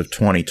course of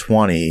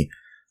 2020,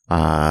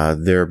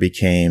 there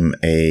became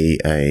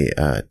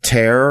a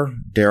tear,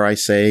 dare I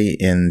say,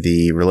 in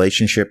the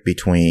relationship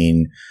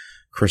between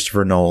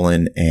Christopher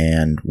Nolan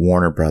and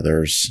Warner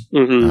Brothers.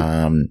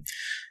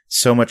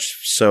 So much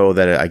so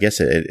that I guess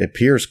it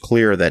appears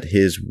clear that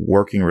his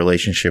working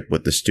relationship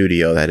with the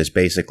studio that has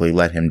basically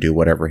let him do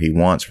whatever he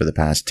wants for the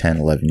past 10,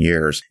 11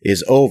 years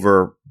is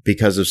over,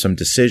 because of some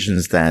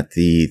decisions that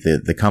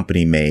the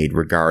company made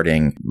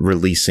regarding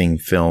releasing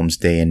films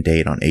day and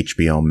date on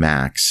HBO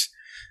Max.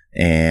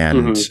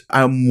 And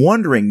I'm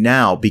wondering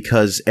now,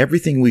 because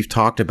everything we've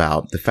talked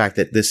about, the fact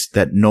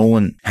that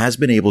Nolan has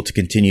been able to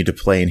continue to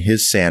play in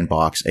his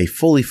sandbox, a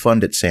fully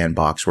funded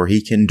sandbox where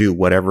he can do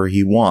whatever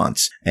he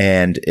wants.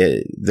 And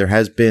there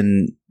has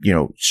been,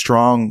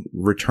 strong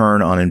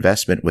return on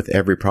investment with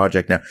every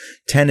project. Now,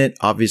 Tenet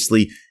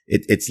obviously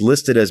it's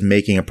listed as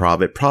making a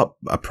profit.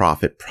 A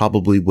profit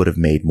probably would have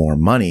made more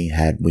money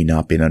had we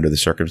not been under the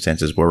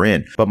circumstances we're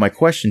in. But my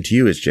question to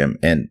you is, Jim,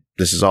 and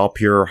this is all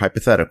pure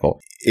hypothetical,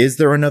 is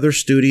there another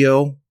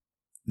studio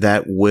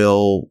that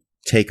will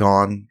take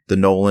on the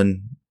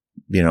Nolan,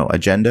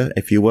 agenda,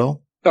 if you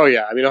will? Oh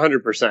yeah, I mean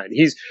 100%.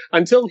 He's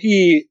until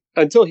he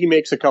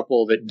makes a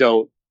couple that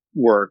don't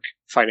work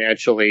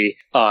financially,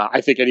 I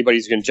think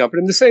anybody's going to jump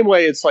in the same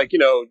way. It's like,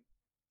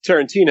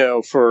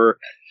 Tarantino, for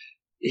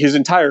his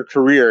entire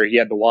career, he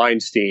had the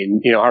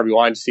Weinstein. Harvey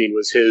Weinstein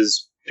was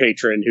his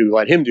patron who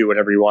let him do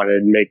whatever he wanted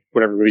and make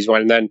whatever movies he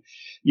wanted. And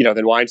then,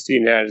 then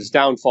Weinstein had his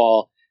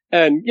downfall.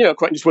 And,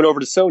 Quentin just went over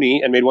to Sony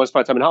and made Once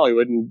Upon a Time in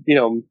Hollywood. And,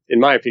 in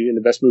my opinion,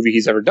 the best movie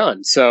he's ever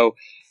done. So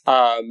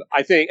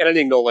I think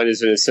Nolan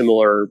is in a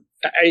similar,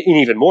 an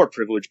even more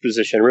privileged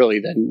position,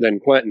 really, than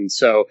Quentin.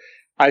 So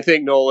I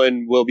think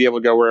Nolan will be able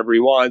to go wherever he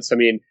wants. I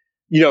mean,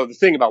 the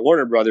thing about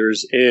Warner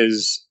Brothers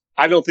is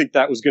I don't think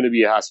that was going to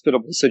be a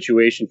hospitable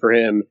situation for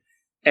him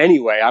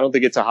anyway. I don't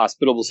think it's a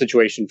hospitable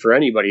situation for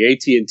anybody.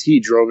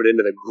 AT&T drove it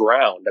into the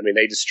ground. I mean,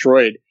 they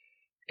destroyed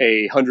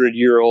a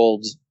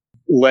 100-year-old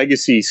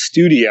legacy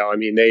studio. I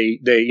mean, they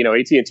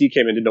AT&T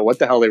came in, didn't know what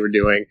the hell they were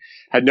doing,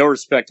 had no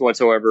respect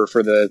whatsoever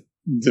for the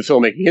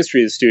filmmaking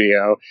history of the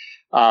studio,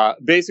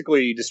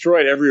 basically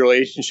destroyed every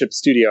relationship the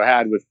studio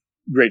had with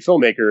great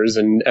filmmakers,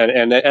 and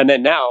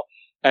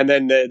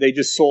then they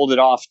just sold it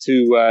off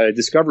to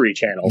Discovery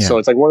Channel. Yeah. So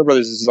it's like Warner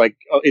Brothers is like,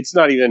 it's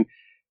not even.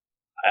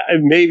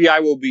 Maybe I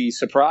will be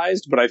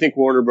surprised, but I think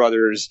Warner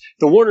Brothers,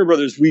 the Warner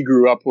Brothers we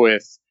grew up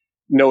with,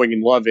 knowing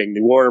and loving,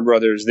 the Warner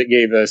Brothers that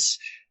gave us,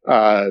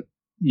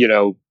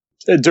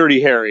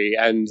 Dirty Harry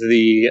and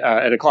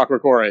and A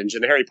Clockwork Orange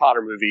and the Harry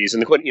Potter movies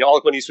and all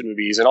the Clint Eastwood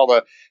movies and all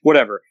the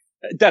whatever,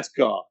 that's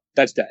gone.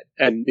 That's dead.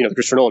 And, the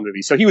Christopher Nolan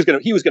movie. So he was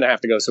going to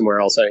have to go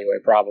somewhere else anyway,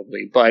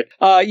 probably. But,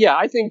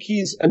 I think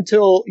he's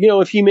until,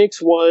 if he makes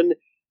one,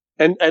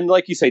 and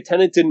like you say,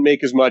 Tenet didn't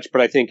make as much,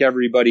 but I think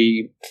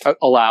everybody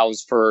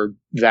allows for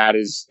that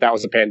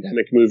was a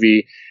pandemic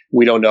movie.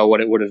 We don't know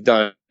what it would have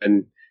done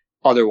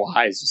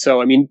otherwise.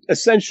 So, I mean,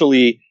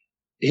 essentially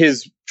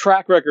his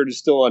track record is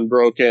still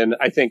unbroken.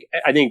 I think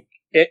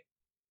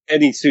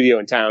any studio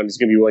in town is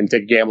going to be willing to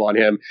take a gamble on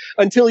him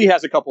until he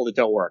has a couple that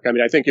don't work. I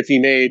mean, I think if he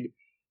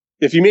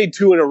made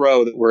two in a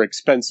row that were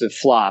expensive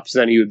flops,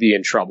 then he would be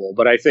in trouble.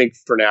 But I think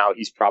for now,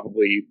 he's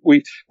probably,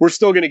 we're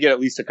still going to get at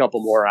least a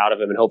couple more out of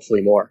him and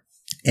hopefully more.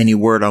 Any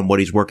word on what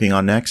he's working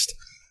on next?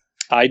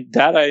 I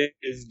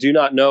do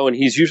not know. And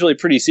he's usually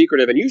pretty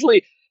secretive. And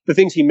usually the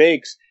things he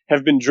makes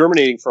have been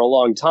germinating for a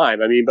long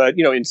time. I mean, but,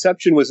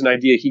 Inception was an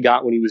idea he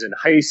got when he was in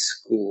high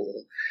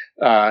school.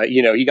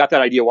 He got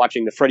that idea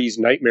watching the Freddy's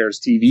Nightmares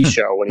TV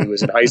show when he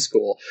was in high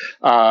school,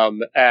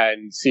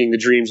 and seeing the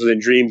dreams within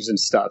dreams and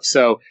stuff.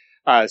 So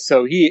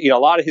he, a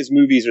lot of his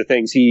movies are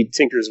things he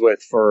tinkers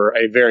with for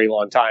a very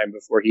long time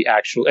before he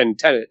actually, and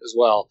Tenet as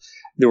well.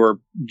 There were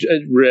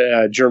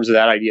germs of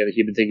that idea that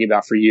he'd been thinking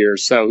about for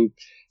years. So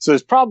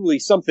there's probably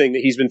something that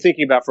he's been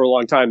thinking about for a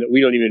long time that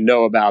we don't even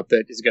know about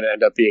that is going to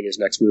end up being his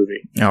next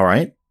movie. All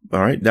right.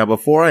 Now,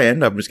 before I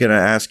end, I'm just going to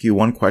ask you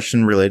one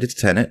question related to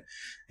Tenet.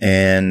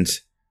 And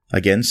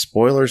again,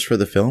 spoilers for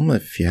the film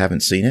if you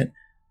haven't seen it.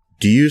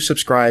 Do you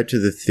subscribe to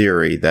the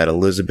theory that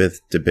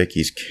Elizabeth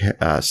Debicki's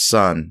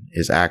son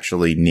is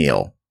actually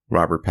Neil,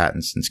 Robert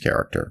Pattinson's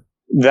character?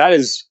 That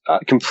is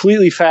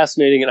completely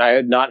fascinating, and I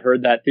had not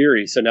heard that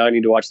theory, so now I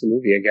need to watch the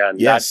movie again.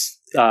 Yes.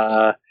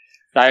 I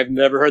have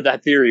never heard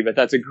that theory, but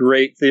that's a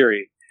great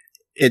theory.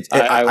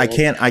 I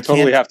can't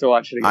have to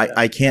watch it again.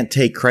 I can't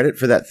take credit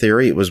for that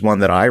theory. It was one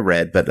that I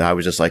read, but I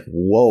was just like,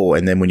 whoa.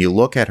 And then when you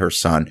look at her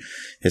son,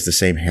 it's the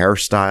same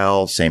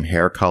hairstyle, same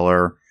hair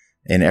color,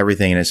 and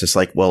everything. And it's just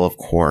like, well, of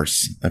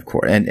course.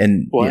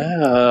 And wow.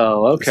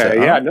 Yeah. Okay. So,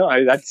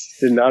 that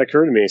did not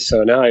occur to me.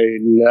 So now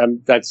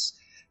that's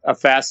a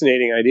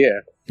fascinating idea.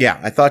 Yeah,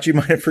 I thought you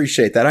might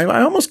appreciate that.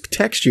 I almost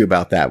texted you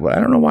about that, but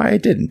I don't know why I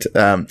didn't.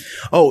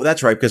 Oh,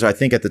 that's right, because I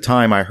think at the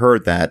time I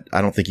heard that,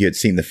 I don't think you had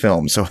seen the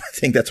film, so I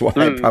think that's why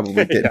I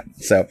probably didn't.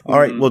 Yeah. So, all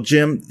right, well,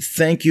 Jim,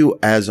 thank you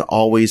as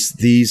always.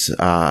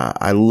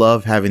 I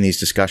love having these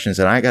discussions,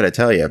 and I got to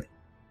tell you,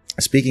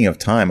 speaking of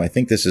time, I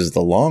think this is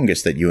the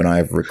longest that you and I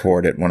have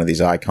recorded one of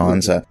these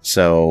icons.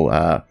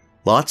 So,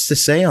 lots to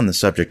say on the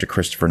subject of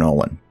Christopher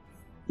Nolan.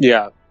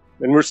 Yeah.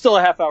 And we're still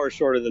a half hour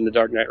shorter than The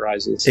Dark Knight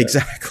Rises. So.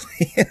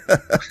 Exactly.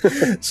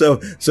 So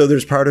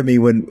there's part of me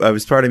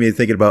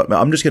thinking about,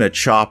 I'm just going to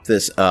chop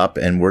this up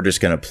and we're just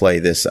going to play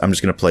this. I'm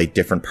just going to play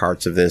different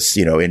parts of this,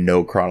 in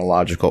no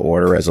chronological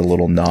order as a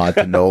little nod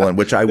to Nolan,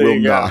 which I will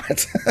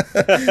not.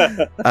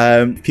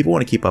 People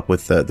want to keep up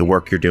with the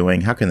work you're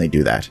doing. How can they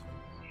do that?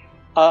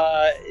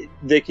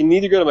 They can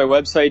either go to my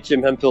website,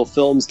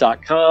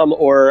 jimhemphillfilms.com,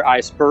 or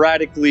I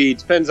sporadically,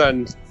 depends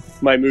on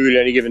my mood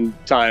at any given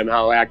time,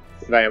 how active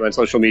I am on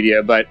social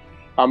media, but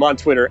I'm on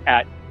Twitter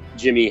at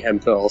Jimmy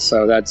Hemphill.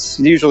 So that's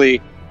usually,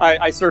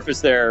 I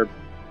surface there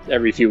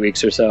every few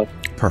weeks or so.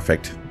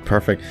 Perfect.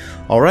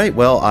 All right.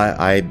 Well,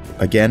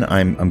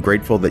 I'm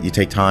grateful that you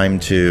take time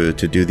to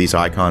do these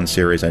icon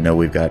series. I know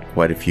we've got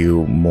quite a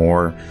few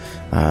more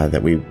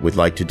that we would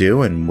like to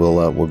do, and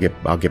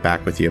I'll get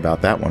back with you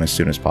about that one as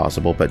soon as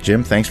possible. But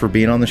Jim, thanks for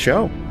being on the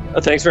show.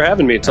 Thanks for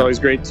having me. It's always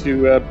great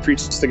to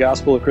preach the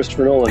gospel of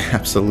Christopher Nolan.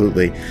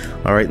 Absolutely.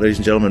 All right, ladies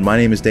and gentlemen, my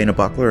name is Dana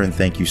Buckler, and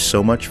thank you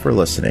so much for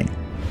listening.